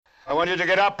I want you to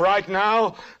get up right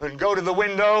now and go to the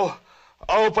window,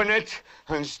 open it,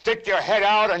 and stick your head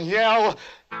out and yell,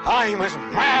 I'm as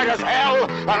mad as hell,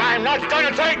 and I'm not going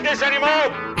to take this anymore!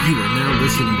 You are now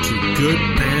listening to Good,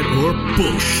 Bad, or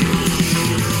Bullshit.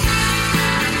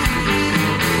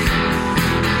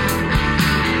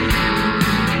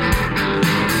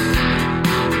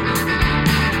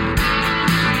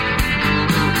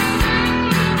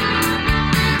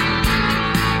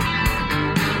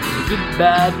 Good,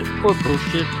 Bad, or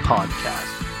Bullshit podcast.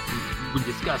 We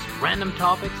discuss random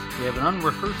topics, we have an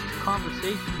unrehearsed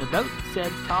conversation about said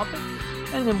topic,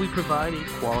 and then we provide a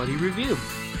quality review.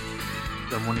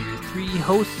 So I'm one of your three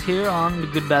hosts here on the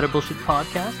Good, Bad, or Bullshit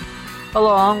podcast,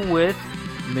 along with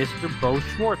Mr. Bo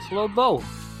Schwartz. Hello, Bo.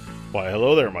 Why,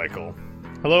 hello there, Michael.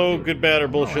 Hello, Good, Bad, or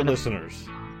Bullshit listeners.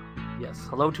 Yes,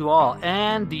 hello to all,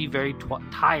 and the very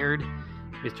tired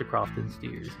Mr. Crofton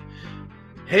Steers.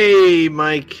 Hey,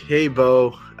 Mike. Hey,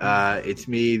 Bo. It's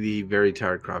me, the very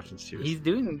tired Crofton Steers. He's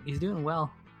doing well.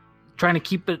 Trying to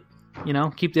keep it,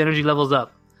 keep the energy levels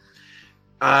up.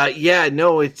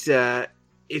 It's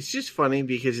just funny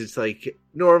because it's like,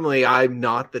 normally I'm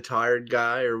not the tired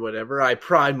guy or whatever. I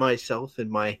pride myself in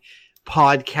my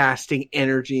podcasting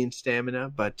energy and stamina,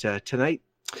 but tonight,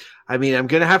 I'm going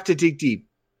to have to dig deep.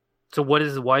 So why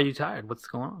are you tired? What's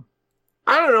going on?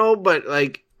 I don't know, but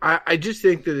I just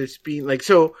think that it's been like,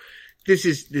 so this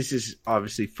is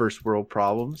obviously first world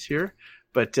problems here,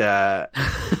 but my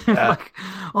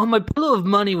pillow of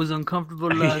money was uncomfortable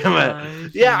last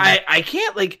night. Yeah, I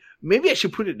can't, maybe I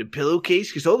should put it in a pillowcase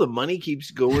because all the money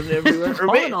keeps going everywhere. It's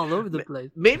falling all over the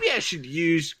place. Maybe I should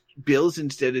use bills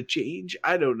instead of change.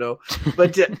 I don't know,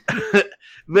 but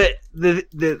but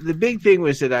the big thing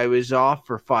was that I was off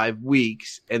for 5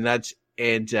 weeks, and I'm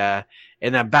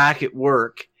back at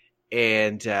work.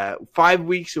 And 5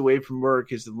 weeks away from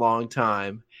work is a long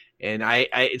time, and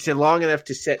it's long enough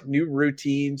to set new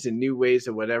routines and new ways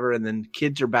of whatever. And then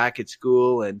kids are back at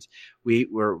school, and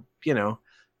we're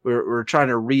trying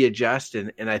to readjust,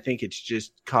 and I think it's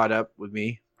just caught up with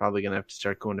me. Probably gonna have to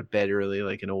start going to bed early,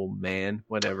 like an old man.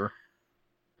 Whatever.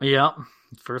 Yeah,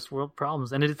 first world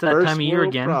problems, and it's that time of year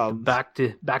again. Problems. Back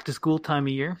to school time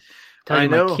of year. Tell you,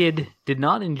 my kid did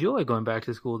not enjoy going back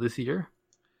to school this year.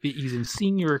 He's in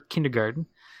senior kindergarten,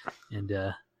 and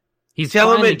he's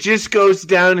him it just goes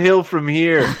downhill from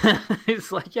here.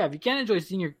 It's like, yeah, if you can't enjoy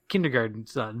senior kindergarten,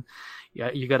 son, yeah,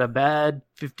 you got a bad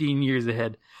 15 years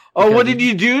ahead. Oh, what did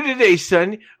you do today,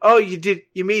 son? Oh, you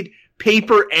made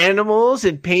paper animals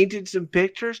and painted some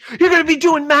pictures. You're going to be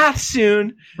doing math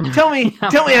soon. Tell me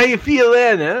how you feel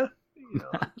then, huh?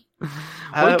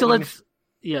 Wait till it's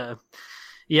Yeah,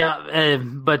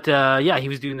 but he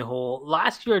was doing the whole.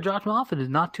 Last year I dropped him off, and it's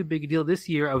not too big a deal. This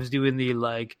year I was doing the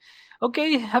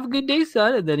okay, have a good day,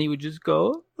 son, and then he would just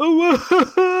go, ball,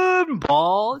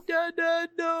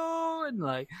 no,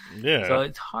 and yeah. So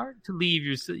it's hard to leave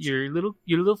your little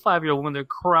 5-year-old when they're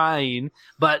crying,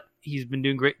 but he's been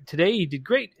doing great today. He did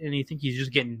great, and I think he's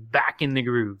just getting back in the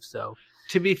groove. So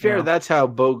to be fair, that's how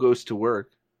Bo goes to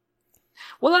work.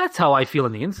 Well, that's how I feel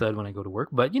on the inside when I go to work.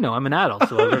 But, I'm an adult,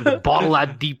 so I learned to bottle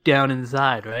that deep down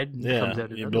inside, right? Yeah,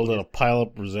 you build a pile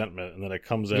up resentment, and then it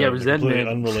comes out as a completely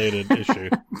unrelated issue.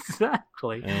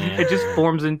 Exactly. It just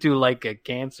forms into a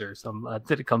cancer.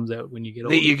 That it comes out when you get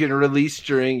older. That you can release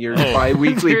during your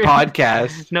bi-weekly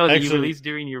podcast. No, that you release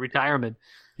during your retirement.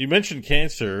 You mentioned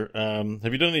cancer.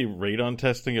 Have you done any radon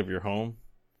testing of your home?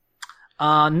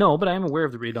 No, but I am aware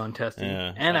of the radon testing.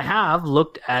 Yeah. And I have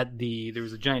looked at there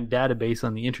was a giant database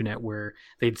on the internet where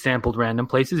they'd sampled random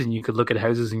places and you could look at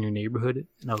houses in your neighborhood.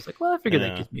 And I was like, well, I figured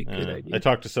that gives me a good idea. I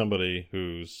talked to somebody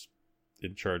who's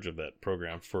in charge of that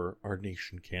program for our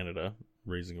nation, Canada,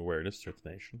 raising awareness to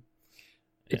the nation.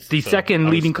 It's the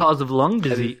second leading cause of lung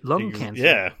cancer.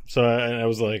 Yeah. So I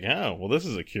was like, oh, well, this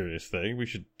is a curious thing. We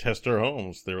should test our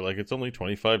homes. They were like, it's only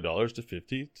 $25 to $50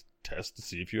 to test to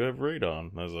see if you have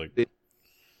radon. I was like,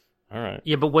 all right.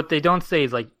 Yeah, but what they don't say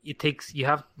is you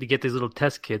have to get these little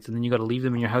test kits, and then you got to leave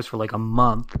them in your house for a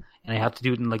month, and I have to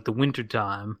do it in the winter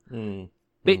time.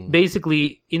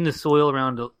 Basically, in the soil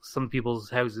around some people's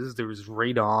houses, there is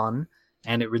radon,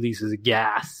 and it releases a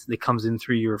gas that comes in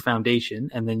through your foundation,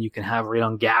 and then you can have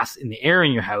radon gas in the air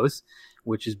in your house,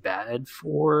 which is bad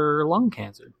for lung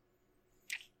cancer.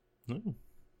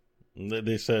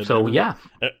 They said so.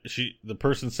 The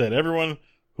person said everyone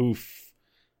who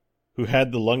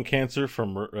had the lung cancer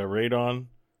from radon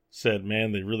said,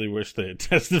 man, they really wish they had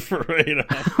tested for radon.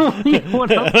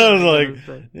 I was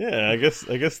like, yeah, I guess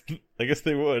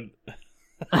they would.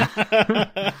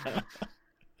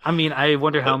 I mean, I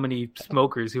wonder how many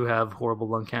smokers who have horrible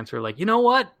lung cancer are like, you know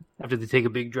what? After they take a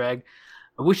big drag,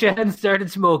 I wish I hadn't started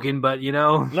smoking, but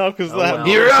No, because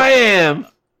Here I am.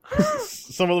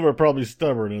 some of them are probably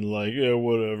stubborn and like, yeah,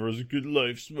 whatever. It's a good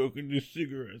life smoking these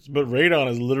cigarettes. But radon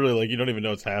is literally like you don't even know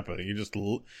what's happening.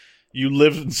 You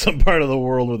lived in some part of the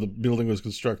world where the building was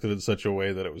constructed in such a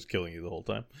way that it was killing you the whole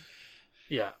time.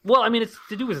 Yeah. Well, I mean, it's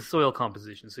to do with the soil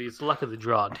composition, so it's luck of the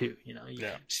draw too.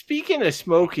 Yeah. Speaking of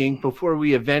smoking, before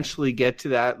we eventually get to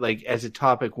that, like as a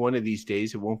topic one of these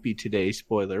days, it won't be today,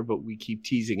 spoiler, but we keep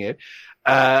teasing it.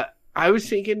 I was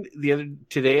thinking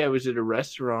today I was at a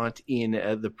restaurant in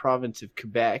the province of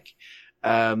Quebec,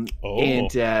 and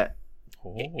I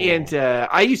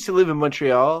used to live in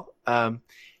Montreal, and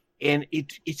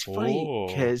it's funny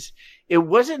because it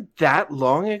wasn't that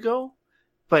long ago,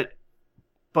 but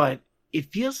it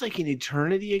feels like an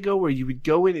eternity ago where you would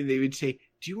go in and they would say,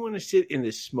 do you want to sit in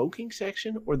the smoking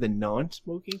section or the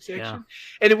non-smoking section? Yeah.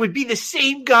 And it would be the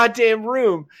same goddamn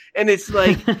room. And it's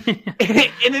like,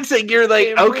 you're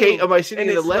like, okay, am I sitting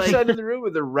in the left side of the room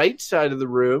or the right side of the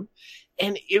room?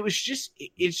 And it's just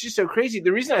so crazy.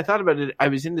 The reason I thought about it, I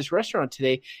was in this restaurant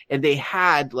today and they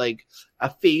had like a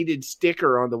faded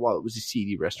sticker on the wall. It was a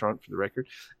seedy restaurant for the record,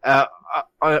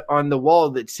 on the wall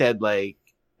that said like,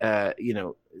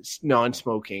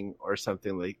 non-smoking or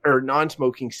something like, or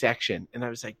non-smoking section. And I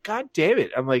was like, God damn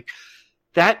it. I'm like,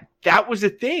 that was a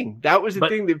thing. That was a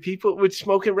thing that people would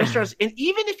smoke in restaurants. And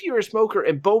even if you're a smoker,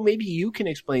 and Bo, maybe you can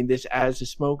explain this as a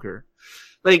smoker,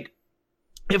 like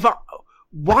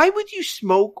why would you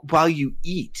smoke while you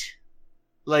eat?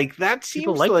 Like that seems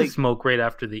people like to smoke right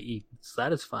after they eat. It's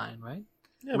satisfying, right?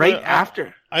 Yeah, right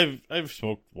after. I've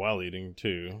smoked while eating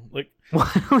too. Like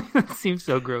that seems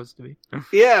so gross to me.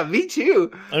 Yeah, me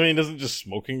too. I mean, doesn't just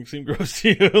smoking seem gross to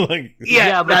you? Like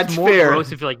yeah, but that's it's more fair.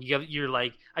 Gross if you're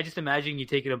like I just imagine you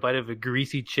taking a bite of a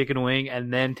greasy chicken wing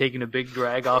and then taking a big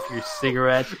drag off your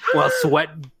cigarette while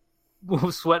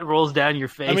sweat rolls down your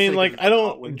face. I mean, like I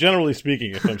don't. Generally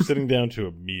speaking, if I'm sitting down to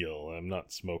a meal, I'm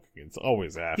not smoking. It's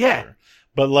always after. Yeah.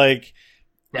 But like.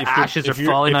 The ashes are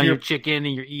falling on your chicken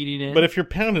and you're eating it. But if you're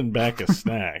pounding back a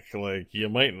snack, like you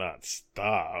might not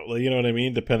stop. Like, you know what I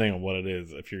mean? Depending on what it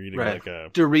is. If you're eating like a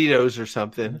Doritos or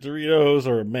something, Doritos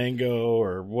or a mango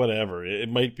or whatever, it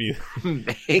might be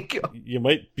mango. You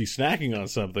might be snacking on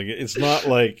something. It's not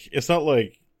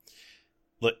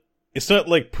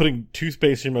like putting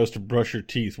toothpaste in your mouth to brush your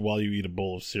teeth while you eat a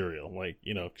bowl of cereal. Like,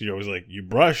 cause you're always like you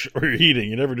brush or you're eating.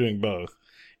 You're never doing both.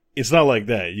 It's not like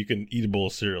that. You can eat a bowl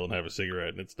of cereal and have a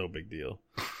cigarette, and it's no big deal.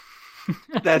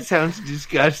 That sounds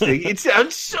disgusting. It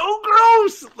sounds so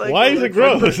gross. Like, why is it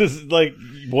gross? It's like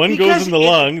one goes in the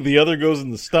lung, the other goes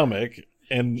in the stomach,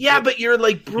 and but you're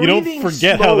like breathing. You don't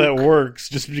forget smoke. How that works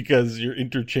just because you're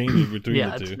interchanging between the two.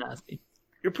 Yeah, it's nasty.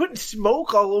 You're putting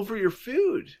smoke all over your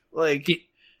food. Like, do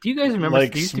you guys remember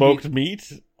like smoked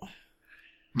meat?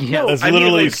 Yeah, that's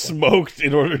literally smoked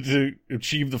in order to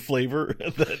achieve the flavor.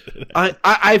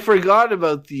 I forgot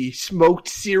about the smoked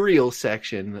cereal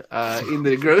section in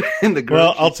the grocery.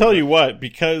 Well, I'll tell you what,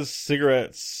 because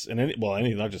cigarettes and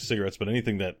not just cigarettes, but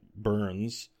anything that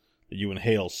burns that you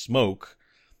inhale smoke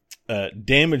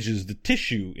damages the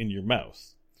tissue in your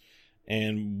mouth,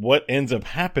 and what ends up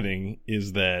happening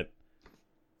is that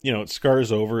it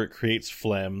scars over, it creates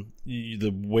phlegm.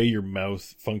 The way your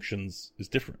mouth functions is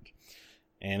different.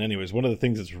 And anyways, one of the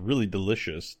things that's really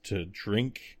delicious to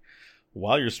drink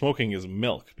while you're smoking is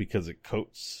milk because it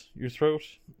coats your throat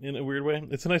in a weird way.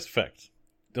 It's a nice effect.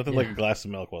 Nothing like a glass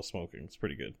of milk while smoking. It's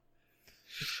pretty good.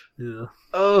 Yeah.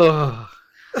 Oh.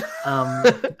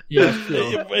 Yeah.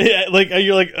 So. Like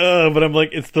you're like, but I'm like,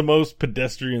 it's the most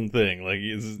pedestrian thing. Like,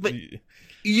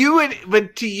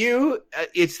 but to you,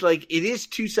 it's like it is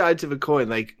two sides of a coin.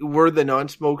 Like we're the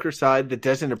non-smoker side that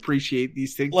doesn't appreciate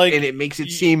these things, and it makes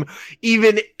it seem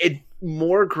even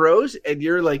more gross. And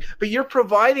you're like, but you're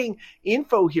providing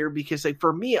info here because, like,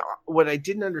 for me, what I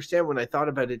didn't understand when I thought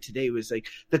about it today was like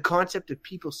the concept of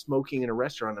people smoking in a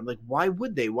restaurant. I'm like, why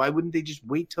would they? Why wouldn't they just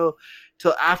wait till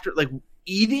after, like?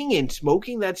 Eating and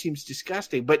smoking, that seems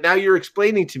disgusting. But now you're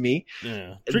explaining to me,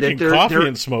 drinking coffee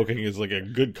and smoking is like a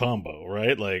good combo,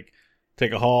 right? Like,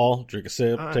 take a haul, drink a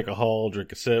sip, take a haul,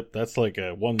 drink a sip. That's like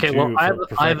a 1-2. Okay, well,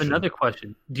 I have another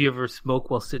question. Do you ever smoke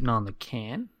while sitting on the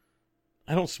can?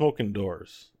 I don't smoke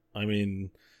indoors. I mean,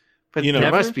 but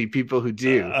there must be people who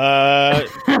do.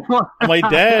 My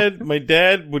dad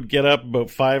would get up about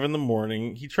 5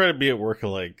 a.m. He'd try to be at work at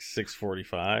like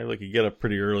 6:45. Like, he'd get up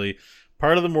pretty early.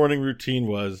 Part of the morning routine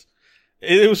was,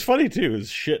 it was funny too, it was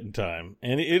shitting time.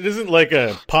 And it isn't like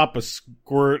a pop a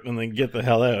squirt and then get the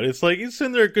hell out. It's like he's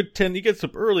in there a good 10, he gets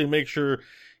up early and make sure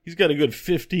he's got a good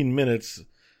 15 minutes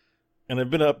and I've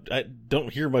been up. I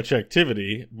don't hear much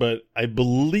activity, but I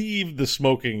believe the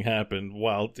smoking happened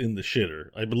while in the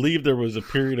shitter. I believe there was a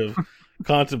period of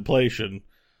contemplation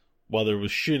while there was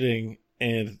shitting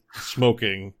and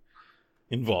smoking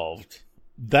involved.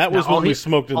 That was when we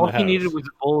smoked in the house. All he needed was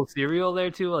a bowl of cereal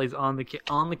there too, while he's on the can.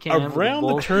 Around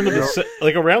the turn of the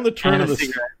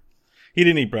cigarette. He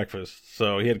didn't eat breakfast,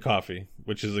 so he had coffee,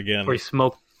 which is again. Or he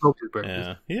smoked his breakfast.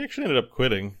 Yeah, he actually ended up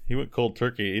quitting. He went cold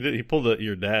turkey. He pulled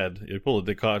your dad. He pulled a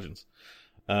Dick Hodgins.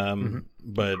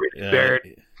 But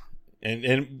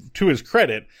and to his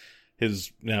credit,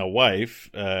 his now wife,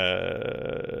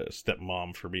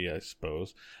 stepmom for me, I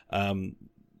suppose,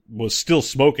 was still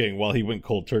smoking while he went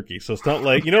cold turkey. So it's not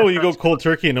like, when you go cold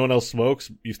turkey and no one else smokes,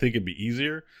 you think it'd be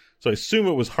easier. So I assume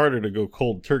it was harder to go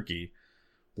cold turkey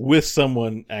with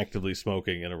someone actively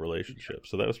smoking in a relationship.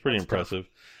 So that was pretty impressive.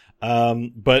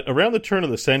 But around the turn of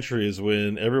the century is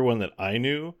when everyone that I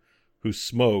knew who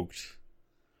smoked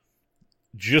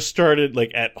just started,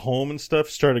 like at home and stuff,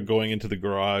 started going into the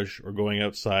garage or going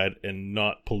outside and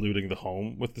not polluting the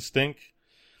home with the stink.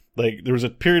 Like, there was a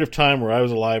period of time where I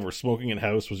was alive where smoking in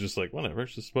house was just like, whatever,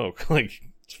 it's just smoke. Like,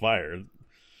 it's fire.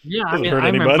 Yeah, I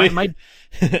remember my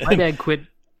dad quit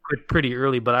pretty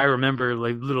early, but I remember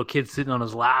like little kids sitting on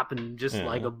his lap and just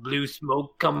like a blue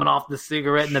smoke coming off the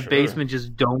cigarette in the basement,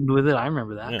 just domed with it. I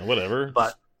remember that. Yeah, whatever.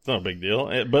 But it's not a big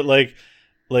deal. But like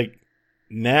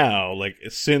now, like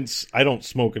since I don't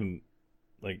smoke in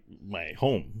like my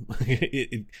home,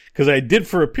 because I did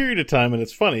for a period of time, and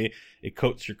it's funny. It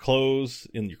coats your clothes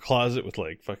in your closet with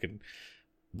like fucking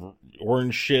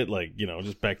orange shit, like,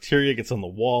 just bacteria gets on the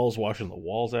walls, washing the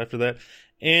walls after that,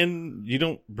 and you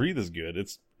don't breathe as good.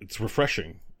 It's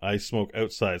refreshing. I smoke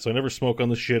outside, so I never smoke on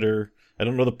the shitter. I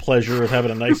don't know the pleasure of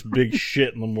having a nice big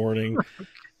shit in the morning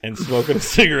and smoking a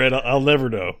cigarette. I'll never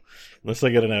know unless I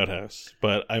get an outhouse.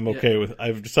 But I'm okay with.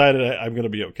 I've decided I'm going to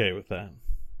be okay with that.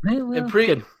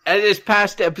 And as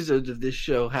past episodes of this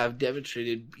show have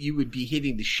demonstrated, you would be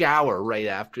hitting the shower right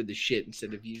after the shit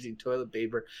instead of using toilet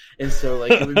paper, and so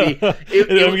like it would be.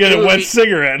 I'm getting a wet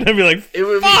cigarette. I'd be like,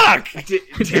 "Fuck!"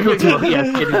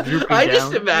 I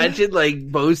just imagine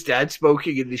like Bo's dad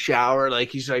smoking in the shower, like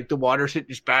he's like the water's hitting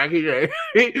his back. No.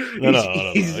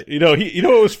 You know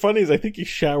what was funny is I think he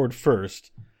showered first.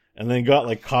 And then got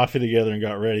like coffee together and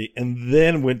got ready, and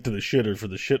then went to the shitter for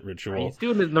the shit ritual. He's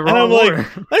doing it in the wrong order. Like,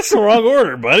 that's the wrong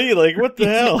order, buddy. Like, what the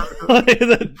hell?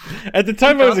 At the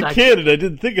time I was a kid and I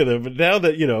didn't think of it, but now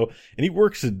that, and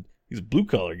he's a blue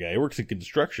collar guy. He works in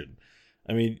construction.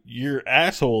 I mean, your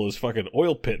asshole is fucking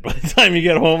oil pit by the time you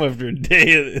get home after a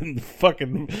day in the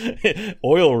fucking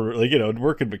oil, like,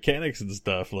 working mechanics and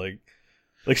stuff. Like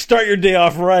start your day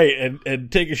off right and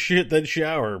take a shit, then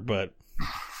shower, but.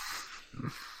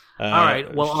 All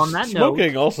right. Well, on that note,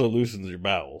 smoking also loosens your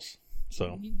bowels.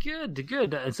 So good.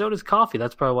 And so does coffee.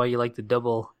 That's probably why you like the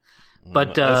double.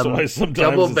 But that's why sometimes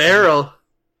double barrel.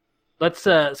 Let's.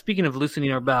 Speaking of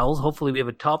loosening our bowels, hopefully we have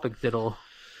a topic that'll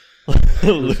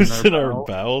loosen our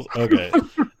bowels. Okay. so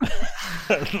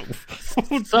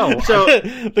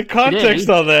the context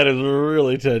on that is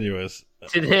really tenuous.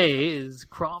 Today is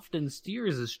Crofton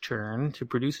Steers' turn to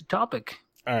produce a topic.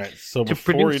 All right. So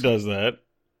before he does that,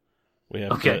 we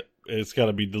have to. It's got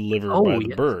to be delivered by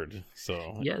the bird.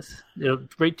 So yes,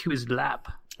 right to his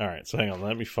lap. All right, so hang on.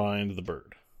 Let me find the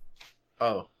bird.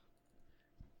 Oh,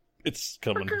 it's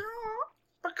coming.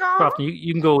 Crofton,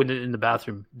 you can go in the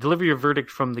bathroom. Deliver your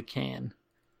verdict from the can.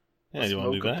 Yeah, you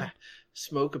want to do that?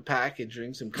 Smoke a pack and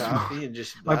drink some coffee and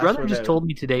just. My brother just told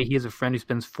me today he has a friend who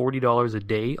spends $40 a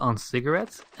day on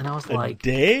cigarettes, and I was like, a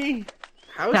day?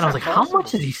 How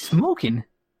much is he smoking?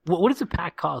 What does a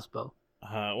pack cost, Bo?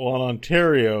 Well, in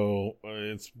Ontario,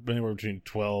 it's anywhere between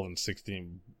 $12 and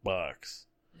 $16.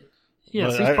 Yeah,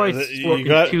 so he's probably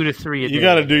smoking 2 to 3 a day. You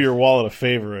got to do your wallet a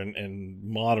favor and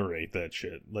moderate that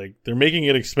shit. Like, they're making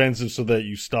it expensive so that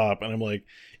you stop, and I'm like,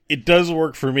 it does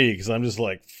work for me because I'm just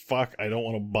like, fuck, I don't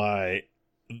want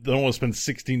to spend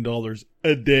 $16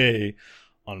 a day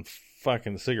on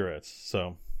fucking cigarettes.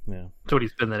 So, yeah. So what do you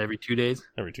spend that every 2 days?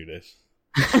 Every 2 days.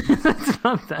 That's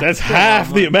not that. That's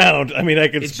half the amount. I mean, I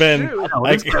could spend.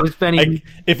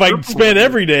 If I spent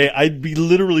every day, I'd be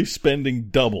literally spending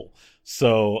double.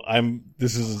 So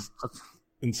this is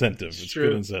incentive. It's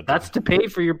good incentive. That's to pay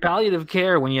for your palliative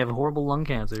care when you have horrible lung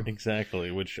cancer.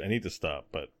 Exactly, which I need to stop.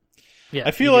 But yeah,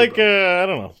 I feel like I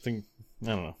don't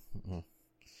know.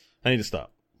 I need to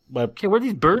stop. But okay, where are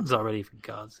these birds already? For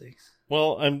God's sakes.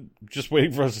 Well, I'm just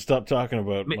waiting for us to stop talking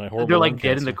about my horrible. They're like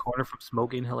dead in the corner from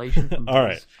smoke inhalation. All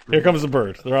right, here comes the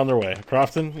bird. They're on their way.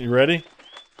 Crofton, you ready?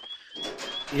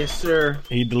 Yes, sir.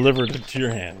 He delivered it to your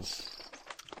hands.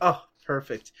 Oh,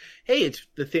 Perfect. Hey, it's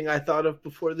the thing I thought of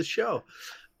before the show.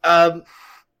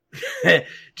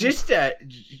 Just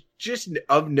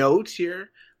of note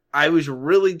here, I was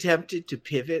really tempted to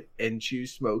pivot and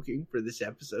choose smoking for this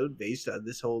episode based on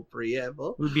this whole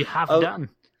preamble. We'd be half done.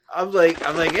 I'm like,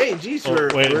 hey, geez,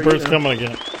 wait, bird's coming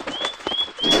again.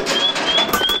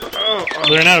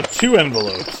 There are now 2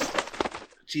 envelopes.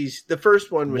 Geez, the first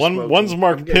one was one's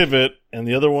marked pivot, and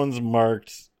the other one's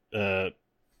marked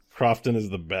Crofton is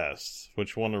the best.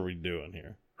 Which one are we doing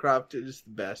here? Crofton is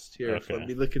the best. Here, okay. Let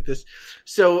me look at this.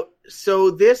 So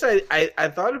this I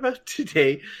thought about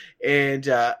today, and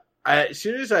as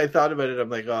soon as I thought about it,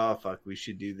 I'm like, oh fuck, we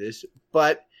should do this.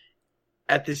 But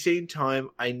at the same time,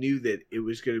 I knew that it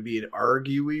was going to be an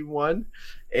arguing one,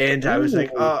 and I was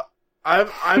like, oh,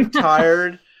 I'm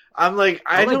tired. I'm like,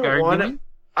 I don't want to.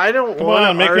 Come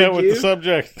on, make argue. out with the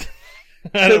subject.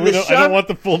 I don't want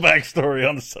the full backstory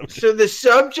on the subject. So the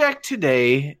subject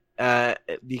today,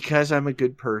 because I'm a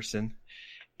good person,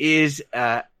 is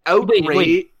outrage.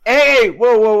 Wait. Hey,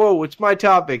 whoa! It's my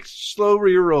topic. Slow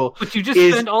reroll. But you just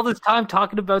spent all this time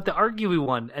talking about the arguing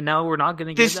one, and now we're not going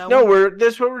to get that one? No,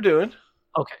 that's what we're doing.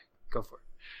 Okay, go for it.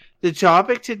 The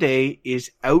topic today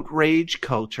is outrage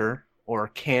culture or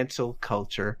cancel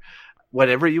culture,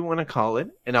 whatever you want to call it,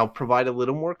 and I'll provide a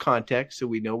little more context so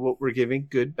we know what we're giving,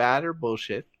 good, bad, or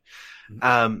bullshit.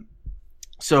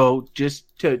 So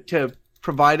just to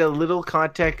provide a little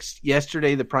context,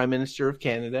 yesterday the Prime Minister of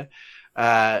Canada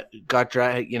got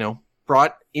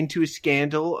brought into a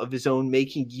scandal of his own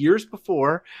making years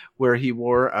before, where he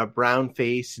wore a brown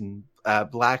face and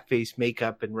blackface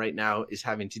makeup, and right now is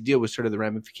having to deal with sort of the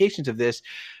ramifications of this.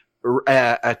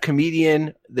 A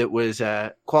comedian that was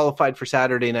qualified for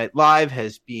Saturday Night Live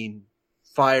has been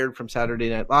fired from Saturday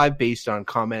Night Live based on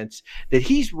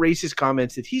racist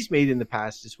comments that he's made in the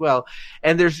past as well.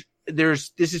 And this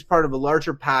is part of a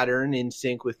larger pattern in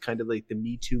sync with kind of like the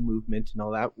Me Too movement and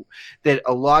all that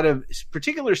a lot of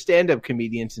particular stand-up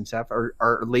comedians and stuff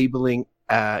are labeling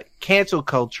cancel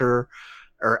culture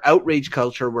or outrage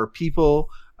culture, where people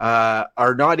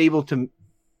are not able to.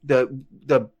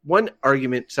 The one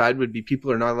argument side would be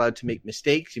people are not allowed to make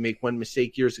mistakes. You make one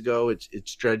mistake years ago,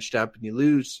 it's dredged up, and you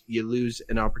lose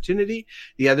an opportunity.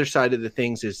 The other side of the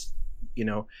things is,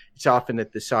 it's often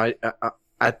at the side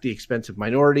at the expense of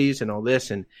minorities and all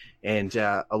this, and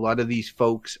a lot of these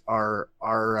folks are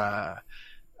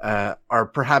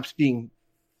perhaps being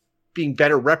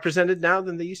better represented now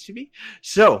than they used to be.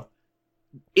 So,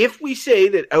 if we say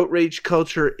that outrage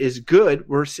culture is good,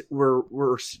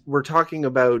 we're talking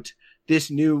about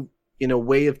this new,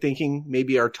 way of thinking,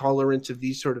 maybe our tolerance of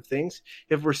these sort of things.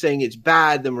 If we're saying it's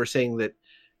bad, then we're saying that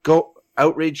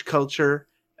outrage culture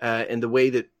and the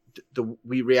way that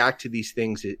we react to these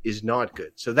things is not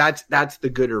good. So that's the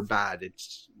good or bad.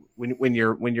 It's when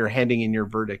you're handing in your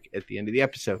verdict at the end of the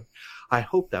episode. I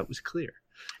hope that was clear.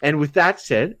 And with that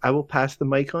said, I will pass the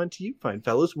mic on to you, fine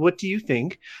fellows. What do you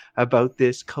think about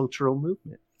this cultural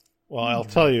movement? Well, I'll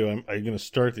tell you, I'm going to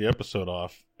start the episode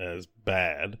off as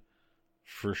bad,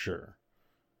 for sure.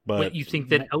 But you think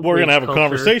that we're going to have a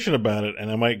conversation about it, and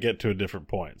I might get to a different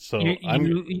point. So but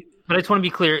I just want to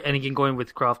be clear, and again, going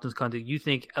with Crofton's content, you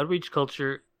think outrage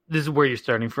culture, this is where you're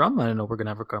starting from. I don't know, we're going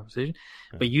to have a conversation.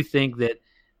 But you think that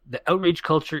the outrage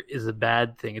culture is a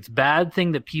bad thing. It's a bad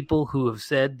thing that people who have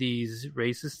said these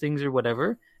racist things or whatever,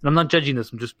 and I'm not judging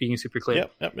this, I'm just being super clear.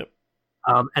 Yep.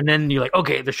 And then you're like,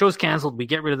 okay, the show's canceled, we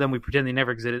get rid of them, we pretend they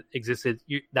never existed.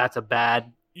 That's a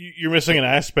bad... You're missing an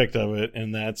aspect of it,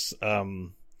 and that's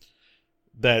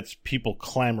people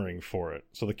clamoring for it.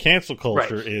 So the cancel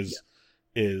culture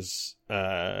is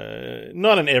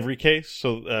not in every case.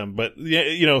 So, but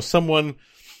someone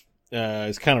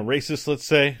is kind of racist, let's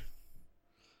say.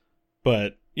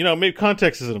 But, maybe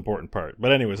context is an important part.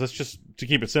 But anyways, let's just, to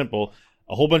keep it simple,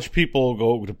 a whole bunch of people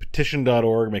go to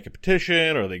petition.org, make a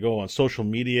petition, or they go on social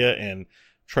media and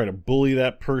try to bully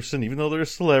that person, even though they're a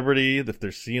celebrity. If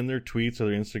they're seeing their tweets or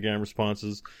their Instagram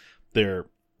responses, they're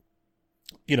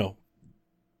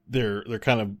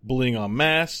kind of bullying en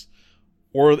masse,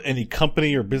 or any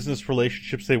company or business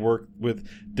relationships they work with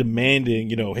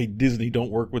demanding, hey, Disney, don't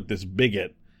work with this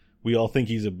bigot. We all think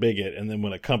he's a bigot, and then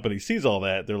when a company sees all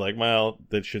that, they're like, well,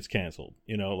 that shit's canceled.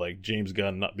 Like James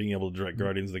Gunn not being able to direct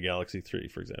Guardians of the Galaxy 3,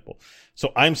 for example.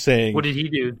 So I'm saying... What did he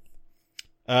do?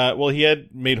 Well, he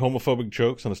had made homophobic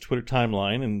jokes on his Twitter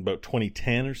timeline in about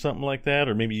 2010 or something like that,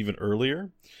 or maybe even earlier.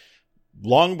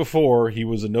 Long before he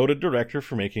was a noted director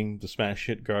for making the smash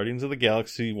hit Guardians of the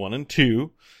Galaxy 1 and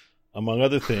 2, among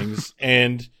other things,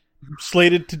 and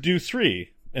slated to do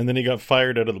 3. And then he got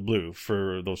fired out of the blue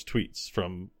for those tweets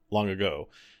from long ago.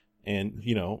 And,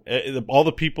 all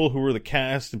the people who were the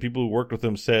cast and people who worked with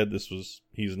him said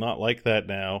he's not like that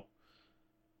now.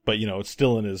 But, it's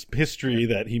still in his history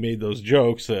that he made those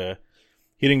jokes. He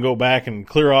didn't go back and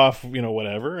clear off,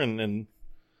 whatever. And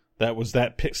that was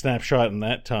that snapshot in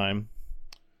that time.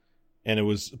 And it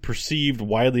was perceived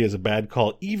widely as a bad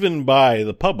call, even by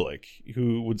the public,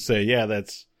 who would say, yeah,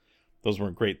 those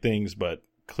weren't great things, but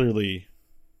clearly,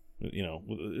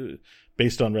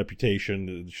 based on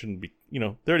reputation, it shouldn't be, they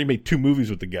already made 2 movies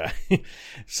with the guy.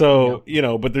 So,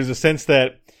 but there's a sense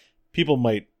that people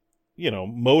might,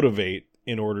 motivate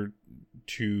in order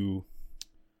to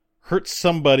hurt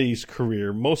somebody's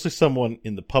career, mostly someone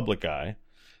in the public eye,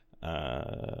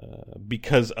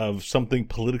 because of something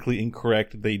politically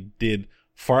incorrect they did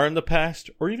far in the past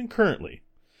or even currently.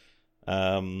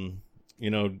 Yeah.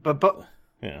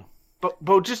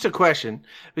 But just a question,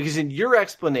 because in your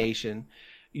explanation,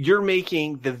 you're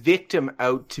making the victim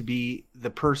out to be the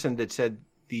person that said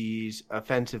these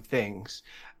offensive things.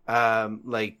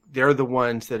 Like they're the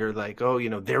ones that are like, oh,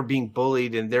 they're being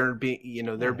bullied and they're being,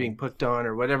 they're being put on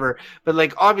or whatever. But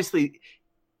like, obviously,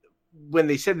 when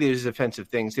they said these offensive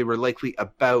things, they were likely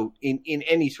about, in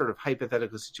any sort of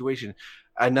hypothetical situation,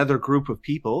 another group of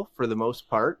people for the most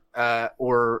part,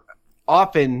 or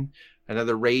often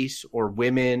another race or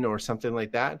women or something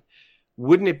like that.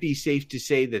 Wouldn't it be safe to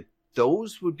say that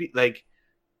those would be like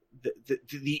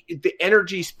the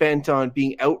energy spent on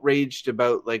being outraged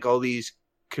about like all these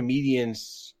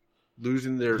comedians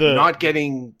losing not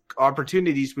getting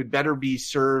opportunities would better be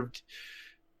served,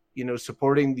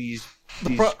 supporting these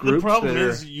groups? The problem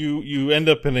is you end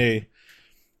up in a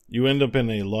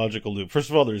logical loop. First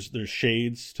of all, there's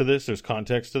shades to this, there's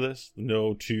context to this.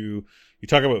 You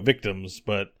talk about victims,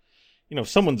 but if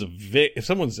someone's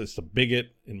just a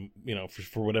bigot, and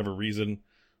for whatever reason,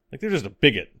 like they're just a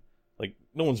bigot. Like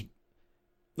no one's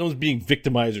being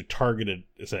victimized or targeted.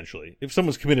 Essentially, if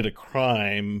someone's committed a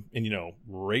crime and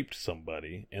raped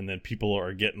somebody, and then people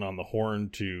are getting on the horn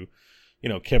to,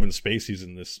 Kevin Spacey's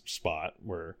in this spot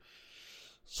where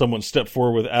someone stepped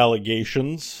forward with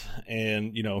allegations,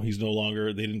 and he's no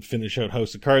longer. They didn't finish out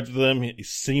House of Cards with him. It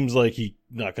seems like he's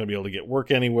not going to be able to get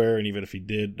work anywhere, and even if he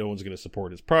did, no one's going to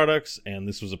support his products. And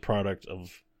this was a product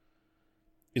of.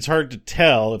 It's hard to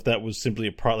tell if that was simply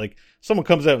a product. Like someone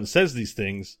comes out and says these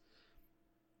things,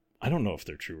 I don't know if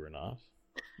they're true or not.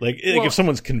 Like if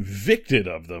someone's convicted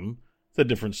of them, it's a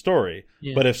different story.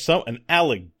 Yeah. But if an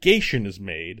allegation is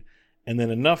made, and then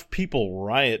enough people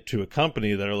riot to a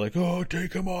company that are like, oh,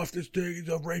 take him off this thing, he's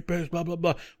a rapist, blah, blah,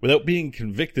 blah, without being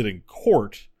convicted in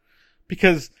court,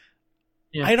 because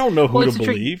I don't know who to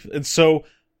believe. And so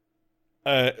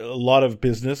a lot of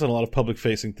business and a lot of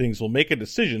public-facing things will make a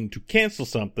decision to cancel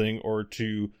something or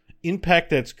to impact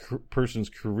that person's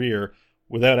career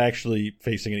without actually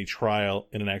facing any trial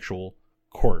in an actual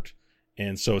court.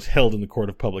 And so it's held in the court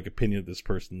of public opinion that this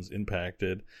person's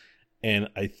impacted. And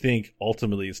I think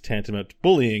ultimately it's tantamount to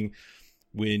bullying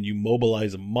when you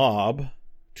mobilize a mob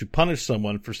to punish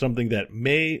someone for something that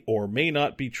may or may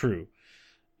not be true.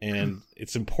 And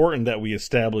it's important that we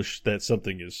establish that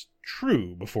something is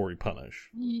true before we punish.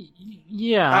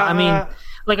 Yeah, I mean,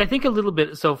 like I think a little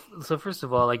bit. So first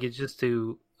of all, like it's just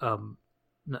to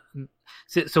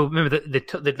so remember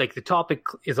the topic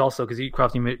is also, because you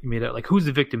made it like who's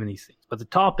the victim in these things, but the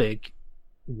topic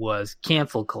was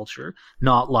cancel culture,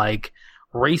 not like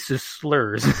racist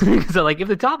slurs. So like if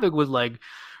the topic was like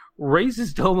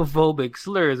racist homophobic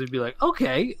slurs, it'd be like,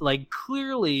 okay, like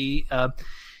clearly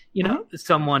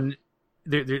someone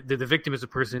the victim is a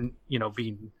person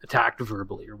being attacked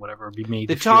verbally or whatever, or be made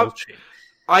to feel shame.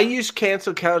 I use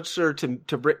cancel culture to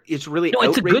it's really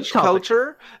outrage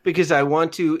culture, because I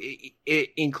want to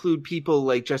include people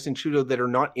like Justin Trudeau that are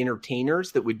not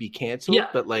entertainers that would be canceled,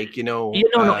 but like and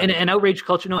outrage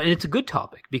culture, and it's a good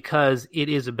topic because it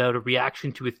is about a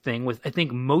reaction to a thing with, I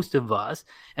think, most of us.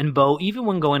 And Bo, even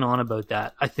when going on about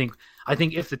that, I think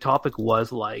if the topic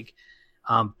was like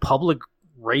public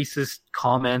racist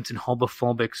comments and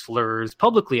homophobic slurs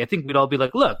publicly, I think we'd all be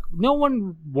like, look, no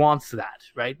one wants that,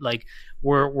 right? Like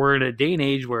we're in a day and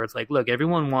age where it's like, look,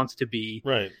 everyone wants to be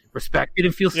respected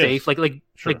and feel safe. Like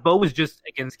like Bo was just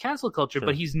against cancel culture,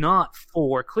 but he's not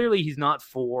for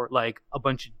like a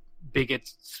bunch of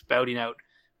bigots spouting out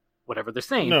whatever they're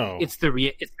saying. No.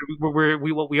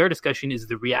 What we are discussing is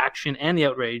the reaction and the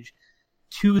outrage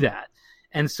to that.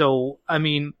 And so, I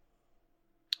mean,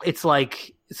 it's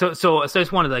like, so I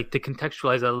just wanted like to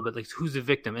contextualize that a little bit, like who's the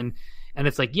victim, and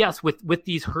it's like, yes, with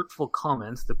these hurtful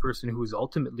comments, the person who is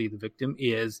ultimately the victim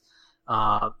is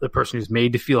the person who's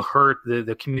made to feel hurt,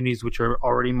 the communities which are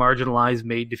already marginalized,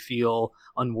 made to feel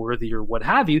unworthy or what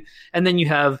have you. And then you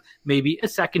have maybe a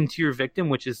second tier victim,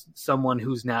 which is someone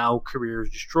whose now career is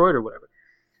destroyed or whatever.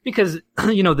 Because,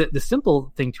 the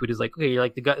simple thing to it is like, okay, you're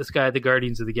like this guy, the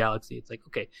Guardians of the Galaxy. It's like,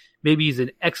 okay, maybe he's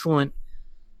an excellent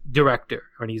director,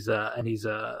 he has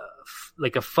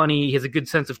a good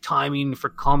sense of timing for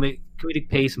comedic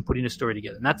pace and putting a story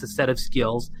together. And that's a set of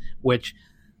skills which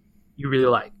you really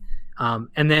like.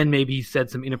 And then maybe he said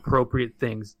some inappropriate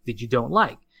things that you don't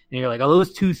like. And you're like, are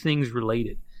those two things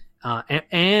related?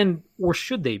 Or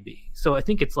should they be? So I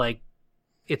think it's like,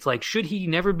 should he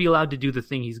never be allowed to do the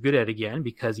thing he's good at again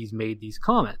because he's made these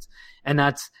comments? I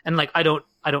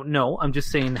don't know. I'm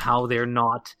just saying how they're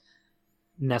not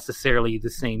necessarily the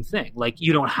same thing. Like,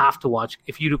 you don't have to watch,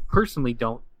 if you personally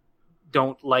don't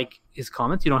like his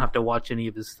comments, you don't have to watch any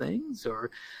of his things.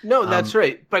 Or no, that's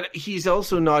right. But he's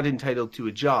also not entitled to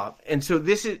a job, and so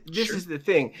this is the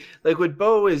thing. Like what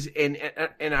Bo is, and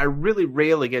I really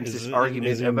rail against this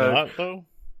argument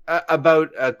about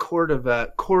a court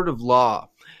of law.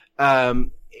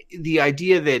 The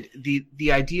idea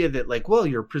that like, well,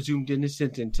 you're presumed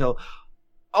innocent until.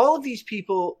 All of these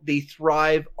people, they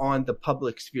thrive on the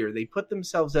public sphere. They put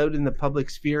themselves out in the public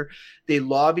sphere. They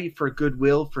lobby for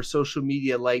goodwill, for social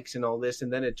media likes and all this,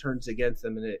 and then it turns against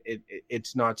them, and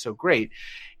it's not so great.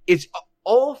 It's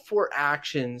all for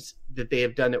actions that they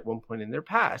have done at one point in their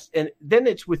past, and then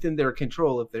it's within their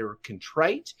control if they're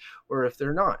contrite or if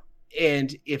they're not,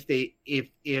 and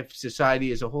if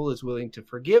society as a whole is willing to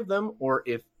forgive them or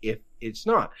if it's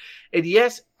not. And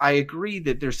yes, I agree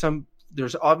that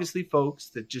there's obviously folks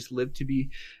that just live to be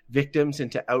victims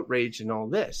and to outrage and all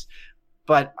this.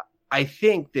 But I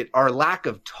think that our lack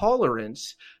of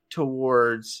tolerance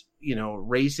towards,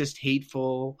 racist,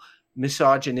 hateful,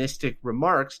 misogynistic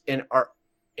remarks and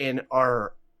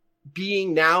our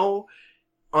being now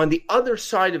on the other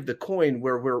side of the coin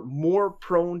where we're more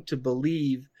prone to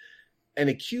believe an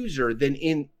accuser than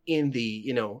in the,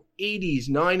 80s,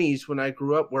 90s when I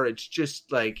grew up, where it's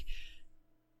just like,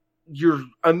 you're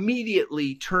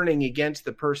immediately turning against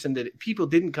the person that people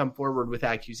didn't come forward with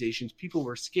accusations. People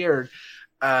were scared.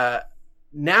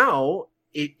 Now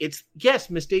it's yes,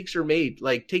 mistakes are made.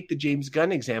 Like take the James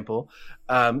Gunn example.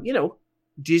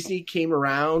 Disney came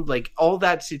around, like all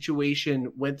that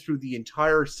situation went through the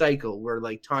entire cycle where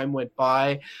like time went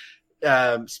by,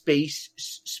 space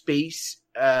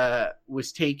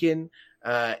was taken.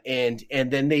 And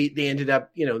then they ended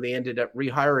up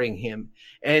rehiring him,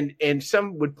 and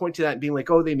some would point to that and being like,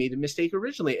 oh, they made a mistake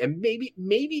originally, and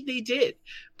maybe they did,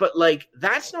 but like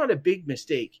that's not a big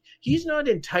mistake. He's not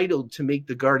entitled to make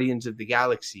the Guardians of the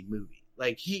Galaxy movie.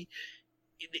 Like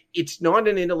it's not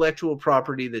an intellectual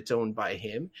property that's owned by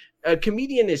him. A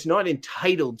comedian is not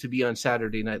entitled to be on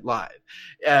Saturday Night Live.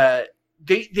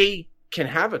 They can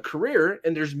have a career,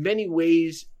 and there's many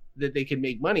ways that they can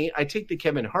make money. I take the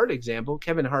Kevin Hart example.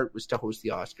 Kevin Hart was to host the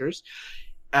Oscars.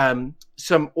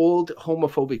 Some old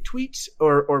homophobic tweets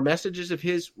or messages of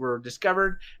his were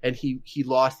discovered, and he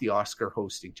lost the Oscar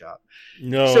hosting job.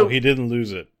 No, he didn't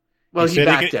lose it. Well, he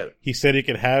backed out. He said he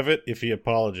could have it if he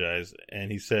apologized,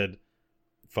 and he said,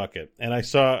 fuck it. And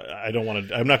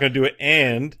I'm not going to do it.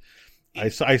 And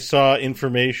I saw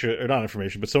information, or not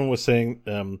information, but someone was saying,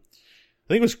 I think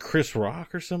it was Chris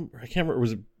Rock or some, I can't remember,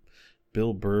 was it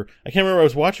Bill Burr? I can't remember. I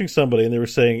was watching somebody and they were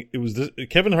saying it was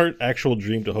Kevin Hart actual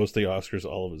dream to host the Oscars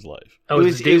all of his life. Oh, it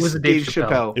was Dave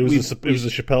Chappelle. It was a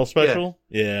Chappelle special.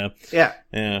 Yeah.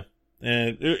 And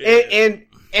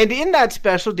in that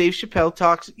special, Dave Chappelle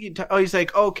talks. He's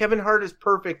like, "Oh, Kevin Hart is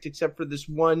perfect except for this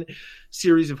one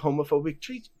series of homophobic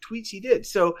tweets he did."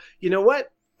 So you know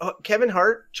what? Kevin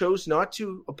Hart chose not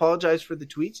to apologize for the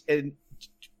tweets, and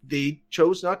they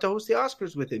chose not to host the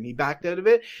Oscars with him. He backed out of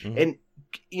it, and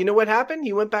you know what happened?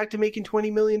 He went back to making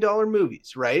 $20 million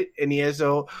movies, right? And he has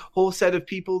a whole set of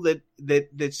people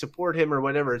that support him or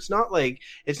whatever. It's not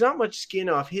much skin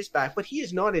off his back, but he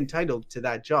is not entitled to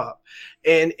that job.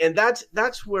 And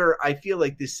that's where I feel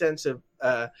like this sense of,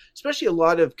 especially a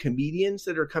lot of comedians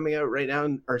that are coming out right now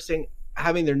and are saying,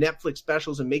 having their Netflix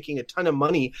specials and making a ton of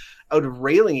money out of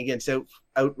railing against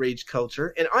outrage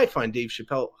culture. And I find Dave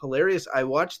Chappelle hilarious. I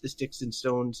watched the Sticks and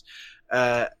Stones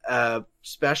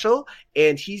special,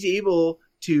 and he's able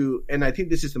to, and I think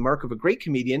this is the mark of a great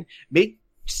comedian,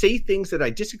 say things that I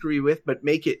disagree with, but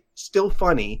make it still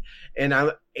funny. And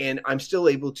I'm still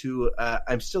able to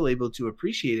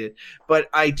appreciate it. But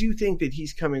I do think that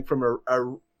he's coming from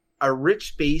a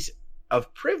rich space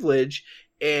of privilege,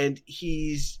 and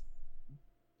he's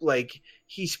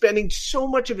spending so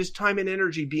much of his time and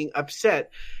energy being upset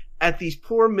at these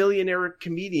poor millionaire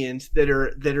comedians that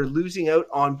are losing out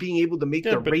on being able to make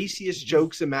the raciest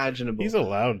jokes imaginable. He's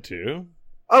allowed to.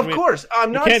 Of course,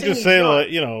 I'm not. You can't just say like,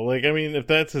 you know, like, I mean, if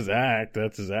that's his act,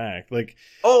 that's his act. Like,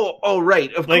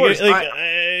 right, of course.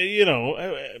 You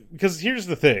know, because here's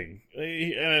the thing,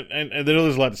 and I know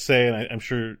there's a lot to say, and I'm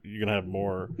sure you're gonna have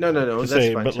more. No, that's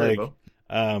say, fine. But Sorry,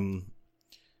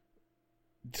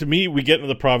 to me, we get into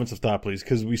the province of thought police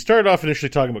because we started off initially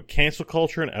talking about cancel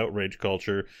culture and outrage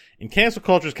culture, and cancel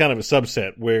culture is kind of a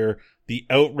subset where the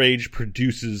outrage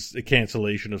produces a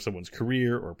cancellation of someone's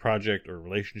career or project or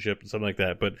relationship and something like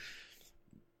that. But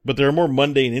there are more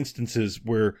mundane instances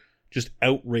where just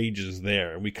outrage is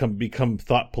there and we become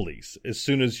thought police. As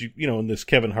soon as you know, in this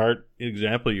Kevin Hart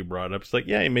example you brought up, it's like,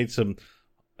 yeah, he made some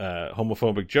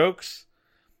homophobic jokes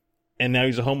and now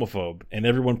he's a homophobe and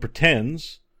everyone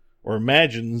pretends or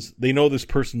imagines they know this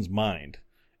person's mind.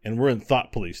 And we're in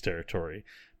thought police territory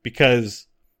because,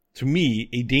 to me,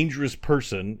 a dangerous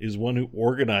person is one who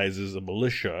organizes a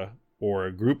militia or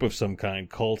a group of some kind,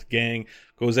 cult, gang,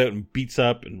 goes out and beats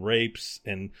up and rapes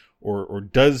and or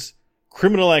does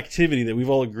criminal activity that we've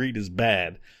all agreed is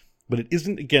bad, but it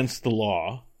isn't against the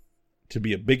law to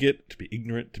be a bigot, to be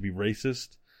ignorant, to be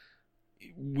racist.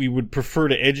 We would prefer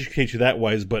to educate you that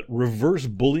wise, but reverse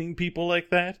bullying people like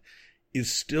that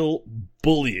is still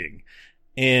bullying.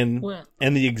 And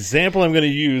the example I'm going to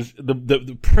use,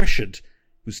 the prescient,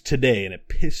 was today, and it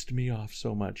pissed me off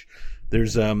so much.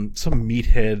 There's some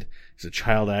meathead, he's a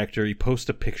child actor, he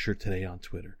posted a picture today on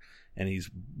Twitter, and he's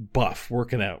buff,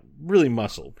 working out, really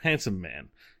muscled, handsome man,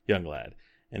 young lad,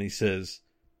 and he says,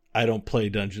 I don't play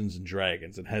Dungeons and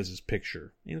Dragons, and has his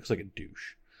picture. He looks like a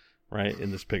douche, right,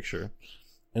 in this picture.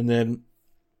 And then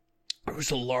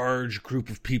there's a large group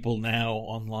of people now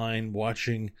online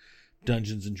watching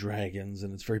Dungeons and Dragons,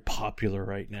 and it's very popular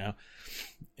right now.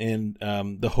 And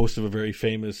the host of a very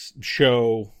famous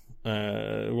show,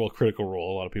 Critical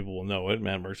Role, a lot of people will know it,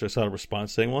 Matt Mercer, I saw a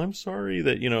response saying, well, I'm sorry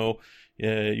that, you know,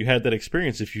 you had that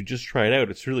experience. If you just try it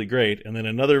out, it's really great. And then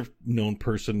another known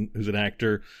person who's an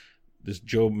actor, this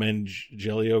Joe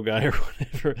Manganiello guy or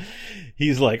whatever,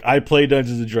 he's like, I play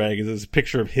Dungeons and Dragons. There's a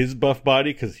picture of his buff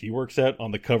body because he works out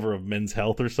on the cover of Men's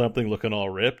Health or something, looking all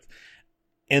ripped.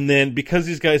 And then because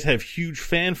these guys have huge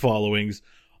fan followings,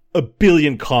 a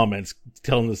billion comments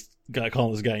calling this guy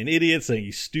an idiot, saying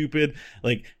he's stupid.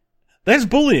 Like, that's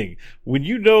bullying. When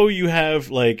you know you have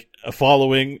like a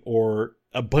following or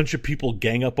a bunch of people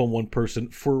gang up on one person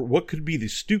for what could be the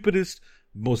stupidest,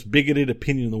 most bigoted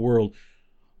opinion in the world,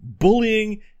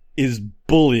 bullying is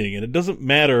bullying, and it doesn't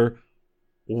matter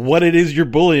what it is you're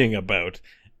bullying about.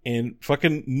 And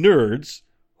fucking nerds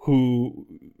who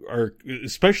are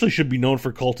especially should be known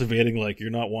for cultivating like you're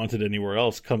not wanted anywhere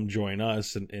else, come join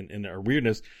us and our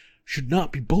weirdness, should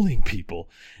not be bullying people.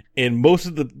 And most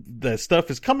of that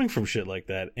stuff is coming from shit like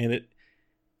that.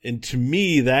 And to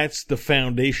me, that's the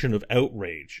foundation of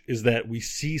outrage, is that we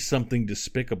see something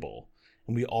despicable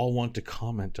and we all want to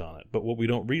comment on it. But what we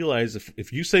don't realize,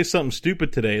 if you say something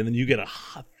stupid today and then you get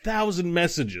 1,000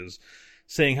 messages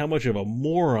saying how much of a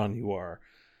moron you are,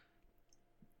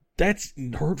 that's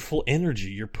hurtful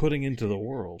energy you're putting into the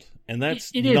world, and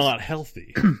that's not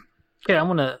healthy. Okay, I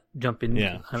want to jump in.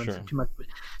 Yeah, I don't sure. say too much.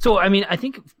 So, I mean, I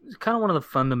think kind of one of the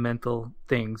fundamental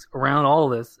things around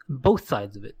all of this, both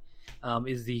sides of it,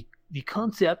 is the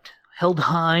concept held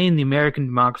high in the American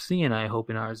democracy, and I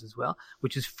hope in ours as well,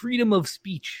 which is freedom of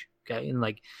speech. Okay, and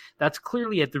like that's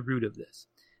clearly at the root of this.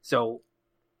 So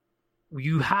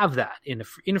you have that in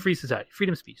a free society,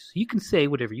 freedom of speech. So you can say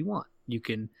whatever you want. You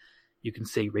can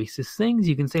say racist things.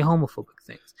 You can say homophobic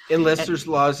things. Unless there's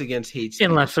laws against hate speech.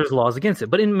 Unless there's laws against it.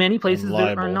 But in many places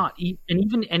there are not.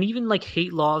 And even like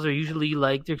hate laws are usually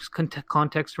like there's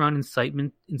context around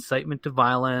incitement to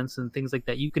violence and things like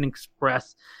that. You can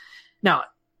express. Now,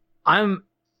 I'm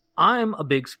a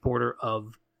big supporter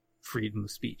of freedom of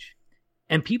speech.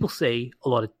 And people say a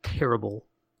lot of terrible,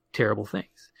 terrible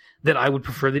things that I would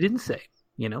prefer they didn't say.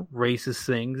 You know, racist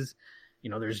things. You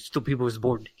know, there's still people who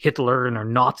support Hitler and are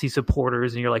Nazi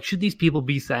supporters, and you're like, should these people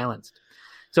be silenced?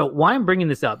 So why I'm bringing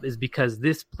this up is because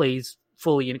this plays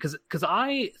fully in, because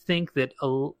I think that a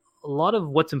lot of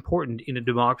what's important in a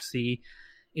democracy,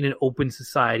 in an open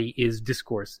society, is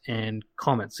discourse and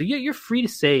comments. So yeah, you're free to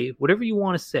say whatever you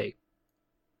want to say.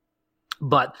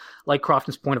 But like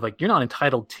Crofton's point of like, you're not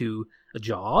entitled to a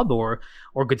job or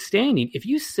good standing. If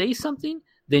you say something,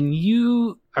 then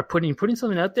you are putting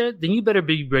something out there, then you better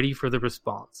be ready for the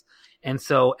response. And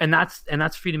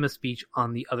that's freedom of speech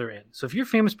on the other end. So if you're a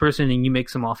famous person and you make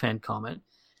some offhand comment,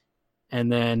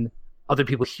 and then other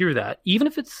people hear that, even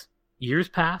if it's years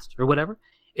past or whatever,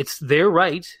 it's their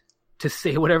right to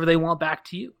say whatever they want back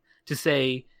to you. to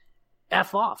say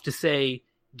F off, to say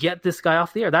get this guy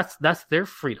off the air. That's their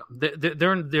freedom.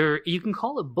 They're you can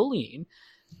call it bullying,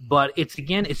 but it's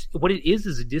what it is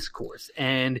a discourse,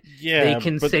 and they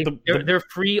can say they're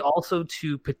free also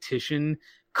to petition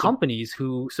companies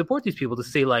who support these people to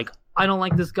say, like, I don't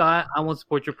like this guy, I won't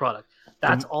support your product.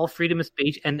 That's all freedom of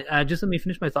speech. And just let me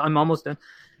finish my thought. I'm almost done.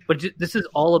 But this is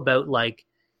all about, like,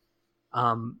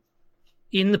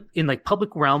 in like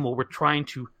public realm where we're trying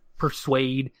to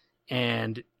persuade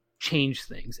and change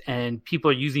things, and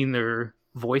people are using their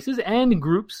voices and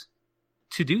groups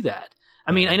to do that.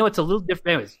 I mean, I know it's a little different.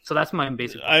 Anyways, so that's my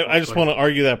basic. I just want to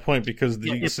argue that point because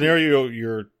the scenario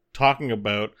you're talking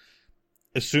about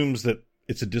assumes that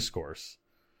it's a discourse,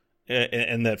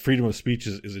 and that freedom of speech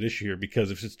is an issue here.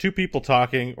 Because if it's two people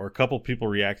talking or a couple people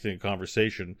reacting to a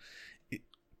conversation,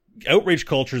 outrage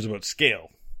culture is about scale.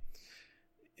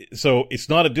 So it's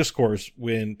not a discourse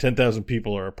when 10,000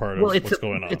 people are a part of what's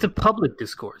going on. It's a public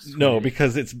discourse. No,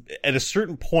 because it's at a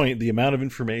certain point, the amount of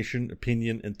information,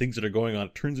 opinion, and things that are going on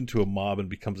turns into a mob and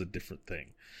becomes a different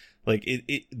thing. Like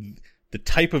the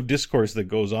type of discourse that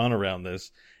goes on around this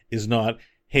is not,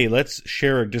 hey, let's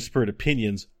share our disparate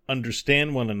opinions,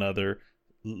 understand one another,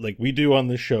 like we do on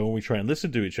this show, and we try and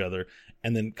listen to each other,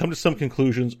 and then come to some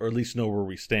conclusions, or at least know where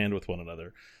we stand with one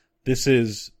another. This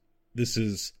is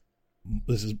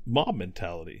mob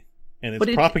mentality, and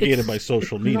it's propagated by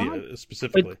social media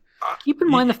specifically. Keep in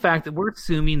mind the fact that we're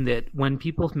assuming that when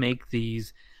people make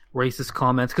these racist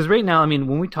comments, because right now, I mean,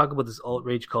 when we talk about this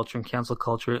outrage culture and cancel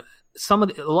culture, a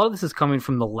lot of this is coming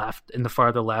from the left and the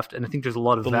farther left, and I think there's a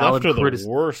lot of valid criticism. The left are the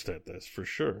worst at this, for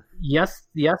sure. Yes,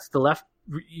 the left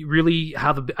really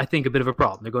have, I think, a bit of a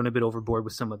problem. They're going a bit overboard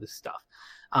with some of this stuff,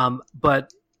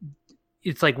 but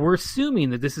it's like we're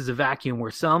assuming that this is a vacuum where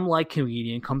some like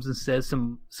comedian comes and says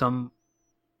some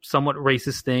somewhat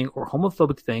racist thing or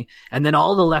homophobic thing, and then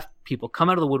all the left people come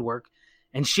out of the woodwork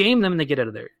and shame them, and they get out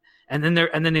of there, and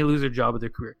then they lose their job or their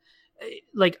career.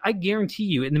 Like, I guarantee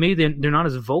you, and maybe they're not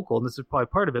as vocal, and this is probably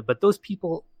part of it, but those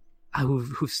people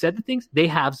who've said the things, they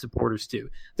have supporters too.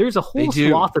 There's a whole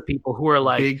swath of people who are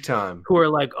like big time, who are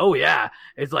like, oh yeah,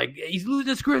 it's like he's losing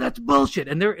his career, that's bullshit,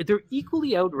 and they're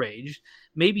equally outraged,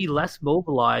 maybe less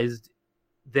mobilized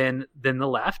than the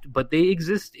left, but they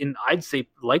exist in, I'd say,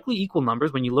 likely equal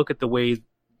numbers when you look at the way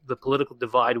the political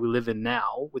divide we live in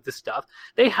now with this stuff.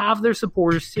 They have their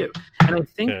supporters too, and I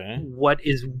think what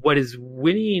is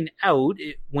winning out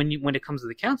when it comes to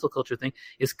the cancel culture thing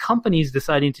is companies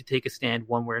deciding to take a stand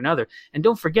one way or another. And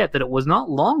don't forget that it was not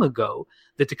long ago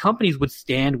that the companies would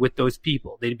stand with those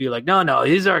people. They'd be like, no,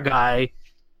 he's our guy.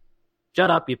 Shut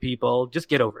up, you people. Just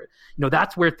get over it.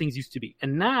 That's where things used to be.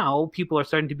 And now people are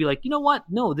starting to be like, you know what?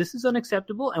 No, this is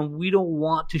unacceptable, and we don't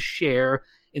want to share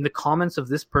in the comments of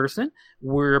this person.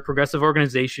 We're a progressive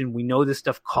organization. We know this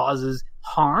stuff causes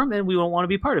harm, and we don't want to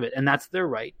be part of it. And that's their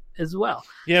right as well.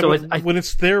 Yeah, so but when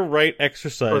it's their right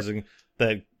exercising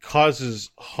that causes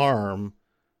harm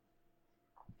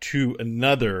to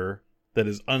another that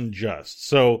is unjust.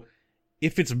 So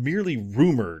if it's merely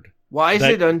rumored... Why is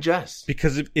it unjust?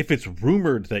 Because if it's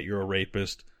rumored that you're a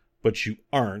rapist, but you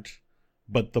aren't,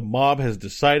 but the mob has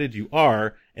decided you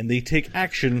are, and they take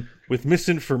action with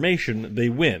misinformation, they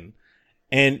win.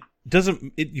 And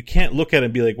you can't look at it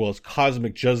and be like, well, it's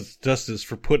cosmic justice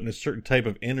for putting a certain type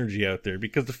of energy out there,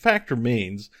 because the fact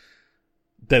remains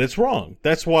that it's wrong.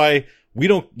 That's why we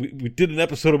did an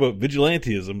episode about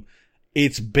vigilantism.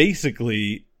 It's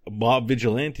basically mob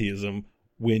vigilantism.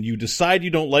 When you decide you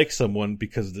don't like someone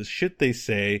because of the shit they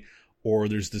say, or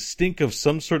there's the stink of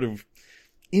some sort of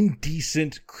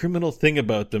indecent criminal thing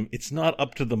about them, it's not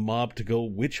up to the mob to go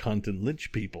witch hunt and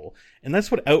lynch people. And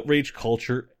that's what outrage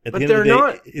culture at the end of the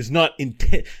day is not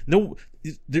intent. No,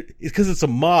 it's because it's a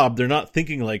mob. They're not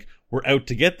thinking like, we're out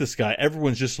to get this guy.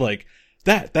 Everyone's just like,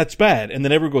 that's bad. And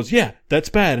then everyone goes, yeah, that's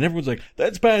bad. And everyone's like,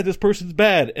 that's bad. This person's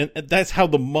bad. And that's how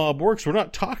the mob works. We're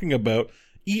not talking about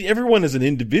everyone as an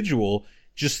individual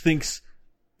just thinks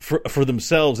for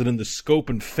themselves and in the scope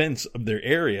and fence of their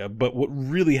area. But what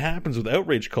really happens with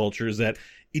outrage culture is that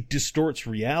it distorts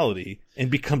reality and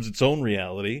becomes its own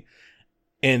reality.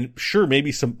 And sure,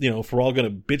 maybe some, if we're all going to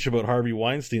bitch about Harvey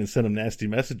Weinstein and send him nasty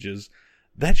messages,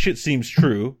 that shit seems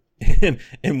true. And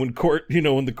when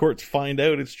when the courts find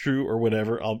out it's true or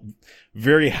whatever, I'll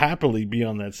very happily be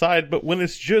on that side. But when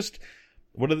it's just,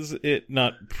 what is it?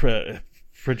 Not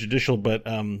prejudicial, but,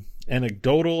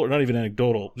 anecdotal, or not even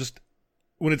anecdotal, just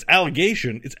when it's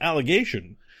allegation,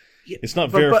 It's not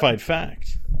verified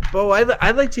fact. Bo,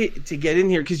 I'd like to get in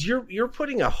here because you're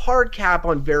putting a hard cap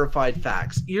on verified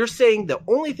facts. You're saying the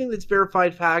only thing that's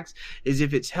verified facts is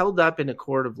if it's held up in a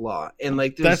court of law, and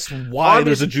like that's why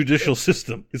there's a judicial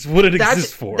system. It's what it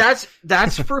exists for.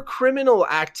 That's for criminal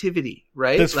activity,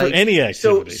 right? That's for any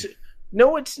activity.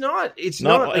 No, it's not. It's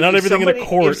not. Like not everything in a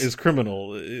court is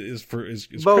criminal. Is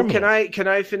Bo, criminal. can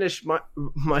I finish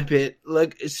my bit?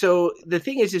 Like, so the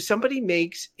thing is, if somebody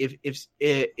makes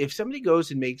if somebody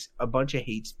goes and makes a bunch of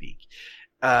hate speak,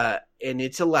 and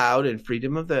it's allowed in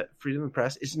freedom of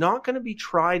press, it's not going to be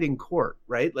tried in court,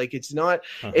 right? Like, it's not.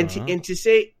 And to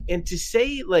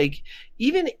say like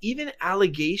even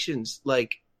allegations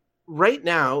like right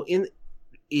now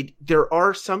there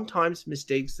are sometimes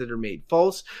mistakes that are made.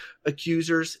 False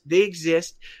accusers, they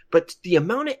exist, but the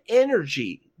amount of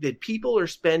energy that people are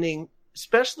spending,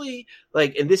 especially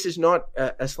like, and this is not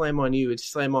a slam on you, it's a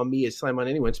slam on me, it's a slam on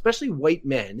anyone, especially white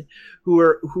men who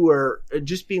are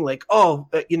just being like,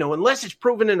 unless it's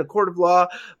proven in a court of law,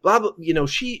 blah, blah,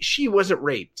 she wasn't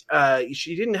raped.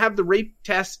 She didn't have the rape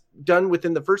test done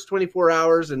within the first 24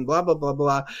 hours and blah, blah, blah,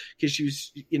 blah, because she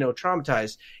was,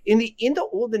 traumatized. In the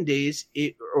olden days,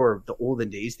 the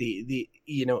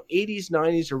 80s,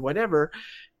 90s or whatever,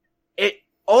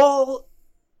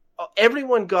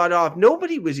 everyone got off.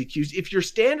 Nobody was accused. If your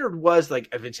standard was like,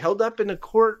 if it's held up in a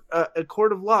court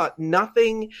of law,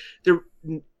 nothing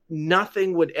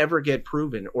would ever get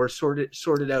proven or sorted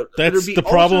out. That's the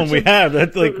problem we have.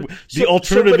 That like the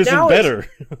alternative isn't better.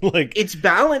 Like it's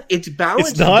balanced. It's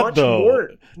not much though.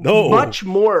 More. No, much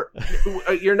more.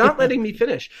 You're not letting me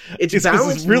finish. It's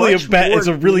balanced. It's really it's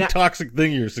a really toxic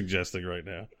thing you're suggesting right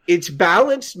now. It's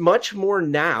balanced much more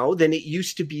now than it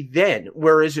used to be then.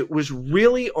 Whereas it was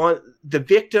really on the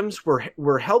victims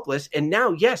were helpless, and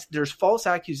now yes, there's false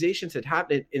accusations that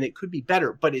happen, and it could be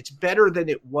better, but it's better than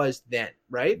it was then,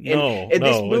 right?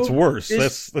 It's worse.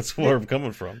 That's where I'm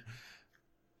coming from.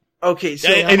 Okay,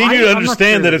 so I need you to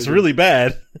understand that it's really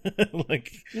bad.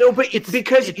 No, but it's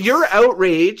because your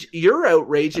outrage and your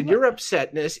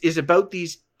upsetness is about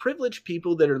these privileged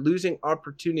people that are losing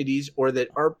opportunities or that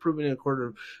aren't proven in a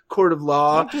court of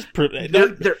law.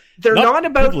 They're not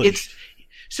about it's.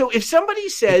 So if somebody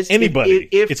says anybody,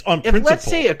 it's on principle. If let's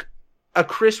say a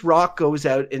Chris Rock goes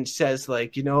out and says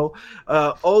like,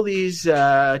 all these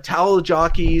towel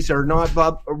jockeys are not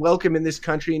welcome in this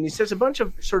country, and he says a bunch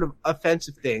of sort of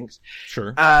offensive things.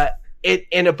 Sure.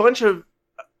 And a bunch of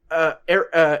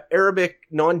Arabic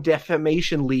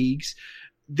non-defamation leagues,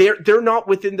 they're not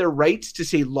within their rights to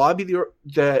say lobby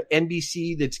the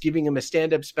NBC that's giving him a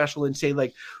stand-up special and say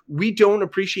like, we don't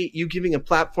appreciate you giving a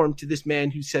platform to this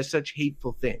man who says such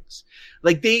hateful things.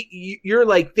 Like they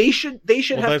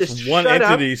should have that's to one shut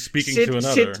entity up, speaking to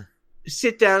another.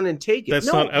 Sit down and take it. That's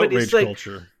not outrage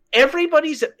culture.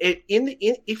 Everybody's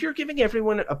if you're giving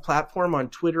everyone a platform on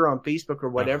Twitter, on Facebook, or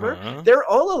whatever, they're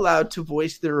all allowed to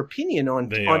voice their opinion on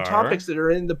topics that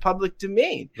are in the public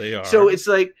domain. They are. So it's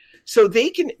like, so they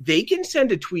can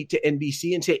send a tweet to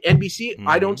NBC and say, NBC,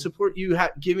 I don't support you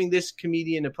giving this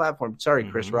comedian a platform. Sorry,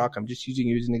 Chris Rock, I'm just using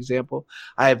you as an example.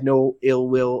 I have no ill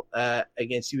will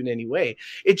against you in any way.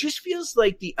 It just feels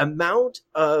like the amount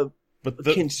of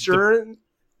concern.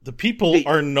 The people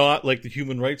are not like the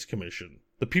Human Rights Commission.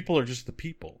 The people are just the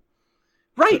people.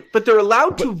 Right, but they're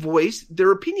allowed to voice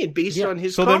their opinion based on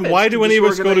his comments. So then why do any of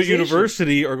us go to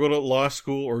university or go to law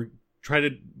school or try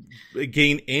to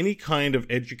gain any kind of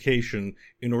education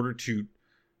in order to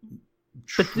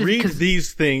treat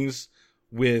these things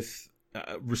with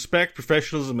respect,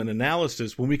 professionalism, and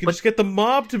analysis when we can just get the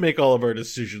mob to make all of our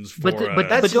decisions for us? But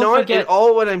that's not at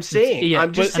all what I'm saying. Yeah,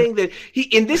 I'm just saying that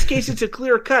in this case, it's a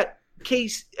clear-cut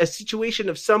a situation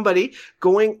of somebody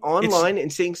going online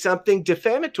and saying something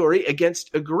defamatory against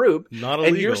a group. Not illegal.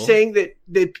 And you're saying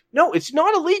that no, it's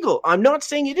not illegal. I'm not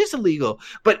saying it is illegal,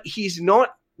 but he's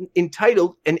not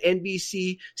entitled an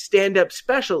NBC stand-up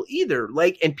special either.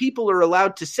 And people are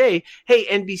allowed to say, hey,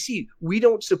 NBC, we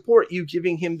don't support you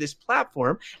giving him this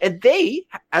platform. And they,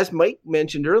 as Mike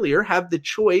mentioned earlier, have the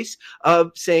choice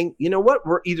of saying, you know what,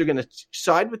 we're either going to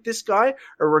side with this guy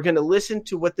or we're going to listen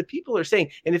to what the people are saying.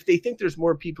 And if they think there's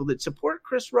more people that support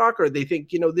Chris Rock, or they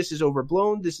think, this is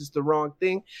overblown, this is the wrong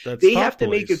thing, they have to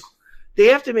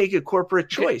make a corporate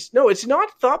choice. No, it's not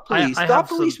thought police. Thought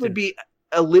police would be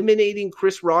eliminating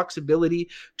Chris Rock's ability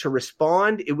to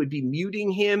respond. It would be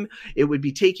muting him. It would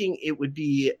be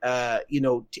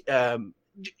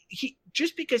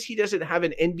just because he doesn't have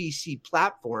an NBC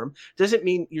platform doesn't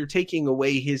mean you're taking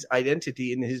away his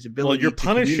identity and his ability. Well, you're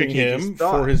punishing him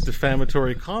for his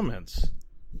defamatory comments.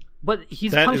 But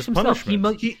he's That punished is himself. punishment.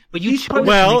 But you he's chose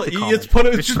Well, to make the it's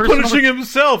comment. just punishing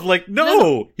himself. Like,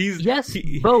 no, Yes,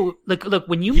 Bo. Look.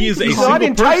 When you he make is the a He's comment- not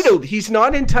single entitled. He's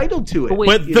not entitled to it. But wait,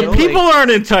 but you the know, people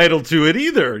aren't entitled to it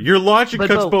either. Your logic But,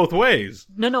 cuts Bo, both ways.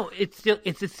 No.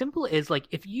 It's as simple as like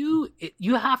if you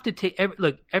have to take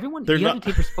everyone. They're You have not-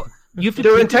 to take You have to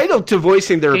They're take entitled to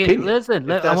voicing their Okay, opinion. listen, if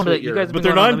I that's want what to. You you're- guys, have But been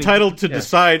they're going on, not let me- entitled to yeah.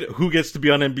 decide who gets to be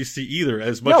on NBC either.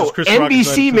 As much No, as Chris Rock is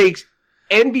NBC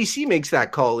not- makes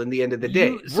that call in the end of the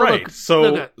day. Right,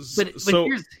 so- but so-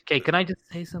 here's okay. Can I just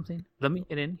say something? Let me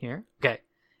get in here. Okay,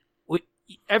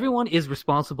 everyone is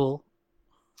responsible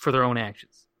for their own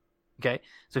actions. Okay,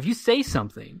 so if you say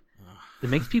something that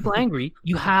makes people angry,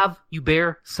 you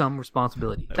bear some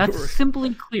responsibility. That's simple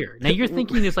and clear. Now you're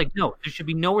thinking it's like, no, there should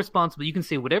be no responsibility. You can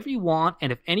say whatever you want,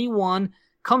 and if anyone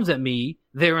comes at me,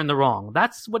 they're in the wrong.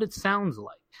 That's what it sounds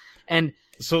like. And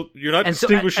So you're not And so-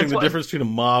 distinguishing and the so- difference between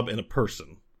a mob and a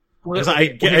person. well, Because I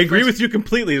okay, agree first- with you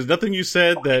completely. There's nothing you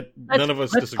said that none of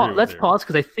us disagree with. Let's here. pause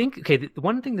because I think the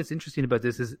one thing that's interesting about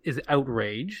this is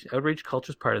outrage. Outrage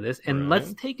culture is part of this, and Right.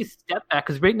 let's take a step back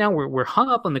because right now we're hung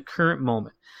up on the current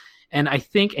moment, and I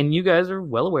think, and you guys are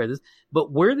well aware of this,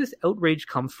 but where this outrage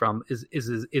comes from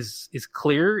is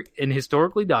clear and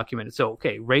historically documented. So,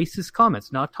 okay, racist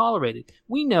comments not tolerated.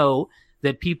 We know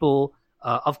that people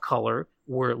of color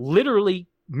were literally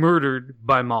murdered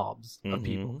by mobs of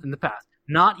people in the past.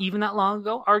 Not even that long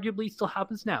ago, arguably still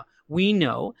happens now. We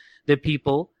know that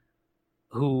people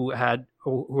who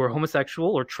are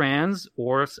homosexual or trans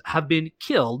or have been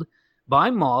killed by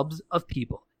mobs of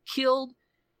people, killed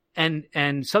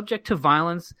and subject to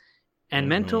violence and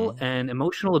mental and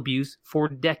emotional abuse for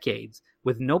decades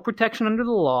with no protection under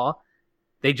the law.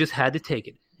 They just had to take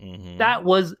it. That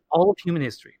was all of human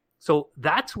history. So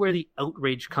that's where the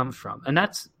outrage comes from. And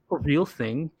that's a real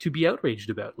thing to be outraged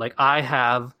about. Like, I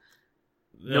have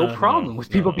no problem with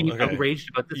people being outraged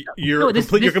about this stuff.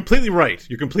 You're completely right.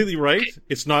 You're completely right. Okay.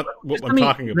 It's not what I'm Let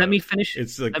talking about. Let me finish.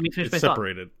 It's like, let me finish it's my thought.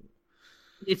 separated.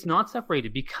 It's not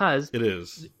separated because It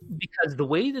is. because the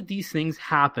way that these things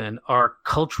happen are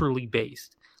culturally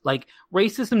based. Like,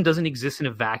 racism doesn't exist in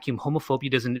a vacuum.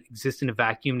 Homophobia doesn't exist in a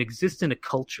vacuum. It exists in a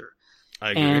culture.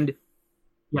 I agree. And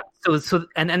yeah,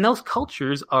 and those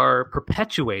cultures are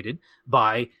perpetuated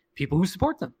by people who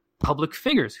support them, public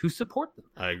figures who support them.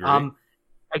 I agree.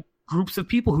 Like groups of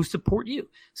people who support you.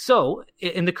 So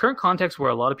in the current context where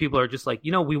a lot of people are just like,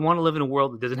 we want to live in a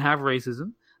world that doesn't have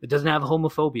racism, that doesn't have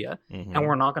homophobia, and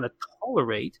we're not going to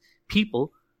tolerate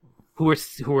people who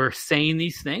are saying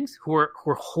these things, who are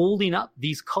holding up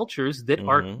these cultures that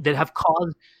that have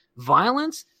caused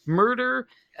violence, murder,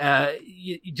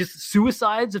 just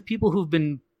suicides of people who've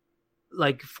been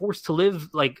like forced to live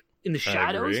like in the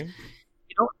shadows. I agree.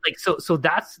 So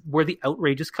that's where the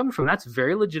outrage is coming from. That's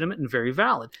very legitimate and very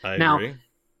valid. I Now, agree.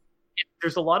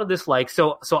 there's a lot of this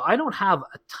so I don't have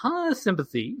a ton of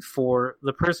sympathy for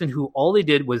the person who all they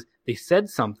did was they said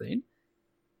something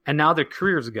and now their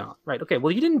career's gone. Right. Okay.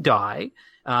 Well, you didn't die.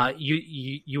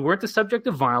 You weren't the subject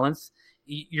of violence.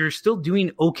 You're still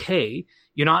doing okay.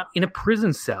 You're not in a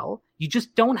prison cell. You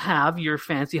just don't have your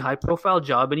fancy high profile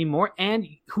job anymore. And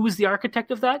who's the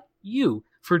architect of that? You,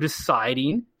 for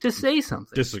deciding to say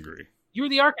something. Disagree. You're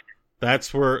the architect.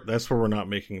 That's where we're not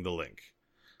making the link.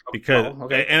 Because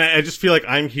okay. And I just feel like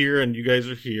I'm here and you guys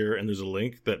are here and there's a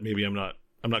link that maybe I'm not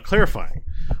clarifying,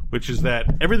 which is that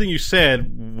everything you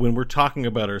said when we're talking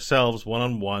about ourselves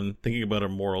one-on-one, thinking about our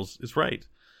morals is right.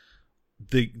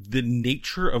 The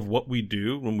nature of what we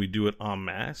do when we do it en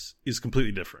masse is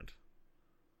completely different.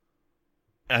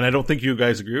 And I don't think you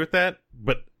guys agree with that,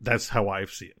 but that's how I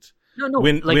see it. No.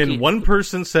 When one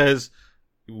person says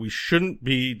we shouldn't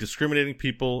be discriminating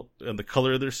people on the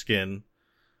color of their skin,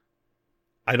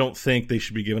 I don't think they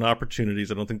should be given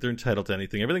opportunities. I don't think they're entitled to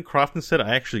anything. Everything Crofton said,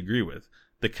 I actually agree with.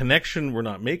 The connection we're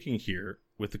not making here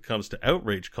when it comes to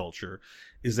outrage culture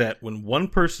is that when one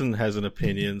person has an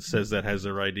opinion, says that has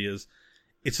their ideas,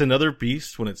 it's another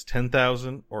beast when it's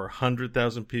 10,000 or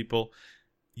 100,000 people.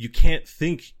 You can't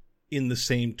think in the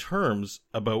same terms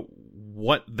about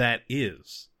what that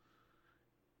is.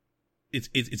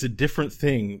 It's a different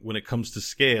thing when it comes to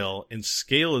scale, and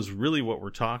scale is really what we're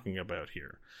talking about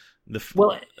here. The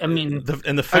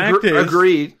fact is,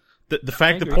 agreed.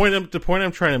 The point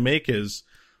I'm trying to make is,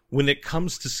 when it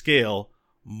comes to scale,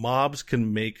 mobs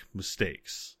can make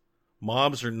mistakes.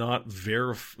 Mobs are not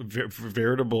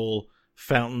veritable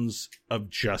fountains of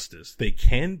justice. They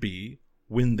can be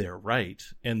when they're right,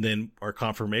 and then our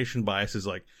confirmation bias is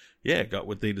like, yeah, got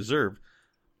what they deserved.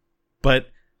 But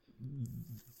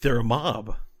they're a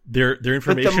mob. their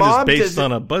information is based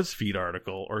on a BuzzFeed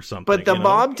article or something. But the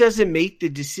mob doesn't make the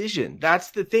decision.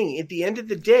 That's the thing. At the end of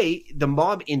the day, the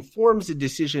mob informs a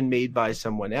decision made by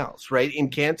someone else, right? In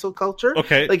cancel culture,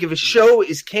 okay, like if a show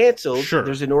is canceled, sure,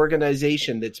 there's an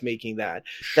organization that's making that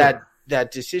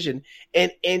decision.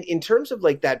 And in terms of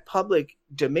like that public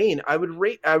domain, I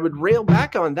would rail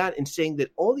back on that and saying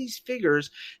that all these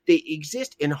figures, they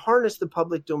exist and harness the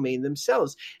public domain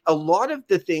themselves. A lot of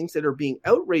the things that are being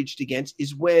outraged against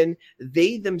is when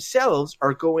they themselves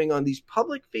are going on these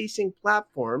public facing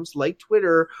platforms like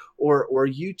Twitter or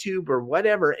YouTube or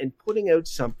whatever and putting out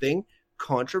something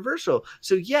controversial.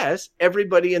 So yes,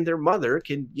 everybody and their mother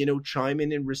can, chime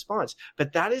in response,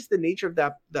 but that is the nature of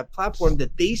that platform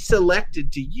that they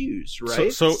selected to use,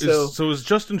 right? So is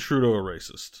Justin Trudeau a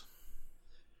racist?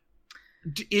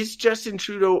 Is Justin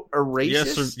Trudeau a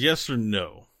racist? Yes or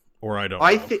no? Or I don't know.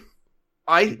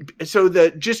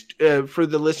 For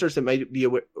the listeners that might be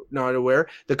not aware,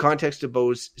 the context of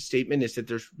Beau's statement is that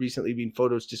there's recently been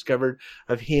photos discovered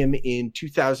of him in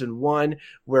 2001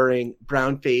 wearing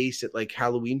brown face at like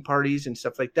Halloween parties and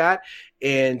stuff like that,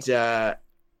 and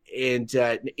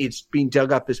it's being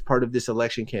dug up as part of this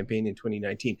election campaign in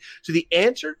 2019. So the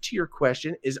answer to your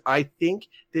question is, I think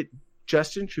that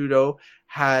Justin Trudeau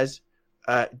has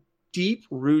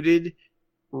deep-rooted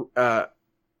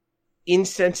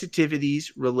insensitivities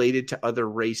related to other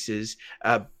races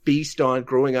based on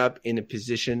growing up in a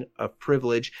position of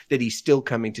privilege that he's still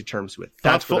coming to terms with.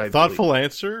 That's thoughtful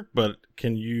answer, but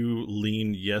can you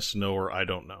lean yes, no, or I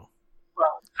don't know?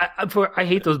 Well, I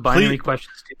hate those binary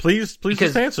questions too. Please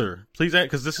just answer. Please,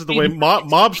 because this is the way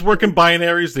mobs work in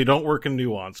binaries. They don't work in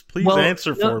nuance. Please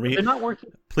answer for me. They're not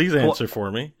working. Please answer for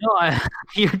me. No,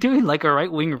 you're doing like a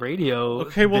right-wing radio.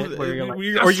 Okay, well,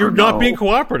 you're not being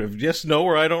cooperative. Yes, no,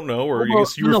 or I don't know, or you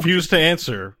refuse to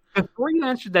answer. Before you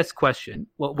answer this question,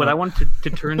 what I wanted to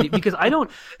turn because I don't.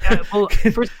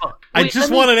 First of all, I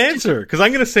just want an answer because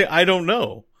I'm going to say I don't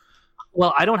know.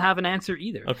 Well, I don't have an answer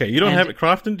either. Okay, you don't have it,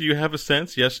 Crofton. Do you have a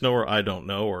sense? Yes, no, or I don't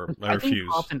know, or I refuse.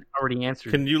 Think Crofton already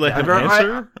answered. Can you let him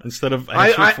answer instead of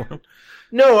answering for him?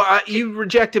 No, you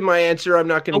rejected my answer. I'm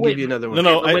not going to give you another one.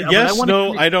 No, yes,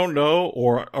 no, I don't know,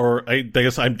 or I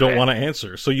guess I don't want to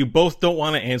answer. So you both don't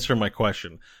want to answer my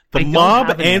question. The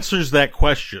mob answers that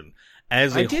question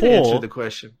as a whole. I did answer the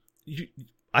question.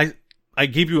 I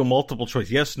gave you a multiple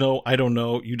choice. Yes, no, I don't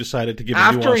know. You decided to give a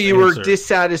nuanced after you were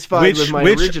dissatisfied with my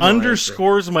original which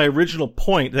underscores my original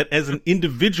point that as an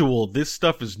individual, this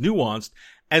stuff is nuanced.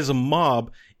 As a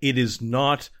mob, it is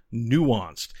not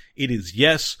nuanced. It is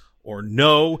yes or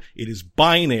no. It is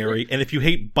binary. And if you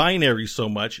hate binary so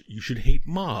much, you should hate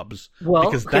mobs. Well,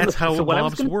 because that's how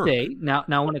mobs work. I'm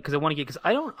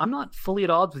not fully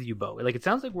at odds with you, Beau. Like, it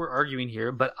sounds like we're arguing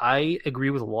here, but I agree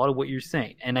with a lot of what you're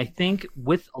saying. And I think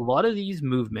with a lot of these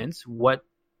movements, what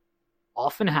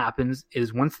often happens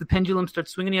is once the pendulum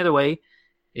starts swinging the other way,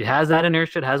 it has that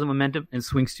inertia, it has a momentum, and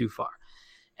swings too far.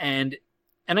 And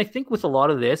I think with a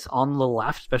lot of this on the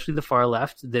left, especially the far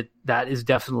left, that is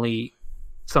definitely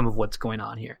some of what's going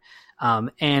on here.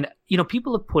 And,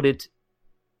 people have put it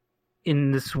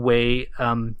in this way.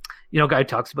 A guy who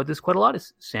talks about this quite a lot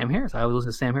is Sam Harris. I always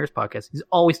listen to Sam Harris' podcast. He's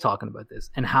always talking about this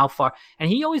and how far, and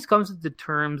he always comes to the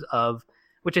terms of,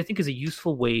 which I think is a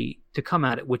useful way to come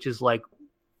at it, which is like,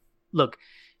 look,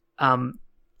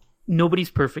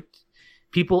 nobody's perfect.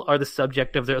 People are the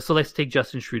subject of so let's take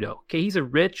Justin Trudeau. Okay. He's a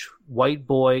rich white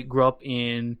boy, grew up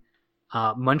in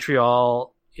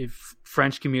Montreal,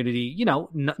 French community,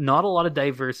 not a lot of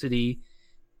diversity.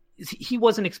 He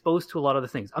wasn't exposed to a lot of the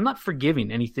things. I'm not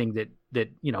forgiving anything that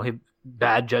his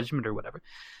bad judgment or whatever.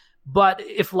 But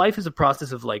if life is a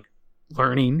process of like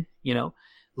learning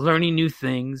new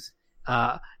things,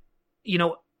 how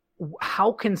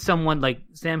can someone like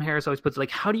Sam Harris always puts it,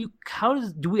 like, how do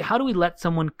we let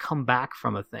someone come back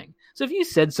from a thing? So if you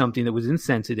said something that was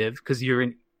insensitive because you're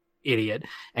an idiot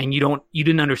and you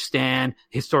didn't understand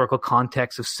historical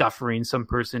context of suffering, some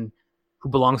person who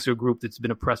belongs to a group that's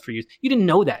been oppressed for years, you didn't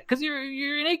know that because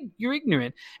you're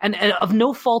ignorant and of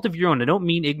no fault of your own. I don't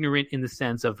mean ignorant in the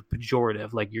sense of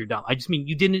pejorative, like you're dumb. I just mean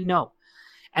you didn't know,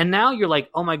 and now you're like,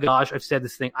 oh my gosh, I've said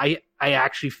this thing. I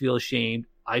actually feel ashamed.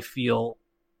 I feel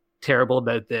terrible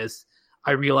about this.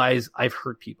 I realize I've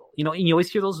hurt people, and you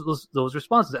always hear those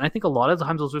responses. And I think a lot of the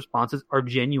times those responses are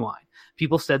genuine.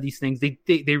 People said these things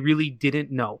they really didn't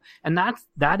know. And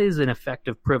that is an effect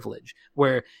of privilege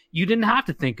where you didn't have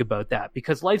to think about that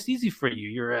because life's easy for you.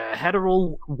 You're a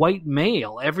hetero white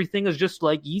male. Everything is just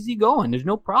like easy going. There's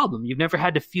no problem. You've never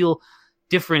had to feel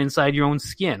different inside your own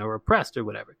skin or oppressed or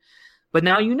whatever. But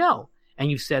now and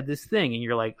you've said this thing and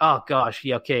you're like, oh gosh,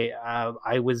 yeah, okay,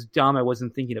 I was dumb. I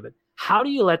wasn't thinking of it. how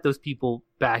do you let those people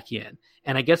back in?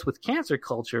 And I guess with cancel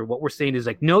culture, what we're saying is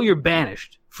like, no, you're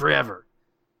banished forever.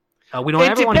 We don't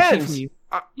ever want to hear from you.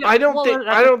 I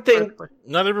don't think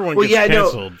not everyone gets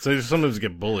canceled. So they sometimes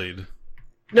get bullied.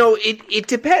 No, it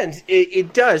depends.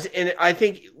 It does. And I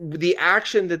think the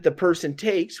action that the person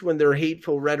takes when their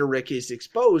hateful rhetoric is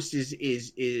exposed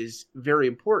is very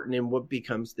important in what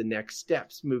becomes the next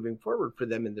steps moving forward for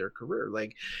them in their career.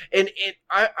 Like, and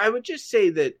I would just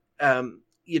say that,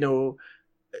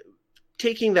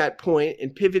 taking that point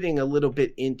and pivoting a little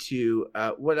bit into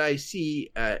what I see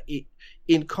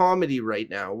in comedy right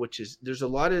now, which is there's a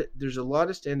lot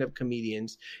of stand-up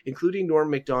comedians, including Norm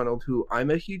Macdonald, who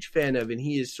I'm a huge fan of, and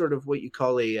he is sort of what you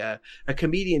call a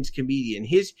comedian's comedian.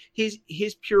 His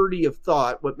purity of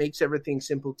thought, what makes everything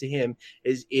simple to him,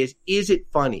 is it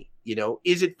funny?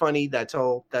 Is it funny? That's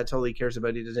all he cares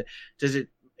about. He does it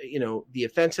the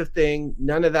offensive thing,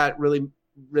 none of that really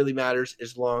matters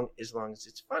as long as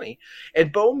it's funny.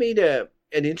 And Bo made an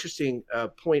interesting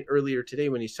point earlier today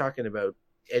when he's talking about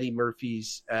Eddie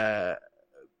Murphy's Raw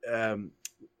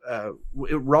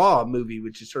movie,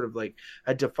 which is sort of like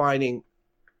a defining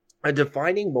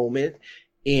moment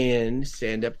in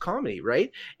stand-up comedy,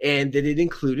 right? And that it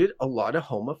included a lot of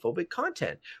homophobic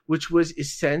content, which was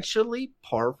essentially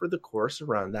par for the course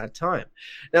around that time.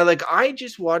 Now, like, I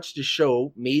just watched a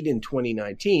show made in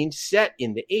 2019 set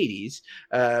in the 80s,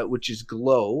 which is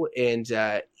Glow. And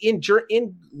in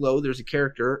Glow, there's a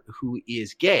character who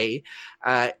is gay,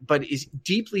 but is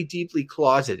deeply, deeply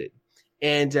closeted.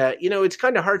 And, it's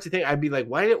kind of hard to think. I'd be like,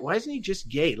 why isn't he just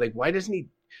gay? Like, why doesn't he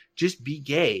just be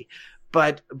gay?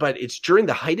 But it's during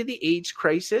the height of the AIDS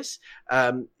crisis.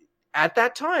 At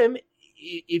that time,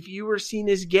 if you were seen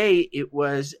as gay, it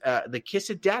was the kiss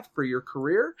of death for your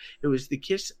career. It was the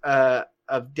kiss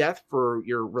of death for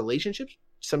your relationships,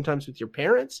 sometimes with your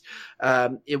parents.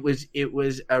 It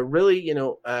was a really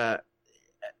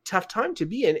tough time to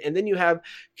be in. And then you have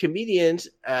comedians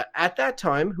at that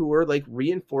time who were like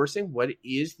reinforcing what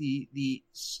is the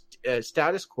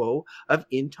status quo of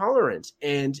intolerance.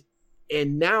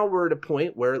 And now we're at a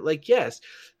point where, like, yes,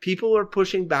 people are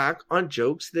pushing back on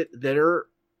jokes that are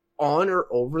on or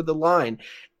over the line.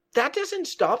 That doesn't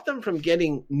stop them from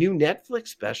getting new Netflix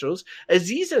specials.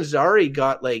 Aziz Ansari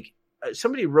got, like,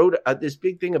 somebody wrote this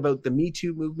big thing about the Me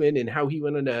Too movement and how he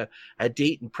went on a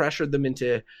date and pressured them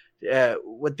into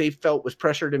what they felt was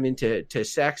pressured him into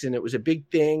sex, and it was a big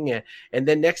thing. And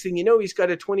then next thing you know, he's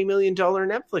got a $20 million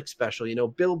Netflix special.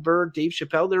 Bill Burr, Dave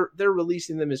Chappelle, they're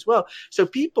releasing them as well. So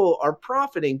people are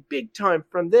profiting big time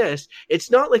from this.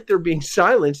 It's not like they're being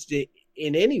silenced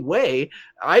in any way,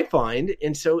 I find.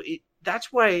 And so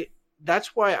that's why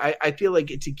I feel like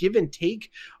it's a give and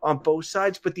take on both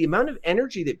sides. But the amount of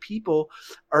energy that people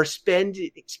are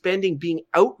spending being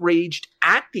outraged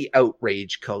at the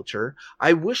outrage culture,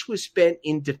 I wish was spent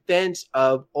in defense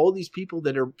of all these people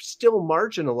that are still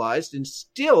marginalized and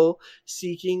still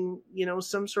seeking,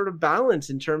 some sort of balance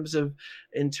in terms of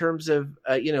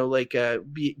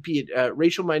be it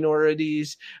racial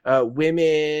minorities,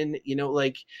 women,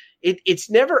 It's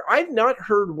never, I've not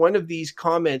heard one of these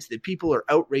comments that people are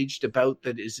outraged about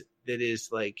that is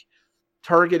like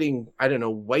targeting, I don't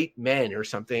know, white men or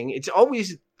something. It's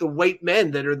always the white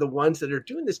men that are the ones that are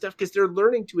doing this stuff because they're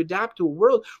learning to adapt to a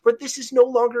world where this is no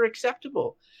longer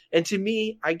acceptable. And to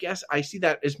me, I guess I see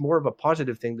that as more of a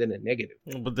positive thing than a negative.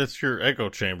 But that's your echo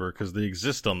chamber because they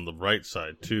exist on the right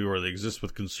side too, or they exist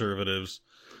with conservatives.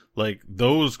 Like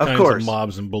those kinds of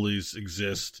mobs and bullies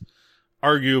exist.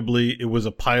 Arguably, it was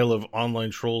a pile of online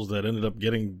trolls that ended up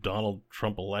getting Donald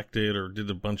Trump elected or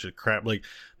did a bunch of crap. Like,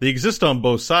 they exist on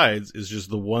both sides. It's just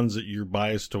the ones that you're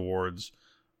biased towards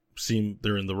seem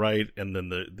they're in the right, and then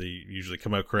they usually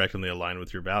come out correct and they align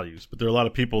with your values. But there are a lot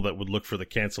of people that would look for the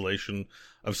cancellation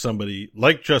of somebody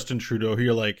like Justin Trudeau, who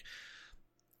you're like,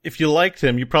 if you liked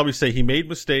him, you probably say he made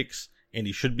mistakes and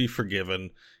he should be forgiven.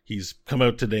 He's come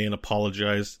out today and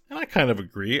apologized. And I kind of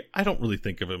agree. I don't really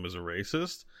think of him as a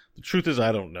racist. The truth is,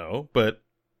 I don't know, but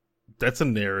that's a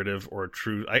narrative or a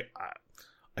truth. I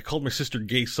called my sister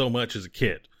gay so much as a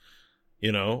kid,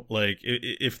 like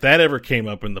if that ever came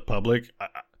up in the public,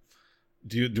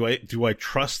 do I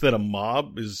trust that a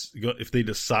mob is, if they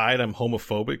decide I'm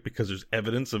homophobic because there's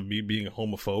evidence of me being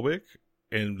homophobic,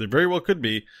 and there very well could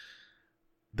be,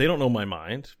 they don't know my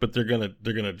mind, but they're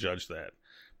gonna judge that.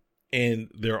 And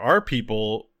there are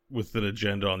people with an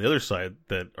agenda on the other side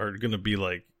that are going to be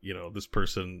like, this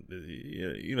person,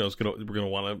 we're going to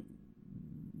want to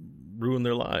ruin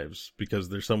their lives because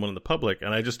there's someone in the public.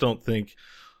 And I don't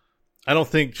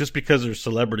think just because they're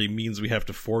celebrity means we have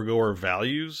to forego our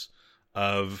values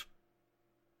of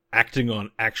acting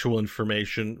on actual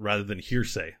information rather than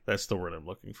hearsay. That's the word I'm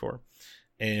looking for.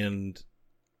 And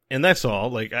that's all.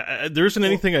 Like, there isn't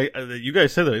anything that you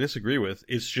guys said that I disagree with.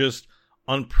 It's just,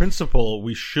 on principle,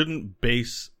 we shouldn't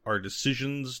base our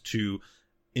decisions to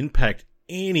impact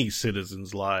any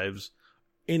citizens' lives,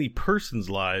 any person's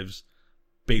lives,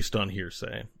 based on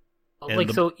hearsay.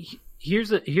 So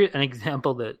here's an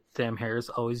example that Sam Harris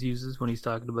always uses when he's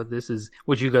talking about this, is,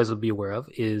 which you guys will be aware of,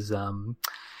 is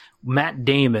Matt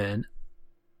Damon.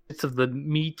 It's of the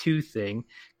Me Too thing.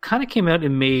 Kind of came out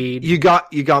and made. You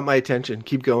got my attention.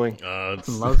 Keep going.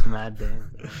 Loves Matt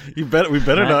Damon. We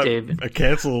better not Damon.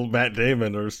 Cancel Matt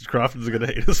Damon, or Crofton's gonna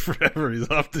hate us forever. He's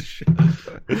off the shit.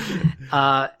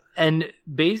 And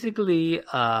basically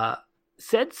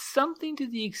said something to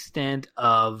the extent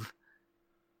of,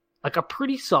 like, a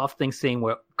pretty soft thing, saying,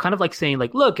 where kind of like saying,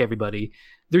 like, look, everybody,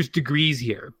 there's degrees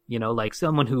here. You know, like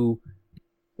someone who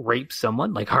rapes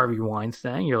someone, like Harvey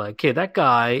Weinstein, you're like, okay, that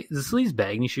guy is a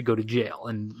sleazebag and he should go to jail,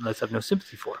 and let's have no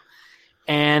sympathy for him.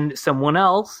 And someone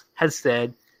else has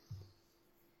said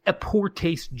a poor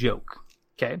taste joke,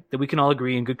 okay, that we can all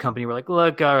agree in good company. We're like,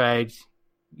 look, all right,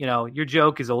 you know, your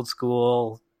joke is old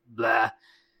school, blah.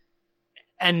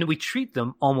 And we treat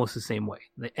them almost the same way.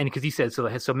 And because he said,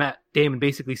 so Matt Damon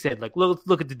basically said, like,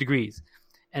 look at the degrees.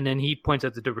 And then he points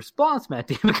out that the response Matt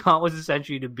Damon got was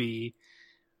essentially to be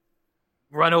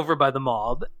run over by the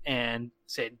mob, and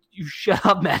said, you shut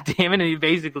up, Matt Damon. And he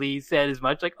basically said as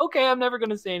much, like, okay, I'm never going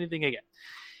to say anything again.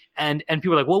 And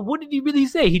people are like, well, what did he really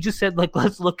say? He just said, like,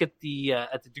 let's look at the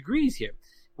degrees here,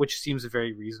 which seems a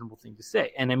very reasonable thing to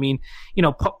say. And I mean, you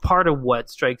know, part of what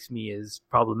strikes me as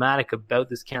problematic about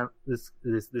this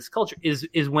culture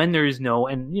is when there is no,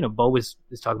 and, you know, Bo is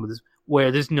talking about this,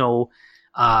 where there's no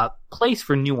place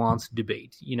for nuanced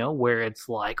debate, you know, where it's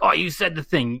like, oh, you said the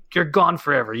thing, you're gone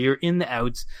forever, you're in the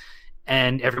outs,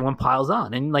 and everyone piles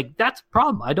on. And, like, that's a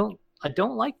problem. I don't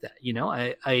like that, you know.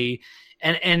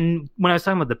 And when I was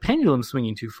talking about the pendulum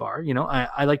swinging too far, you know,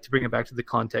 I like to bring it back to the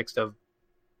context of,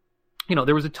 you know,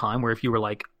 there was a time where if you were,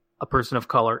 like, a person of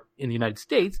color in the United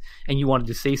States and you wanted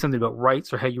to say something about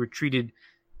rights or how you were treated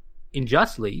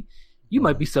unjustly, you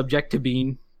might be subject to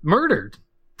being murdered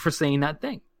for saying that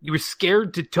thing. You were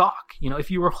scared to talk. You know, if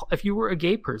you were a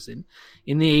gay person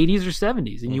in the 80s or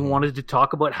 70s and you wanted to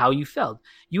talk about how you felt,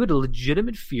 you had a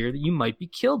legitimate fear that you might be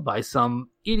killed by some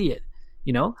idiot,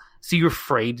 you know? So you're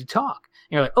afraid to talk.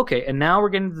 And you're like, okay, and now we're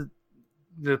getting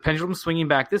the pendulum swinging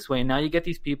back this way, and now you get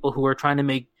these people who are trying to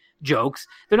make jokes.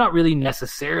 They're not really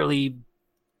necessarily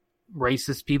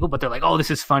racist people, but they're like, oh,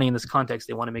 this is funny in this context.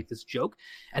 They want to make this joke.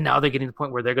 And now they're getting to the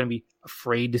point where they're going to be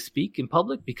afraid to speak in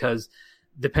public because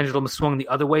the pendulum swung the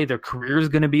other way. Their career is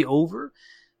going to be over.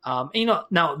 And, you know,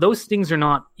 now those things are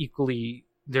not equally,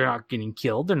 they're not getting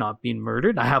killed. They're not being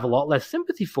murdered. I have a lot less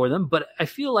sympathy for them, but I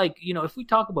feel like, you know, if we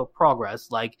talk about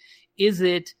progress, like, is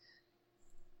it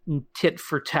tit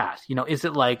for tat? You know, is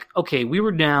it like, okay, we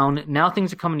were down, now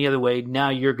things are coming the other way, now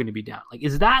you're going to be down? Like,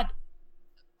 is that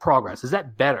progress? Is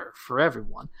that better for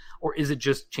everyone? Or is it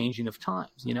just changing of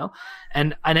times, you know?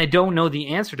 And I don't know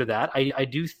the answer to that. I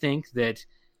do think that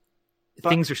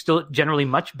things are still generally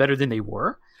much better than they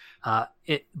were.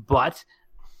 But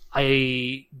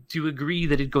I do agree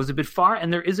that it goes a bit far,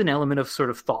 and there is an element of sort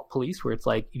of thought police where it's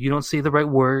like, if you don't say the right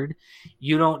word,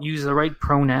 you don't use the right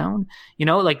pronoun, you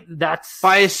know, like that's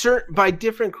by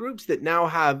different groups that now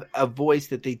have a voice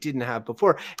that they didn't have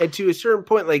before. And to a certain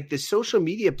point, like the social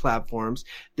media platforms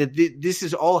that this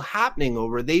is all happening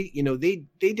over, they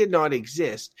did not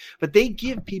exist, but they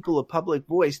give people a public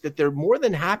voice that they're more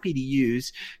than happy to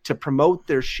use to promote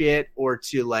their shit or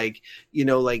to, like, you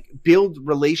know, like build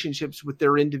relationships with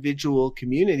their individual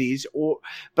communities.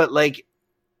 But like,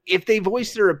 if they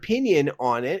voice their opinion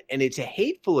on it and it's a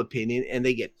hateful opinion and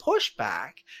they get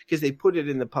pushback because they put it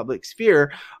in the public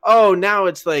sphere, oh, now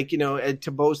it's like, you know, and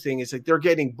to Bo's thing, it's like they're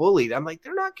getting bullied. I'm like,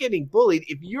 they're not getting bullied.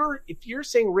 If you're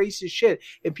saying racist shit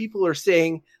and people are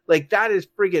saying, like, that is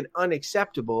friggin'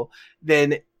 unacceptable,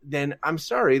 then I'm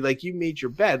sorry, like, you made your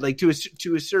bed, like, to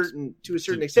a certain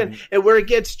extent. And where it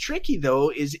gets tricky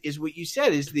though is what you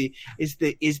said, is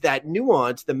that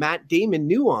nuance, the Matt Damon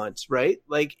nuance, right?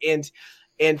 Like,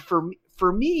 and for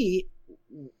me,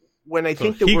 when I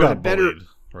think that we're in a better, bullied,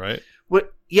 right?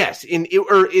 What? Yes, in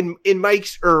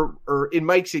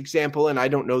Mike's example, and I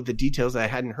don't know the details. I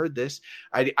hadn't heard this.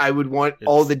 I would want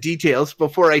all the details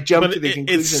before I jump to the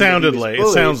conclusion. It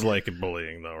sounds like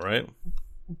bullying, though, right?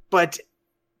 But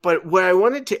what I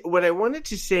wanted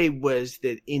to say was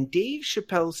that in Dave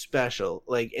Chappelle's special,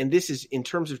 like, and this is in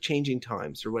terms of changing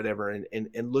times or whatever,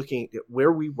 and looking at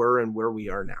where we were and where we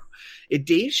are now. In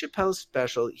Dave Chappelle's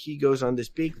special, he goes on this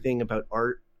big thing about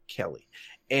R. Kelly.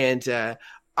 And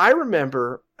I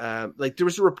remember, like, there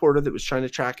was a reporter that was trying to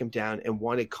track him down and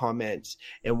wanted comments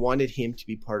and wanted him to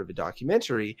be part of a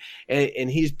documentary. And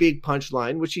his big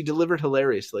punchline, which he delivered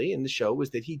hilariously in the show, was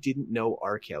that he didn't know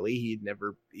R. Kelly. He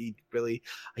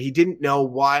didn't know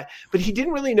why, but he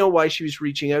didn't really know why she was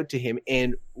reaching out to him.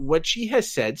 And what she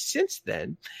has said since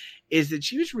then is that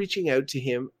she was reaching out to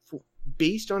him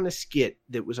based on a skit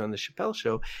that was on the Chappelle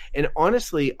Show. And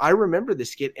honestly, I remember the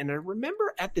skit, and I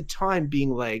remember at the time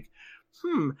being like,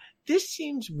 this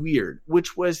seems weird,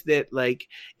 which was that, like,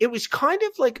 it was kind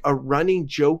of like a running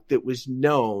joke that was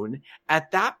known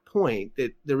at that point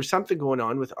that there was something going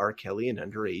on with R. Kelly and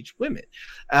underage women,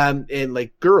 and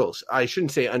like girls. I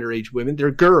shouldn't say underage women;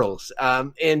 they're girls,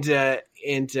 and you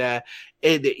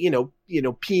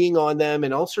know, peeing on them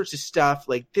and all sorts of stuff.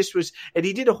 Like, this was, and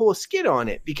he did a whole skit on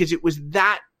it because it was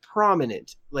that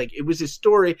prominent. Like, it was a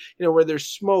story, you know, where there's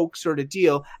smoke sort of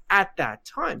deal at that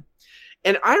time.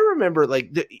 And I remember,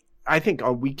 like, I think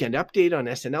on Weekend Update on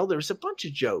SNL, there was a bunch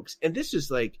of jokes. And this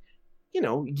was like, you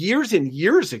know, years and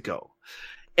years ago.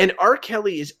 And R.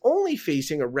 Kelly is only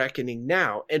facing a reckoning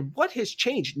now. And what has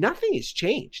changed? Nothing has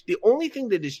changed. The only thing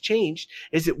that has changed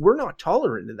is that we're not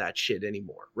tolerant of that shit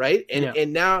anymore. Right.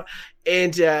 And now,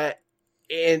 and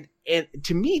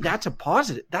to me, that's a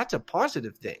positive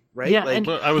thing. Right. Yeah. Like,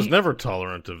 but I was never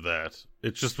tolerant of that.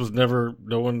 It just was never,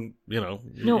 no one, you know.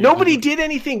 No. Nobody did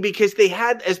anything because they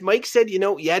had, as Mike said, you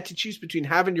know, you had to choose between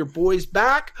having your boys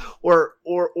back or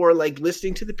like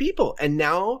listening to the people. And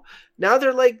now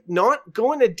they're like not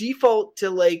going to default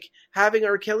to like having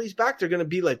R. Kelly's back. They're going to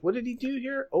be like, what did he do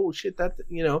here? Oh shit, that,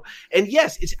 you know. And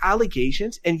yes, it's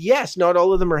allegations. And yes, not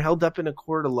all of them are held up in a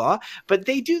court of law, but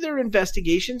they do their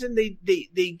investigations and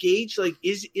they gauge, like,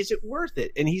 is it worth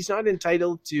it? And he's not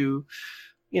entitled to,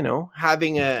 you know,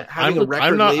 having a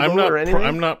record label or anything.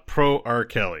 I'm not pro R.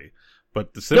 Kelly,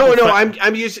 but the simple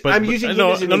I'm using him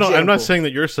as an example. I'm not saying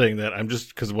that you're saying that. I'm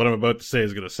just, because what I'm about to say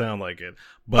is going to sound like it.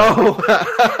 But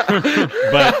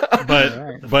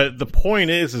but the point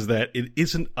is that it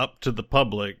isn't up to the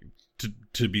public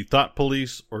to be thought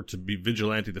police or to be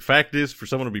vigilante. The fact is, for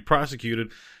someone to be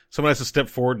prosecuted, someone has to step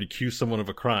forward and accuse someone of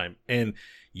a crime. And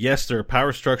yes, there are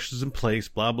power structures in place,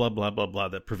 blah blah blah blah blah,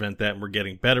 that prevent that, and we're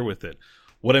getting better with it.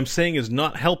 What I'm saying is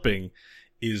not helping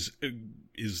is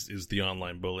the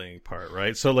online bullying part,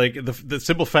 right? So, like, the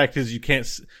simple fact is you can't,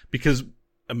 because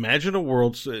imagine a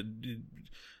world,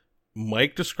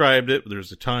 Mike described it,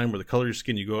 there's a time where the color of your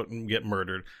skin, you go out and get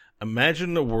murdered.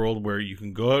 Imagine a world where you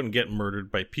can go out and get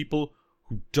murdered by people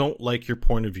who don't like your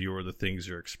point of view or the things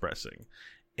you're expressing.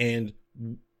 And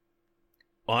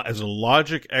as a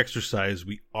logic exercise,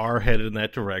 we are headed in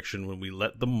that direction when we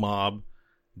let the mob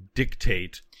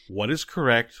dictate what is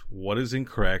correct, what is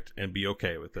incorrect, and be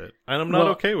okay with it. And I'm not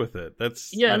okay with it.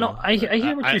 That's I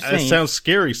hear what you're saying. It sounds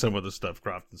scary, some of the stuff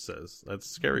Crofton says. That's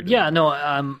scary to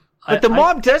me. But the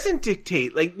mob doesn't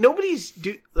dictate. Like,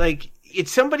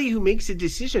 it's somebody who makes a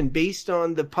decision based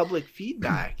on the public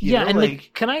feedback. You know?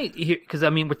 And can I hear? Because I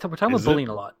mean, we're talking about bullying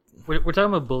a lot. We're talking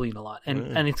about bullying a lot,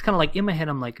 and it's kind of like in my head,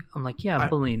 I'm like, yeah,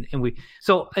 bullying, and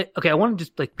I want to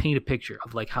just like paint a picture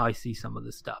of like how I see some of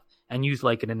this stuff. And use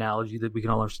like an analogy that we can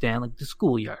all understand, like the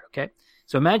schoolyard, okay?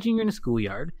 So imagine you're in a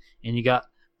schoolyard and you got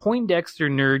Poindexter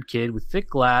nerd kid with thick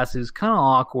glasses, kind of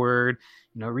awkward,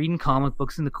 you know, reading comic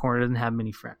books in the corner, doesn't have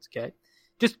many friends, okay?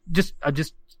 Just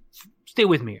stay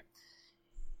with me here.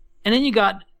 And then you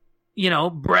got, you know,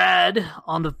 Brad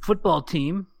on the football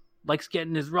team, likes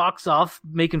getting his rocks off,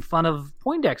 making fun of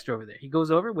Poindexter over there. He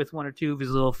goes over with one or two of his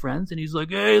little friends, and he's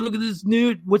like, hey, look at this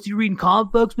nerd. What's he reading,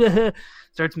 comic books?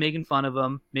 Starts making fun of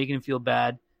him, making him feel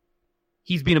bad.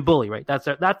 He's being a bully, right? That's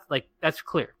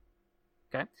clear.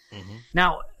 Okay? Mm-hmm.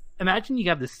 Now, imagine you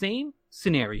have the same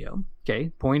scenario, okay?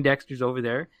 Poindexter's over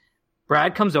there.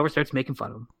 Brad comes over, starts making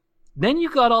fun of him. Then you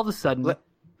got all of a sudden...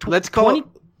 Let's call him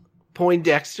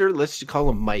Poindexter. Let's call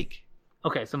him Mike.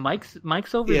 Okay, so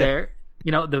Mike's over there.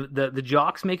 You know, the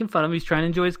jock's making fun of him. He's trying to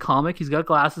enjoy his comic. He's got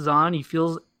glasses on. He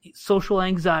feels social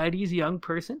anxiety. He's a young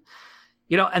person.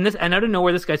 You know, and I don't know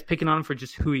where this guy's picking on him for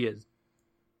just who he is.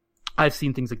 I've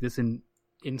seen things like this in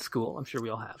school. I'm sure we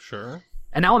all have. Sure.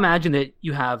 And now imagine that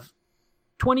you have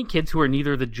 20 kids who are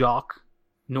neither the jock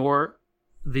nor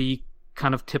the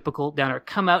kind of typical downer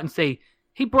come out and say,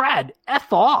 hey, Brad,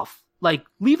 F off. Like,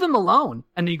 leave him alone.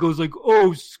 And then he goes like,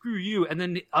 oh, screw you. And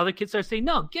then the other kids start saying,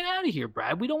 no, get out of here,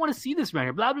 Brad. We don't want to see this around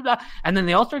here, blah, blah, blah. And then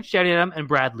they all start shouting at him, and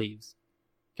Brad leaves.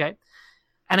 Okay?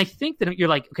 And I think that you're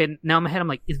like, okay, now in my head, I'm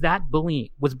like, is that bullying?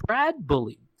 Was Brad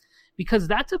bullied? Because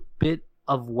that's a bit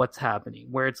of what's happening,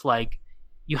 where it's like,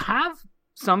 you have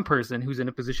some person who's in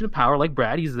a position of power, like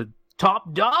Brad. He's the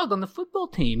top dog on the football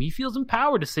team. He feels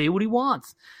empowered to say what he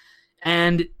wants.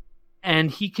 And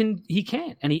he can,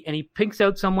 and he picks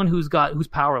out someone who's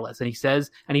powerless, and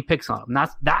he picks on them.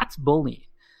 That's bullying.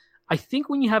 I think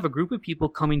when you have a group of people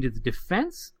coming to the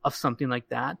defense of something like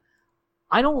that,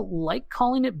 I don't like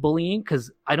calling it bullying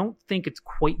because I don't think it's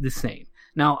quite the same.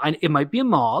 Now, it might be a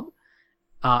mob.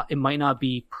 It might not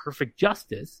be perfect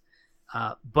justice.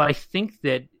 But I think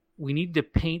that we need to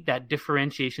paint that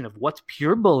differentiation of what's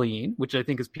pure bullying, which I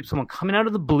think is someone coming out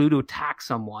of the blue to attack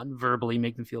someone verbally,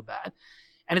 make them feel bad.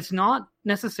 And it's not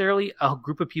necessarily a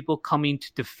group of people coming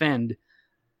to defend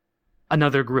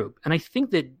another group. And I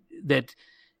think that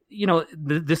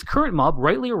this current mob,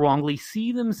 rightly or wrongly,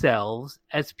 see themselves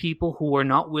as people who are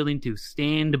not willing to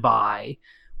stand by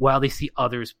while they see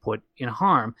others put in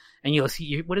harm. And you'll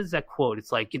see, what is that quote?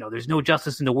 It's like, there's no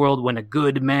justice in the world when a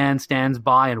good man stands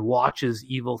by and watches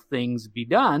evil things be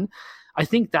done. I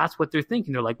think that's what they're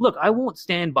thinking. They're like, look, I won't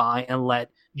stand by and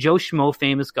let Joe Schmo,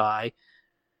 famous guy,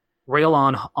 rail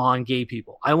on gay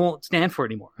people. I won't stand for it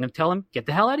anymore. I'm going to tell him, get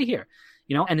the hell out of here.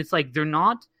 And it's like, they're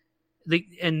not,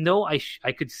 and though I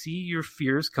could see your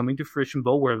fears coming to fruition,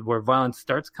 Bo, where violence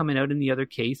starts coming out in the other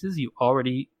cases, you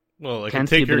already... Well, I can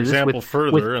take your example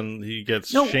further, and he gets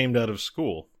shamed out of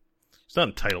school. He's not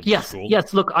entitled to school.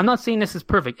 Yes, look, I'm not saying this is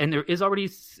perfect, and there is already,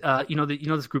 this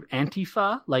group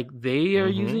Antifa, like they are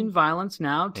using violence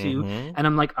now too, and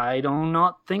I'm like, I do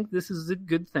not think this is a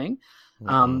good thing.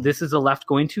 This is a left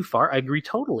going too far. I agree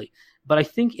totally, but I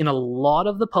think in a lot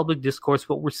of the public discourse,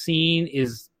 what we're seeing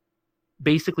is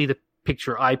basically the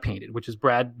picture I painted, which is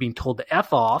Brad being told to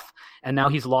F off, and now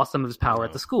he's lost some of his power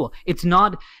at the school. It's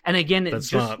not, and again,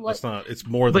 it's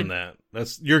more than that.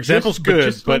 That's your example's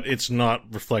good, but it's not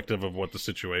reflective of what the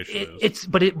situation is. It's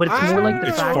more like the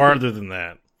it's fact farther than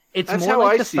that. It's more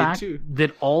like the fact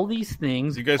that all these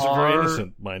things you guys are very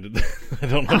innocent-minded. I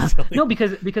don't know. What to tell you. No,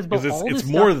 because all this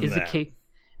more stuff is that. a case.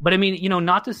 But I mean,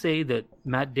 not to say that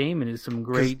Matt Damon is some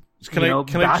great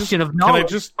bastion of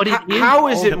knowledge. But how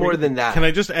is it more than that? Can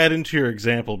I just add into your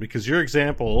example? Because your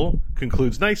example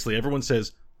concludes nicely. Everyone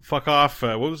says, fuck off.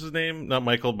 What was his name? Not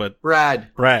Michael, but Brad.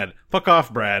 Fuck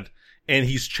off, Brad. And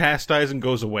he's chastised and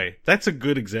goes away. That's a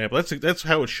good example. That's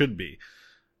how it should be.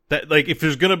 That, like, if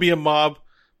there's going to be a mob,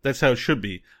 that's how it should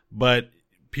be. But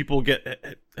people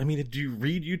get... I mean, do you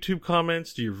read YouTube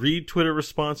comments? Do you read Twitter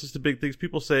responses to big things?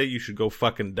 People say you should go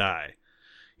fucking die.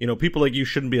 People like you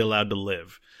shouldn't be allowed to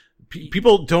live.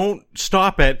 People don't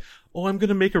stop at, I'm going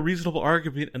to make a reasonable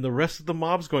argument and the rest of the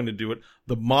mob's going to do it.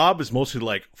 The mob is mostly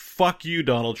like, fuck you,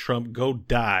 Donald Trump, go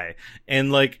die.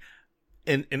 And like,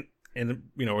 and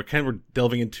we're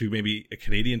delving into maybe a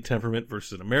Canadian temperament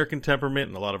versus an American temperament,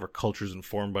 and a lot of our culture is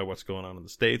informed by what's going on in the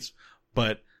States.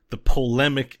 But the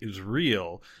polemic is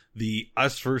real. The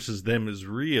us versus them is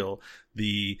real.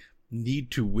 The need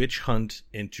to witch hunt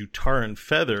and to tar and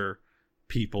feather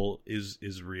people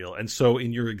is real. And so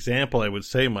in your example, I would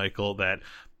say, Michael, that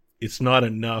it's not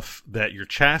enough that you're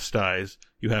chastised.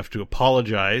 You have to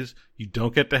apologize. You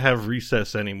don't get to have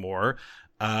recess anymore.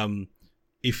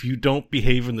 If you don't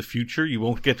behave in the future, you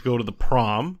won't get to go to the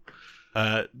prom.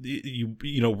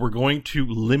 We're going to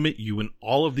limit you in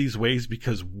all of these ways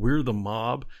because we're the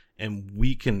mob and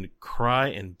we can cry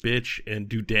and bitch and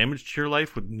do damage to your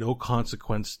life with no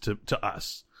consequence to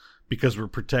us because we're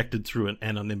protected through an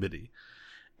anonymity.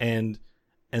 And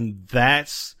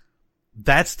that's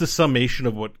the summation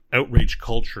of what outrage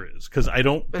culture is. Because I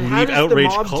don't believe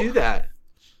outrage culture. How does the mob do that?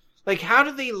 Like, how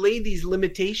do they lay these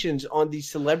limitations on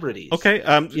these celebrities? Okay, good.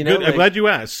 I'm glad you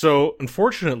asked. So,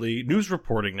 unfortunately, news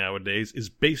reporting nowadays is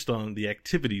based on the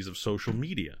activities of social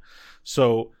media.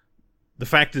 So, the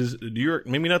fact is, New York,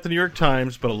 maybe not the New York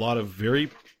Times, but a lot of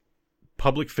very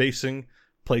public-facing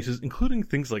places, including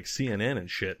things like CNN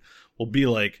and shit, will be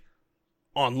like,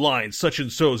 online, such and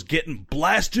so is getting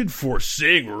blasted for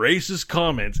saying racist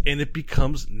comments, and it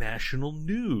becomes national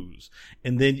news.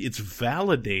 And then it's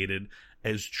validated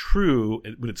as true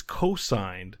when it's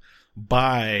co-signed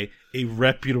by a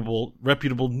reputable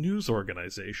news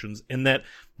organizations, and that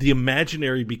the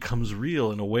imaginary becomes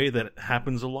real in a way that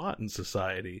happens a lot in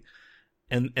society.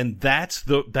 And that's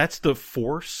the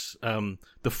force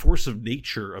of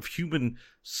nature, of human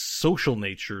social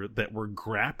nature that we're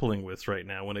grappling with right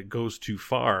now when it goes too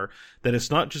far. That it's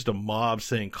not just a mob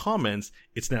saying comments,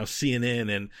 it's now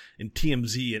CNN and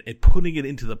TMZ and putting it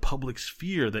into the public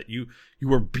sphere that you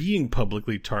are being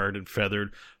publicly tarred and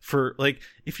feathered for, like,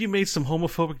 if you made some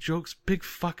homophobic jokes, big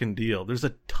fucking deal. There's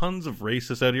a tons of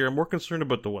racists out here. I'm more concerned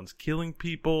about the ones killing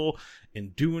people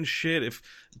and doing shit. If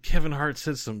Kevin Hart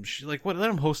said some shit, like, what, let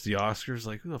him host the Oscars,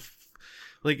 like, who the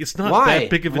like, it's not that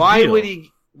big of a deal.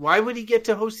 Why would he get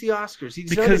to host the Oscars?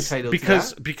 He's not entitled to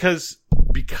that.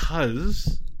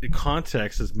 Because the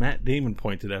context, as Matt Damon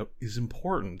pointed out, is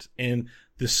important, and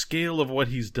the scale of what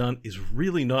he's done is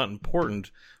really not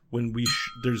important when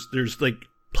there's like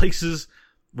places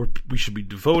where we should be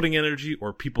devoting energy,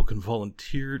 or people can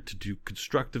volunteer to do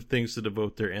constructive things to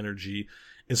devote their energy.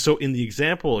 And so in the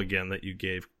example again that you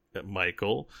gave,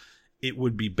 Michael, it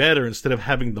would be better, instead of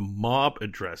having the mob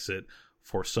address it,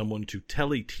 for someone to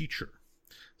tell a teacher,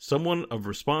 someone of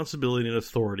responsibility and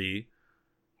authority.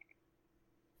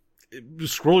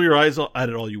 Scroll your eyes at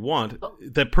it all you want.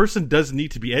 That person does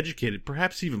need to be educated,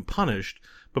 perhaps even punished,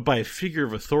 but by a figure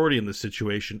of authority in the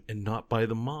situation, and not by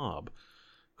the mob,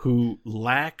 who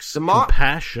lacks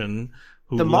compassion.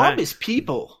 The mob is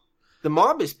people. The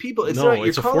mob is people. It's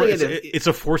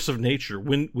a force of nature.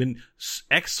 When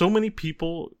so many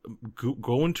people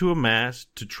go into a mass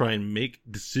to try and make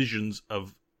decisions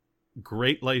of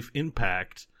great life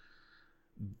impact,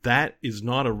 that is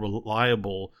not a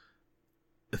reliable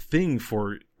thing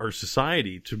for our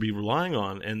society to be relying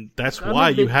on. And that's why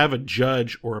you have a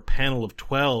judge or a panel of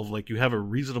 12, like you have a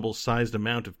reasonable sized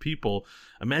amount of people.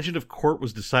 Imagine if court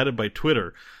was decided by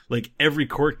Twitter, like every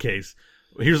court case.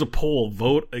 Here's a poll,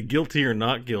 vote guilty or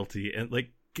not guilty. And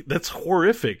like, that's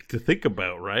horrific to think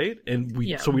about, right? And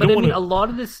we don't want to. A lot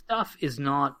of this stuff is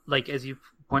not, like, as you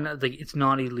point out, like, it's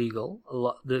not illegal. A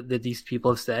lot that these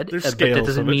people have said. There's but scales that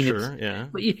doesn't mean sure, yeah.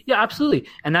 But yeah, absolutely.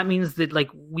 And that means that, like,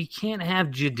 we can't have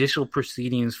judicial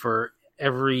proceedings for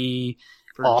every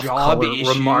job issues,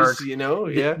 remark.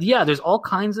 Yeah. There's all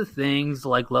kinds of things,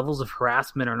 like levels of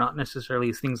harassment are not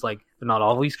necessarily things like, they're not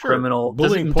always criminal.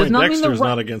 Bullying Poindexter is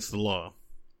not against the law.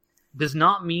 Does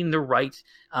not mean the right,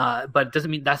 but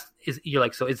doesn't mean you're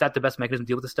like, so is that the best mechanism to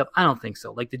deal with this stuff? I don't think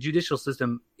so. Like, the judicial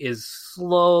system is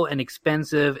slow and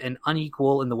expensive and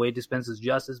unequal in the way it dispenses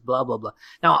justice, blah, blah, blah.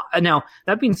 Now,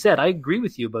 that being said, I agree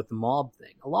with you about the mob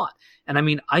thing a lot. And I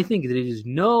mean, I think that it is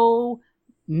no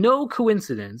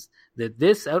coincidence that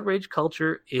this outrage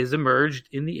culture is emerged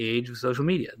in the age of social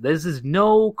media. This is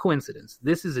no coincidence.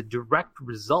 This is a direct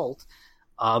result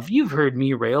of, you've heard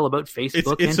me rail about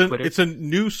Facebook and Twitter. It's a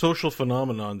new social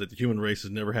phenomenon that the human race has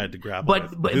never had to grapple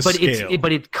with.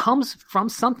 But it comes from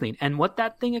something, and what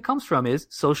that thing it comes from is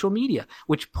social media,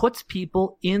 which puts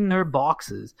people in their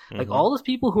boxes. Mm-hmm. Like, all those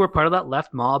people who are part of that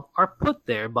left mob are put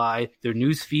there by their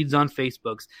news feeds on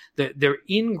Facebooks. They're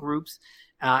in groups,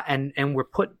 and we're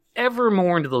put ever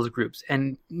more into those groups,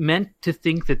 and meant to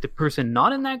think that the person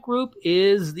not in that group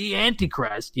is the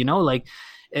Antichrist. Like.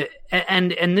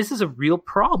 And this is a real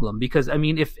problem, because I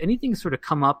mean, if anything sort of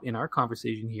come up in our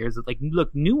conversation here is that, like, look,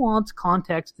 nuance,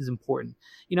 context is important.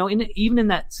 Even in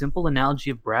that simple analogy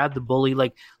of Brad the bully,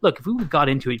 like, look, if we got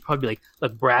into it, you'd probably be like,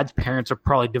 look, Brad's parents are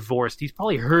probably divorced. He's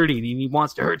probably hurting, and he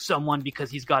wants to hurt someone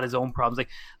because he's got his own problems.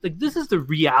 Like this is the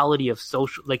reality of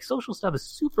social stuff is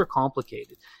super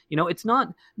complicated. It's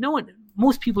not,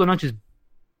 most people are not just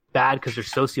bad because they're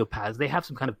sociopaths. They have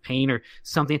some kind of pain or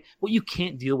something. Well, you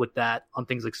can't deal with that on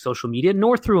things like social media,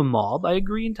 nor through a mob. I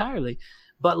agree entirely.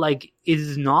 But, like, it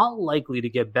is not likely to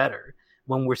get better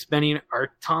when we're spending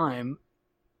our time,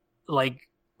 like,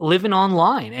 living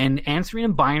online and answering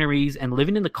in binaries and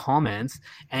living in the comments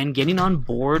and getting on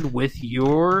board with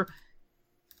your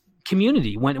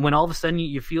community. When all of a sudden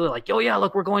you feel like, oh yeah,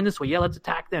 look, we're going this way. Yeah, let's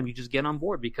attack them. You just get on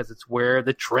board because it's where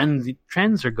the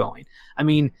trends are going. I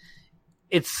mean,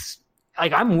 it's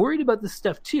like, I'm worried about this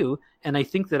stuff too, and I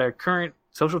think that our current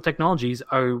social technologies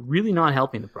are really not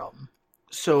helping the problem.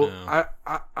 So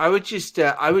I would just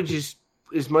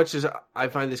as much as I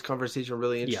find this conversation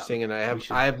really interesting, and I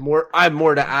have more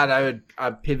to add. I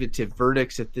would pivot to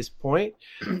verdicts at this point.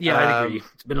 Yeah, I agree.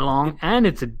 It's been long, and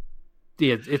it's a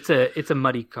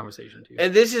muddy conversation too.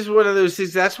 And this is one of those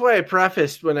things. That's why I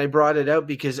prefaced when I brought it out,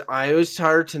 because I was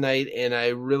tired tonight and I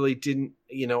really didn't,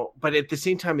 but at the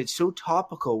same time, it's so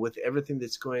topical with everything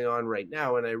that's going on right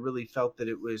now. And I really felt that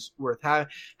it was worth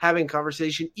having a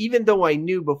conversation, even though I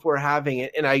knew before having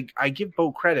it. And I give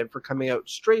Bo credit for coming out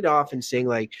straight off and saying,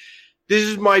 like, this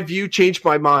is my view, changed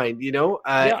my mind,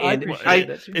 I appreciate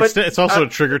that too. It's also a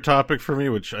trigger topic for me,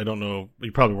 which I don't know,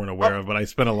 you probably weren't aware of, but I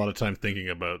spent a lot of time thinking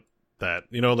about that.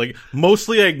 Like,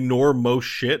 mostly I ignore most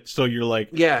shit, so you're like,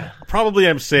 yeah, probably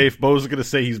I'm safe. Bo's gonna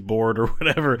say he's bored or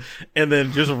whatever, and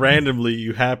then just randomly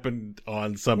you happened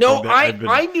on something. No,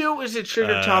 I knew it was a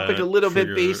trigger topic a little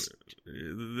bit based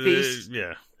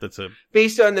yeah, that's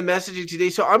based on the messaging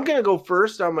today. So I'm gonna go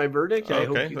first on my verdict. Okay. I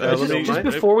hope you guys don't just mind.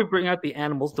 Before we bring out the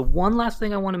animals, the one last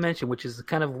thing I want to mention, which is a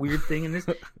kind of weird thing in this,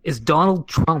 is Donald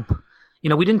Trump.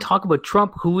 We didn't talk about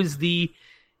Trump, who is the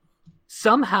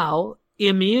somehow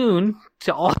immune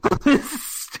to all this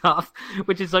stuff. stuff,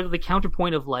 which is like the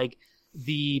counterpoint of like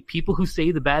the people who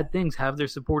say the bad things have their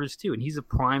supporters too, and he's a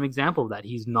prime example of that.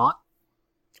 He's not.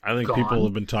 I think gone. People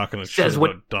have been talking shit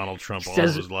about Donald Trump all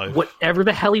of his life. Whatever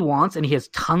the hell he wants, and he has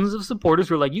tons of supporters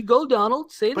who are like, "You go,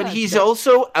 Donald, say that." But he's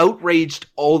also outraged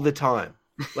all the time.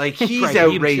 Like he's right,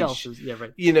 outraged.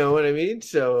 Right. You know what I mean?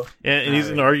 So and he's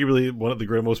arguably one of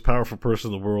the most powerful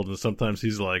person in the world. And sometimes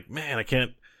he's like, "Man, I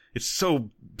can't. It's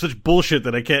such bullshit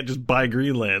that I can't just buy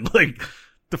Greenland." Like,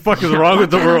 the fuck is wrong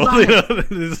with the world? You know,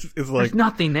 it's like there's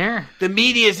nothing there. The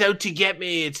media's out to get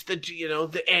me. It's the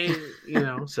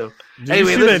So did you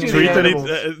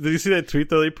see that tweet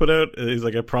that he put out? He's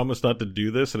like, "I promise not to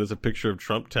do this," and it's a picture of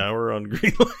Trump Tower on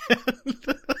Greenland.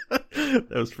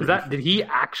 That was pretty. Did he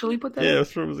actually put that? Yeah, it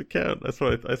was from his account. That's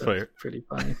why. That's pretty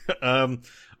funny. All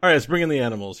right, let's bring in the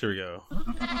animals. Here we go.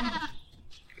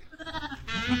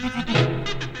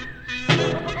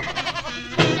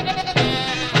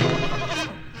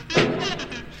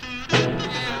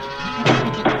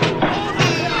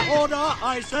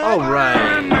 All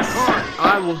right,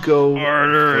 I will go.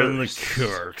 Order in the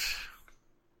court.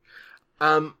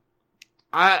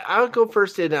 I'll go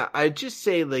first, and I just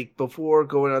say, like, before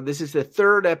going on, this is the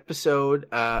third episode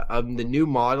of the new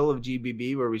model of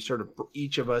GBB, where we sort of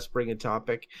each of us bring a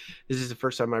topic. This is the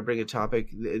first time I bring a topic.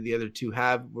 The other two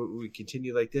have. We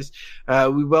continue like this.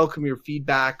 We welcome your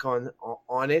feedback on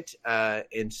it,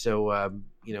 and so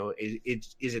is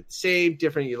it the same,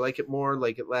 different? You like it more,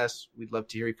 like it less? We'd love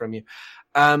to hear from you.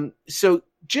 So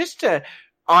just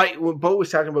when Bo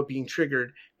was talking about being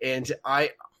triggered, and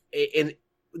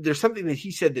there's something that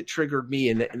he said that triggered me,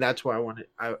 and that's why I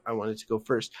wanted to go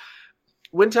first.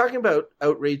 When talking about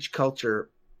outrage culture,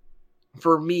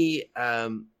 for me,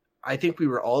 I think we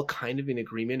were all kind of in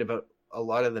agreement about a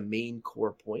lot of the main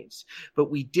core points, but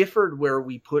we differed where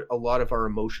we put a lot of our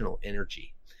emotional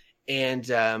energy. And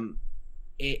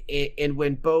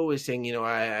when Bo is saying,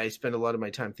 I spend a lot of my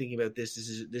time thinking about this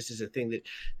is a thing that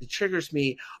triggers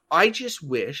me. I just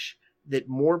wish that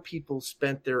more people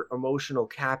spent their emotional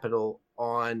capital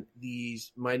on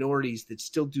these minorities that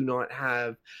still do not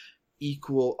have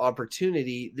equal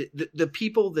opportunity. The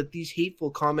people that these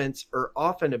hateful comments are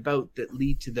often about that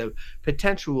lead to the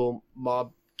potential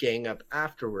mob gang up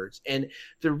afterwards. And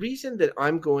the reason that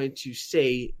I'm going to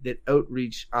say that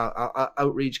outrage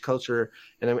culture,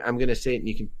 and I'm going to say it,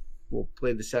 and we'll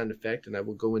play the sound effect, and I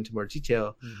will go into more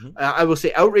detail. Mm-hmm. I will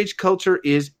say outrage culture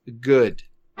is good.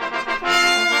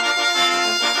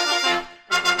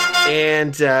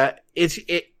 And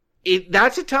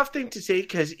that's a tough thing to say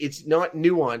because it's not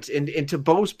nuanced. And to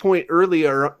Bo's point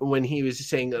earlier when he was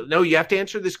saying, no, you have to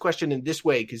answer this question in this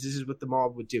way because this is what the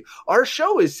mob would do. Our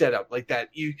show is set up like that.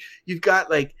 You've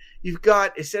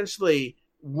got essentially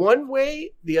one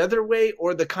way, the other way,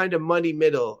 or the kind of muddy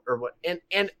middle or what.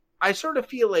 And I sort of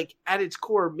feel like at its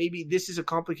core, maybe this is a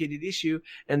complicated issue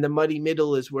and the muddy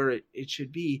middle is where it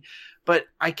should be. But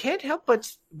I can't help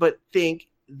but think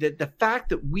that the fact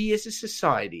that we as a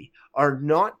society are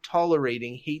not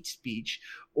tolerating hate speech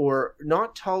or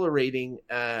not tolerating,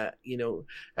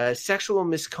 sexual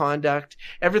misconduct,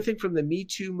 everything from the Me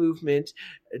Too movement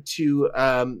to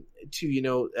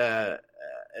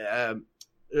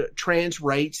trans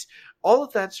rights, all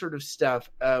of that sort of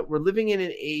stuff. We're living in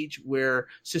an age where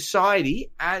society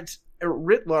at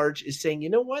writ large is saying, you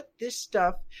know what, this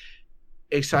stuff,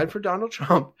 aside from Donald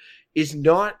Trump, is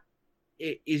not,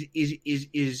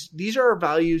 is these are our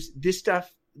values. This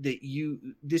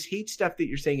hate stuff that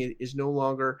you're saying is no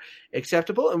longer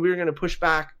acceptable. And we're going to push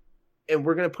back, and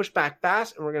we're going to push back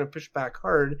fast, and we're going to push back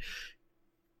hard.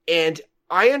 And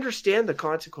I understand the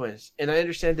consequence, and I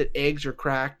understand that eggs are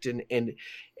cracked and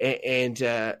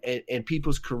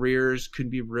people's careers can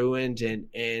be ruined, and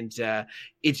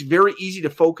it's very easy to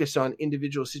focus on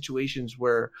individual situations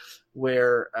where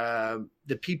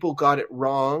the people got it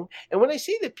wrong. And when I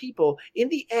say the people, in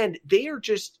the end, they are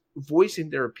just voicing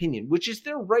their opinion, which is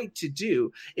their right to do.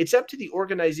 It's up to the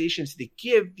organizations that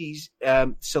give these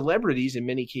celebrities, in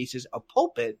many cases, a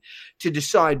pulpit to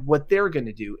decide what they're going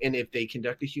to do. And if they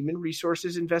conduct a human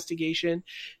resources investigation,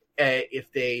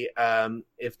 if they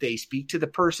speak to the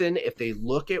person, if they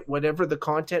look at whatever the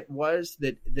content was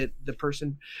that the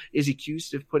person is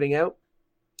accused of putting out,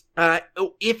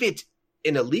 if it's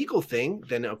an illegal thing,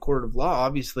 then a court of law,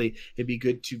 obviously it'd be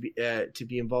good to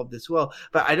be involved as well.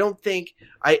 But I don't think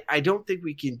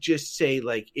we can just say,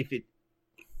 like, if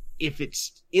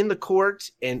it's in the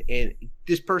court and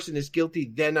this person is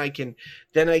guilty, then I can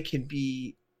have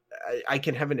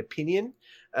an opinion.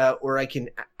 Or I can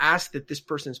ask that this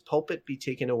person's pulpit be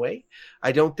taken away.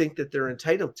 I don't think that they're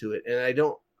entitled to it. And I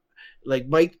don't, like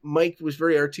Mike was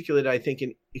very articulate, I think,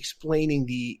 in explaining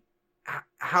the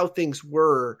how things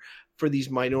were for these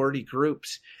minority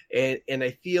groups. And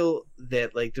I feel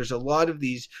that like there's a lot of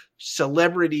these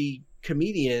celebrity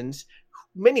comedians,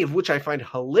 many of which I find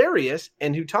hilarious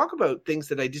and who talk about things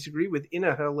that I disagree with in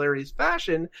a hilarious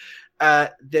fashion,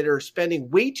 that are spending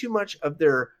way too much of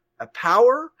their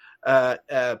power,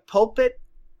 pulpit,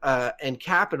 and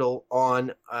capital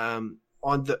on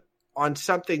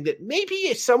something that maybe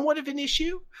is somewhat of an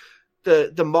issue,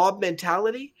 the mob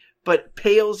mentality, but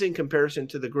pales in comparison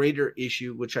to the greater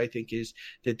issue, which I think is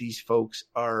that these folks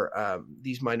are,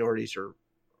 these minorities are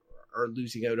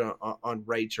losing out on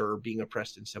rights or being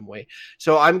oppressed in some way.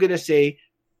 So I'm going to say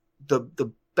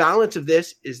the balance of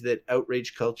this is that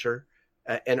outrage culture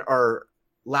and our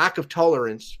lack of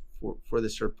tolerance for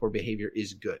this sort of poor behavior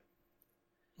is good.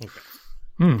 Okay.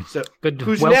 So good.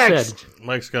 Who's well next? Said.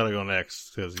 Mike's got to go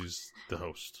next because he's the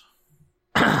host.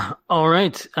 All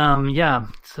right. Yeah.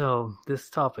 So this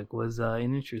topic was an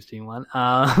interesting one.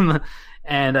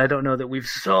 And I don't know that we've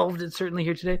solved it certainly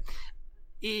here today.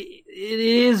 It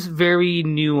is very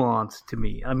nuanced to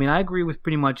me. I mean, I agree with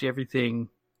pretty much everything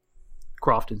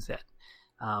Crofton said.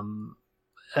 I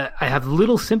have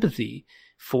little sympathy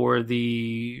for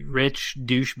the rich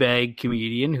douchebag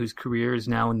comedian whose career is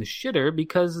now in the shitter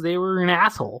because they were an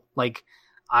asshole. Like,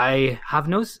 I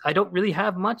don't really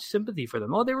have much sympathy for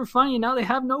them. Oh, they were funny, and now they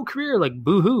have no career. Like,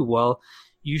 boo-hoo. Well,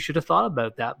 you should have thought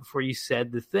about that before you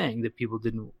said the thing that people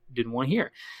didn't want to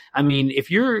hear. I mean,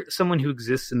 if you're someone who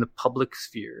exists in the public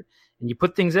sphere and you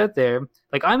put things out there,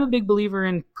 like, I'm a big believer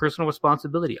in personal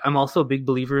responsibility. I'm also a big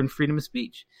believer in freedom of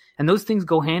speech. And those things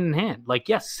go hand in hand. Like,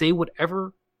 yes, say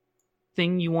whatever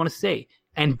thing you want to say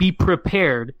and be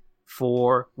prepared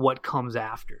for what comes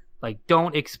after. Like,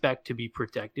 don't expect to be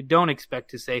protected. Don't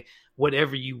expect to say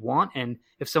whatever you want. And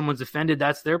if someone's offended,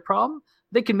 that's their problem.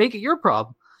 They can make it your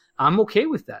problem. I'm okay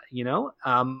with that, you know?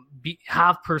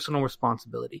 Have personal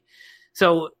responsibility.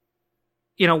 So,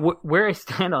 you know, where I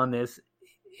stand on this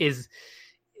is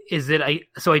that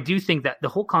I do think that the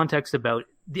whole context about,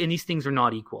 and these things are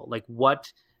not equal. Like,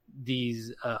 what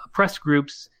these oppressed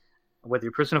groups, whether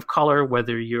you're a person of color,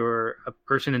 whether you're a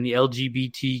person in the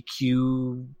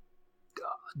LGBTQ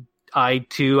I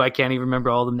can't even remember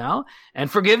all of them now.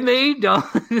 And forgive me, don't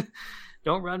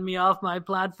run me off my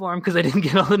platform because I didn't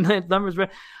get all the numbers right.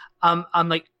 I'm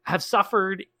like, have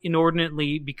suffered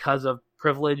inordinately because of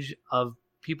privilege of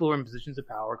people who are in positions of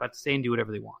power, got to say and do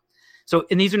whatever they want. So,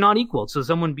 and these are not equal. So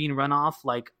someone being run off,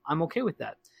 like, I'm okay with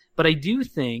that. But I do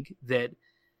think that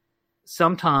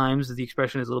sometimes the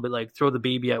expression is a little bit like throw the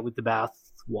baby out with the bath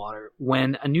water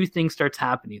when a new thing starts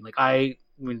happening. Like,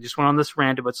 we just went on this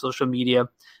rant about social media.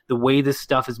 The way this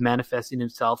stuff is manifesting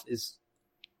itself is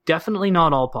definitely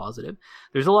not all positive.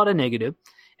 There's a lot of negative.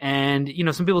 And, you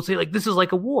know, some people say, like, this is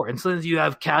like a war. And sometimes you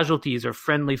have casualties or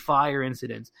friendly fire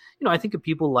incidents. You know, I think of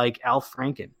people like Al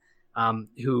Franken,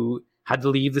 who had to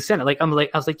leave the Senate. I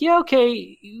was like, yeah,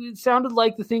 okay. It sounded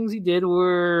like the things he did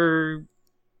were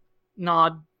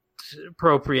not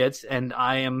appropriate. And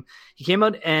he came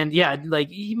out and, yeah, like,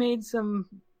 he made some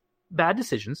bad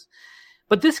decisions.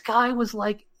 But this guy was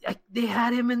like, they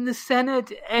had him in the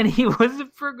Senate and he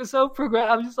wasn't so progressive.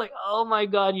 I'm just like, oh my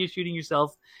God, you're shooting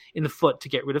yourself in the foot to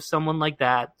get rid of someone like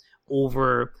that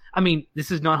over. I mean,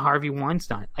 this is not Harvey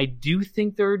Weinstein. I do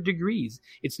think there are degrees.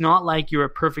 It's not like you're a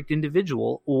perfect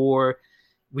individual or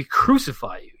we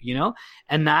crucify you, you know?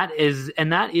 And that is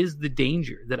the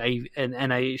danger that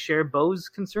I share Bo's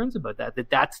concerns about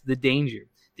that's the danger,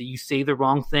 that you say the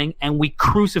wrong thing and we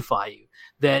crucify you,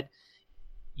 that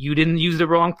you didn't use the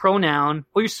wrong pronoun.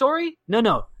 Oh, you're sorry?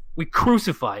 No. We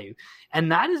crucify you.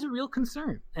 And that is a real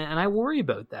concern. And I worry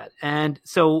about that. And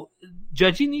so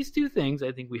judging these two things,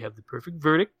 I think we have the perfect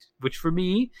verdict, which for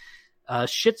me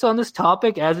shits on this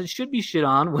topic as it should be shit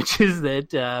on, which is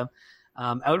that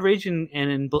outrage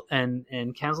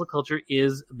and cancel culture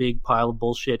is a big pile of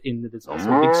bullshit, in that it's also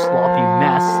a big sloppy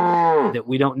mess that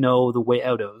we don't know the way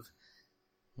out of.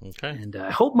 Okay. And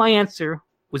I hope my answer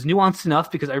was nuanced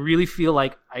enough, because I really feel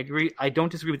like I agree. I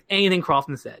don't disagree with anything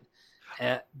Crofton said,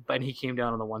 but he came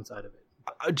down on the one side of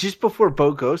it. Just before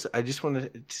Bo goes, I just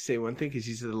wanted to say one thing, because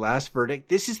he's the last verdict.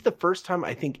 This is the first time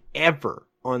I think ever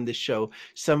on the show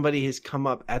somebody has come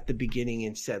up at the beginning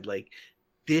and said, like,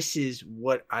 this is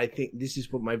what I think, this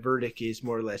is what my verdict is,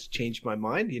 more or less changed my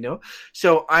mind, you know?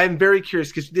 So I'm very curious,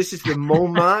 because this is the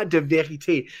moment de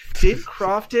vérité. Did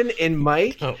Crofton and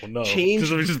Mike change?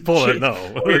 Just pull it.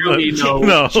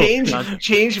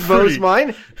 Change Bo's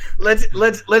mind?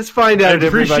 Let's find out,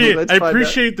 everybody. I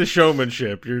appreciate the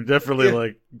showmanship. You're definitely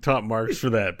like top marks for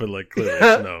that, but like clearly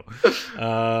no.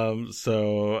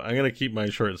 So I'm gonna keep mine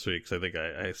short and sweet, because I think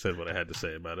I said what I had to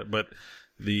say about it. But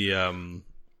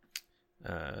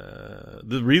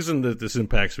The reason that this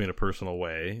impacts me in a personal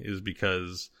way is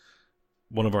because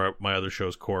one of my other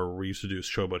shows, Core, where we used to do a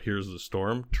show about Here's the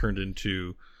Storm, turned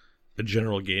into a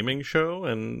general gaming show,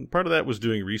 and part of that was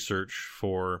doing research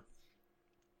for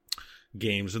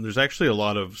games, and there's actually a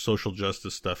lot of social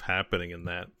justice stuff happening in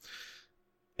that.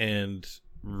 And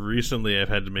recently I've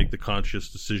had to make the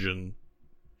conscious decision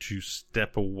to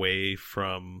step away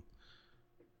from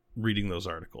reading those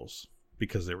articles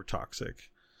because they were toxic.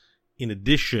 In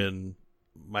addition,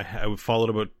 I followed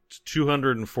about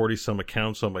 240 some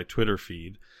accounts on my Twitter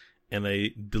feed, and I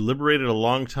deliberated a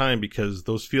long time because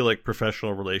those feel like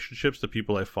professional relationships. The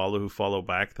people I follow who follow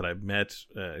back that I've met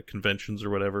at conventions or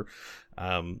whatever,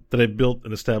 that I've built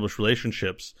and established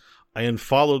relationships. I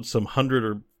unfollowed some 100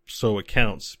 or so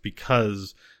accounts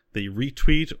because they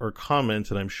retweet or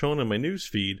comment, and I'm shown in my news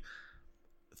feed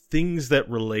things that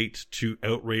relate to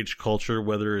outrage culture,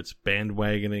 whether it's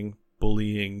bandwagoning,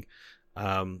 bullying,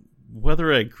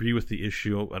 whether I agree with the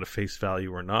issue at a face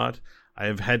value or not. I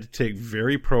have had to take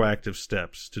very proactive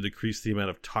steps to decrease the amount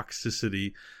of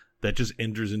toxicity that just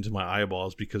enters into my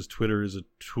eyeballs, because Twitter is a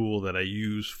tool that I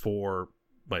use for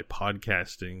my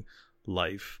podcasting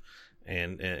life.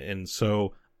 And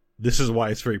so this is why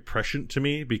it's very prescient to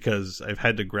me, because I've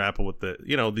had to grapple with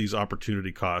these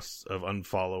opportunity costs of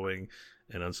unfollowing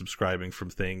and unsubscribing from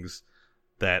things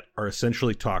that are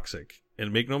essentially toxic.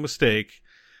 And make no mistake,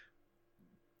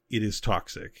 it is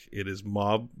toxic. It is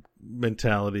mob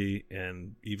mentality,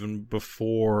 and even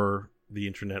before the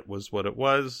internet was what it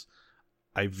was,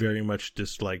 I very much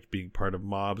disliked being part of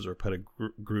mobs or part of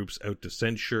groups out to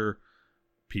censure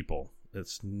people.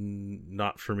 It's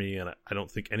not for me, and I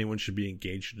don't think anyone should be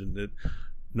engaged in it,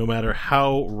 no matter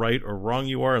how right or wrong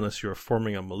you are, unless you're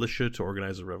forming a militia to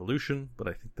organize a revolution, but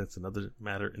I think that's another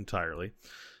matter entirely.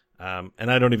 And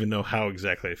I don't even know how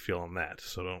exactly I feel on that,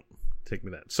 so don't take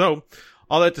me that. So,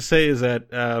 all that to say is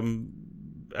that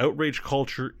outrage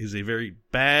culture is a very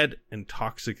bad and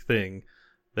toxic thing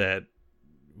that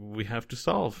we have to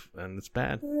solve, and it's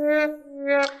bad.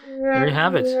 There you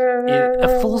have it.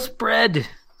 A full spread.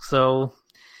 So,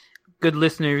 good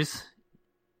listeners,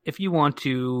 if you want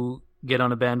to get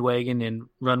on a bandwagon and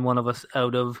run one of us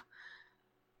out of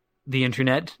the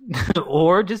internet,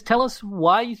 or just tell us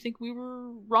why you think we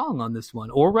were wrong on this one,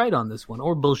 or right on this one,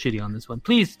 or bullshitty on this one,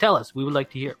 please tell us. We would like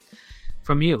to hear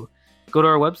from you. Go to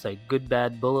our website,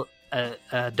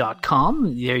 goodbadbull.com.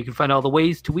 There you can find all the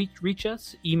ways to reach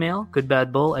us. Email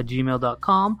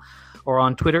goodbadbull@gmail.com, or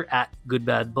on Twitter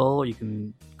 @goodbadbull, or you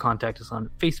can contact us on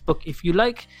Facebook if you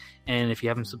like. And if you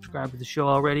haven't subscribed to the show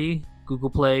already, Google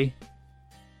Play,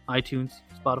 iTunes,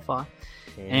 Spotify.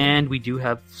 And we do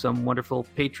have some wonderful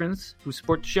patrons who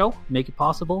support the show, make it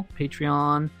possible.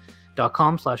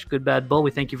 Patreon.com/goodbadbull.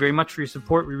 We thank you very much for your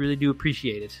support. We really do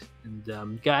appreciate it.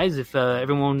 And guys, if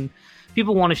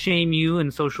people want to shame you in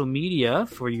social media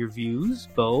for your views,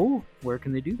 Bo, where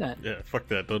can they do that? Yeah, fuck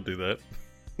that. Don't do that.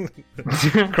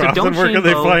 Crofton, so where can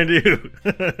they find you?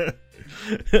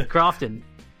 Crofton,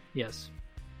 yes.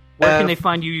 Where can they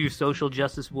find you, social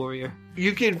justice warrior?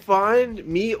 You can find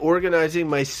me organizing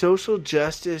my social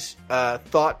justice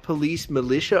thought police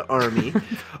militia army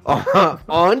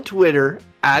on Twitter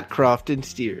 @Crofton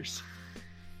Steers.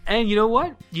 And you know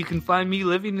what? You can find me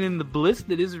living in the bliss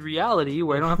that is reality,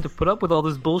 where I don't have to put up with all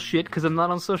this bullshit because I'm not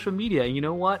on social media. And you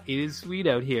know what? It is sweet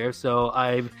out here. So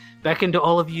I've beckoned to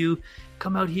all of you.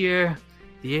 Come out here.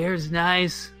 The air is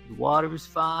nice. The water is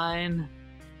fine.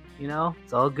 You know,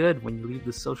 it's all good when you leave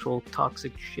the social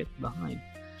toxic shit behind.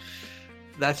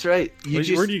 That's right.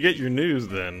 Where do you get your news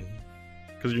then?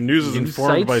 Because your news is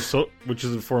informed by which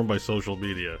is informed by social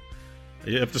media.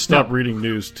 You have to stop reading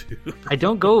news too. I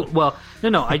don't go. Well,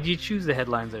 no. I do choose the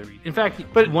headlines I read. In fact,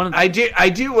 I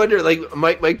do wonder. Like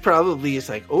Mike probably is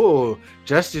like, oh,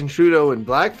 Justin Trudeau and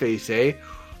blackface, eh?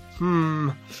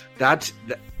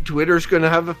 Twitter's going to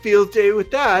have a field day with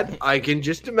that. I can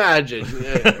just imagine.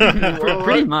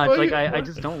 Pretty much. Like, I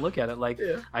just don't look at it. Like,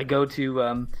 yeah. I go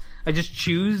to, I just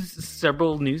choose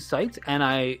several news sites, and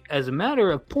I, as a matter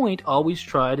of point, always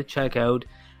try to check out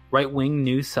right-wing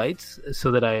news sites so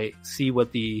that I see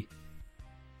what the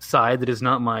side that is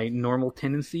not my normal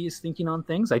tendency is thinking on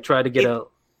things. I try to get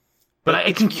But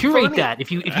I can curate that.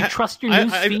 If you trust your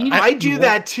news feed, I do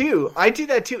that too.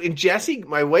 And Jessie,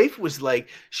 my wife, was like,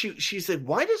 she said,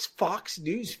 "Why does Fox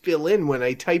News fill in when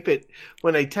I type it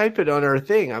on our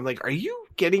thing?" I'm like, "Are you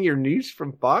getting your news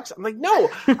from Fox?" I'm like, "No,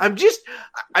 I'm just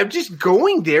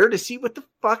going there to see what the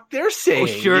fuck they're saying." Oh,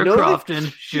 sure, you know?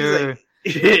 Crofton, sure.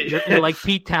 You're like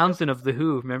Pete Townsend of The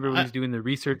Who. Remember when he was doing the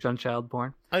research on child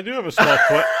porn? I do have a small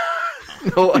question.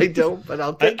 No, I don't, but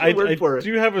I'll take your word for it. I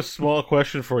do have a small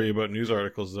question for you about news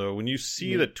articles, though. When you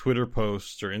see that Twitter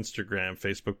posts or Instagram,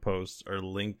 Facebook posts are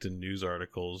linked in news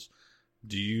articles,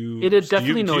 it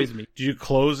definitely annoys me. Do you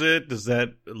close it? Does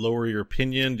that lower your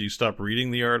opinion? Do you stop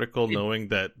reading the article knowing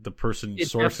that the person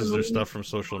sources their stuff from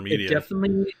social media? It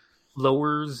definitely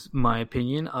lowers my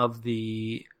opinion of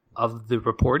the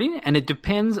reporting, and it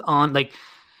depends on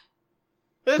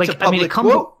it's a public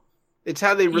quote. It's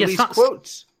how they release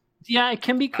quotes. Yeah, it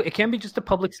can be just a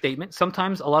public statement.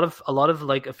 Sometimes a lot of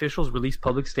like officials release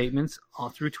public statements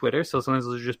through Twitter, so sometimes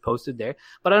those are just posted there.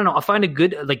 But I don't know. I find it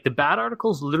good. Like the bad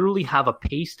articles literally have a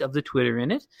paste of the Twitter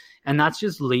in it, and that's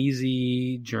just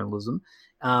lazy journalism.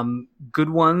 Good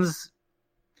ones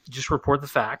just report the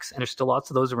facts, and there's still lots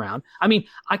of those around. I mean,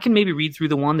 I can maybe read through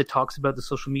the one that talks about the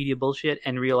social media bullshit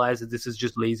and realize that this is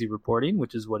just lazy reporting,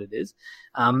 which is what it is.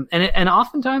 And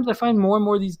oftentimes I find more and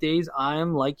more these days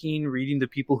I'm liking reading the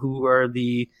people who are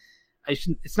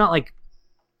it's not like,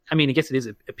 I mean, I guess it is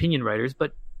opinion writers,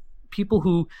 but people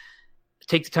who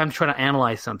take the time to try to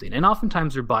analyze something. And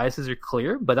oftentimes their biases are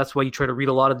clear, but that's why you try to read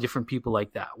a lot of different people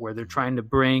like that, where they're trying to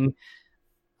bring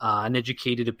an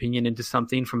educated opinion into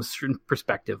something from a certain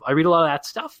perspective. I read a lot of that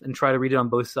stuff and try to read it on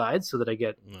both sides so that I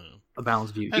get a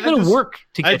balanced view. You got to work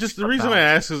to get the reason I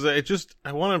ask is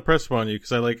I want to impress upon you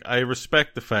because I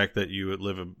respect the fact that you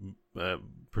live a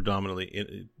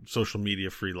predominantly social media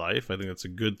free life. I think that's a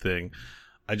good thing.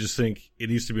 I just think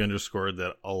it needs to be underscored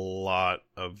that a lot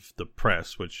of the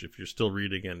press, which if you're still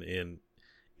reading in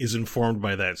is informed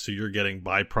by that, so you're getting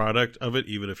byproduct of it,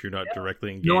 even if you're not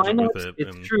directly engaging with it.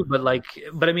 It's true, but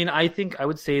I mean, I think I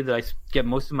would say that I get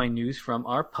most of my news from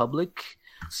our public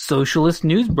socialist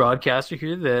news broadcaster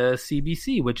here, the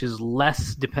CBC, which is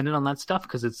less dependent on that stuff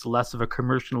because it's less of a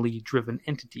commercially driven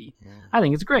entity. Yeah. I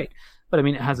think it's great, but I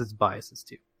mean, it has its biases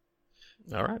too.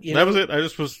 All right, that was it.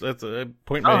 That's a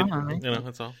point made.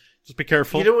 That's all. Just be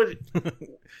careful. You know what?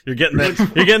 You're getting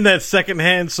that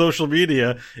secondhand social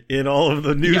media in all of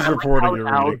the news reporting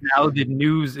you're reading. Now the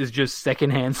news is just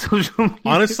secondhand social media.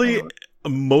 Honestly,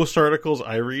 most articles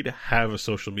I read have a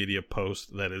social media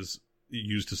post that is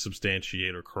used to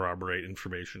substantiate or corroborate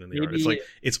information in the article.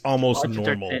 It's almost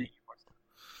normal.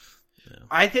 Yeah.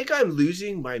 I think I'm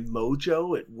losing my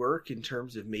mojo at work in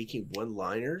terms of making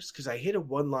one-liners because I hit a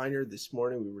one-liner this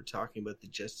morning. We were talking about the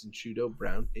Justin Trudeau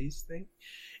brown face thing,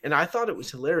 and I thought it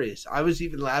was hilarious. I was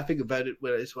even laughing about it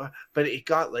when I saw, but it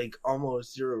got like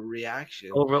almost zero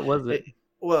reaction. Oh, what was it?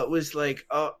 Well, it was like,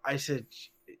 I said,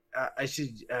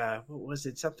 what was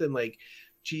it? Something like,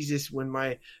 Jesus, when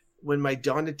my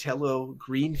Donatello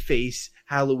green face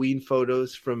Halloween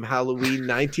photos from Halloween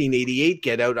 1988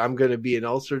 get out, I'm going to be in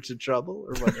all sorts of trouble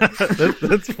or whatever.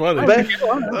 That's funny.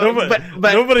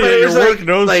 Nobody at your work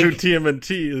knows who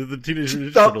TMNT, the Teenage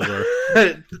Ninja Turtles are.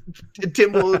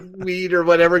 Timbleweed or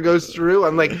whatever goes through.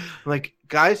 I'm like,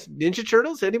 guys, Ninja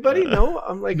Turtles? Anybody? No?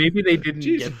 I'm like, maybe they didn't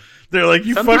get. They're like,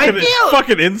 you fucking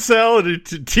incel and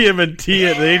TMNT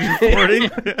at the age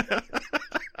of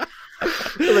 40.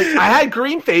 Like, I had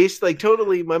green face, like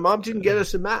totally. My mom didn't get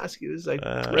us a mask. It was like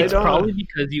it's probably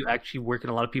because you actually work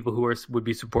in a lot of people who would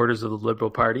be supporters of the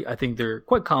Liberal Party. I think they're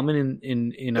quite common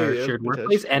in our shared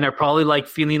workplace, and are probably like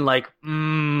feeling like they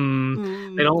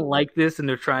don't like this, and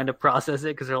they're trying to process it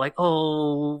because they're like,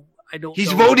 oh, I don't.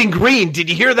 He's voting green. Did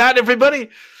you hear that, everybody?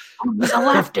 He's a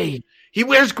lefty. He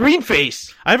wears green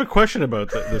face. I have a question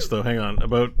about this though. Hang on,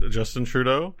 about Justin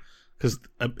Trudeau. Because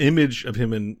an image of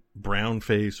him in brown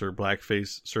face or black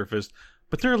face surfaced,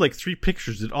 but there are like 3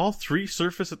 pictures. Did all 3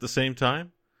 surface at the same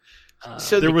time?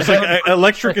 So there was like an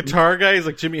electric guitar guy, he's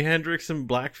like Jimi Hendrix in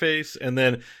blackface, and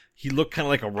then he looked kind of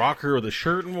like a rocker with a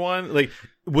shirt in one. Like,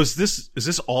 is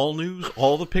this all news?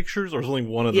 All the pictures, or is only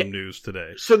one of them news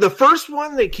today? So the first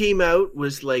one that came out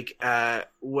was like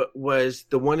what was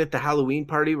the one at the Halloween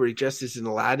party where he dressed as an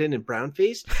Aladdin in brown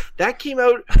face. That came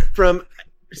out from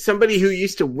somebody who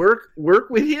used to work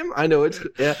with him. I know it's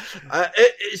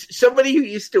somebody who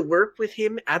used to work with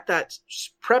him at that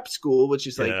prep school, which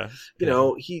is like, you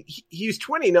know, he was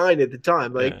 29 at the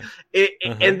time. Like,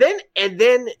 and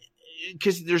then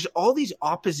because there's all these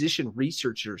opposition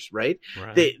researchers, right?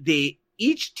 They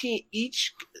each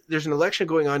there's an election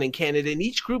going on in Canada, and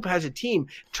each group has a team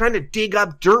trying to dig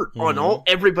up dirt on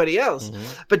everybody else.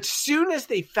 But soon as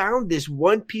they found this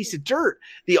one piece of dirt,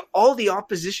 all the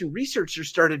opposition researchers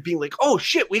started being like, "Oh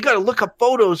shit, we got to look up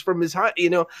photos from his hut,"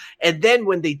 you know. And then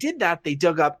when they did that, they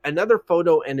dug up another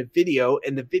photo and a video,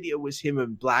 and the video was him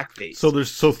in blackface.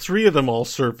 So 3 of them all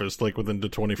surfaced like within the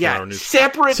 24-hour news.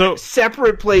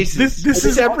 Separate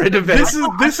places. Separate events.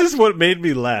 This is what made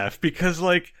me laugh, because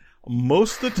like,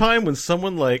 most of the time when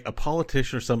someone like a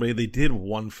politician or somebody, they did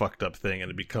one fucked up thing and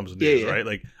it becomes news, right?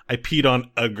 Like, I peed on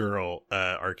a girl,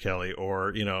 R. Kelly,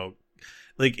 or, you know,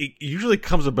 like, it usually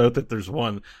comes about that there's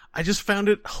one. I just found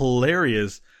it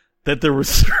hilarious that there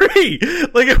was 3.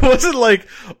 Like, it wasn't like,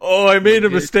 oh, I made a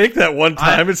mistake that one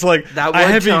time. It's like, that I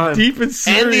one have time. a deep and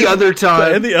serious. And the other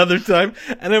time. And the other time.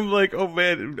 And I'm like, oh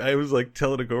man, I was like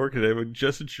telling a coworker today, but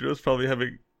Justin Trudeau's probably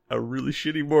having a really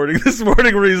shitty morning this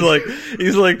morning where he's like,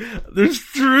 there's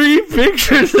 3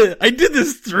 pictures. I did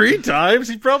this 3 times.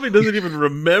 He probably doesn't even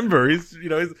remember. He's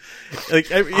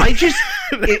like,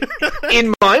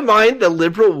 in my mind, the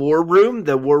Liberal war room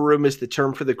is the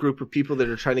term for the group of people that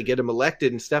are trying to get him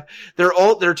elected and stuff.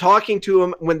 They're talking to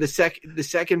him when the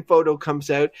second photo comes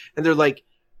out, and they're like,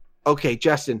 okay,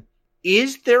 Justin,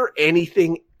 is there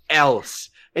anything else?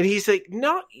 And he's like,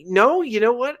 no, you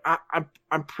know what?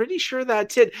 I'm pretty sure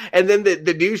that's it. And then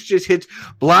the news just hits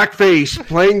blackface,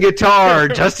 playing guitar,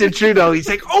 Justin Trudeau. He's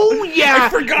like, oh yeah, I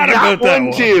forgot about that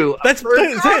one too.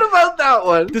 Forgot about that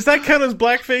one. Does that count as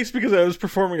blackface? Because I was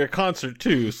performing a concert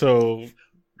too, so.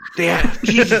 They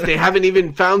haven't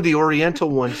even found the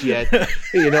Oriental ones yet.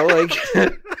 You know, like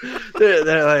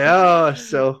they're like, oh,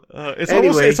 so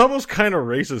it's almost kind of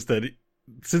racist that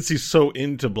since he's so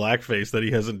into blackface that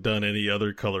he hasn't done any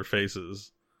other color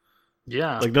faces.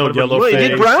 Yeah, like no yellow face. He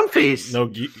did brown face. No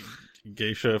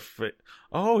geisha face.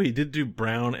 Oh, he did do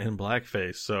brown and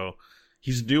blackface, so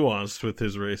he's nuanced with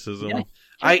his racism. Yeah.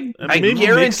 I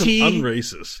guarantee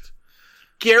unracist.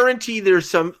 Guarantee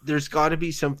there's got to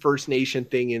be some First Nation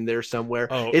thing in there somewhere.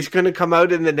 Oh, it's going to come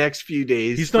out in the next few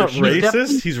days. He's not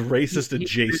racist. He's racist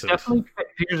adjacent. There's definitely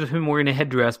pictures of him wearing a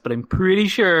headdress, but I'm pretty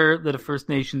sure that a First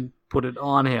Nation put it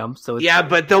on him. So yeah,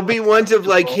 but there'll be ones of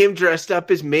like him dressed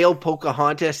up as male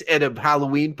Pocahontas at a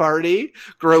Halloween party,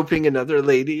 groping another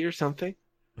lady or something.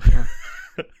 Yeah.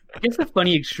 I guess the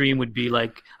funny extreme would be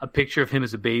like a picture of him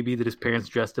as a baby that his parents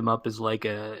dressed him up as like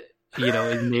a. You know,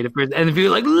 as native person, and if you're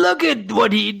like, look at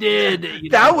what he did.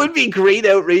 That would be great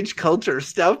outrage culture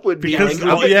stuff. Would be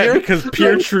because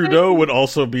Pierre Trudeau would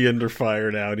also be under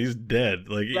fire now, and he's dead.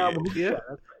 Like,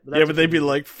 but they'd be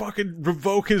like, fucking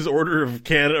revoke his Order of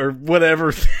Canada or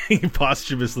whatever thing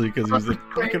posthumously because he's a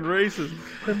fucking racist.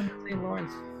 Put him in St.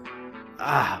 Lawrence.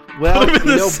 Well, put him in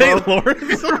the St.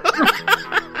 Lawrence.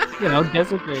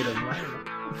 Desecrate him. Right?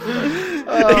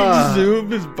 Exhume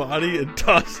his body and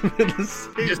toss him in the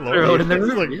St. Just Lawrence. throw it in the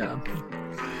river. Yeah.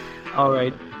 All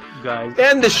right, guys.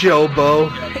 End the show,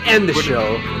 Bo. End the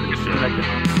show.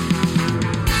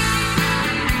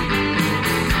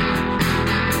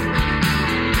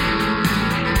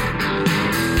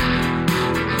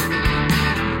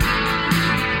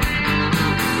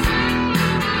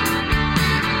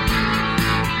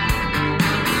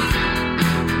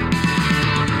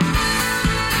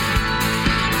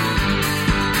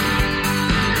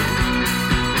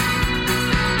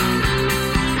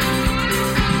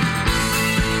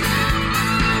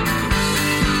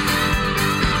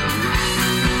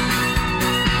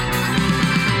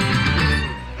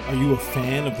 A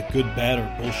fan of the Good, Bad,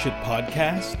 or Bullshit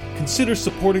podcast? Consider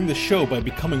supporting the show by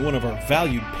becoming one of our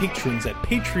valued patrons at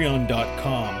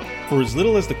patreon.com. For as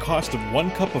little as the cost of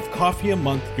 1 cup of coffee a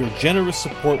month, your generous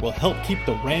support will help keep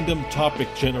the random topic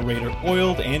generator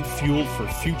oiled and fueled for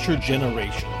future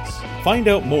generations. Find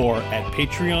out more at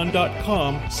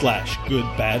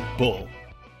patreon.com/goodbadbull.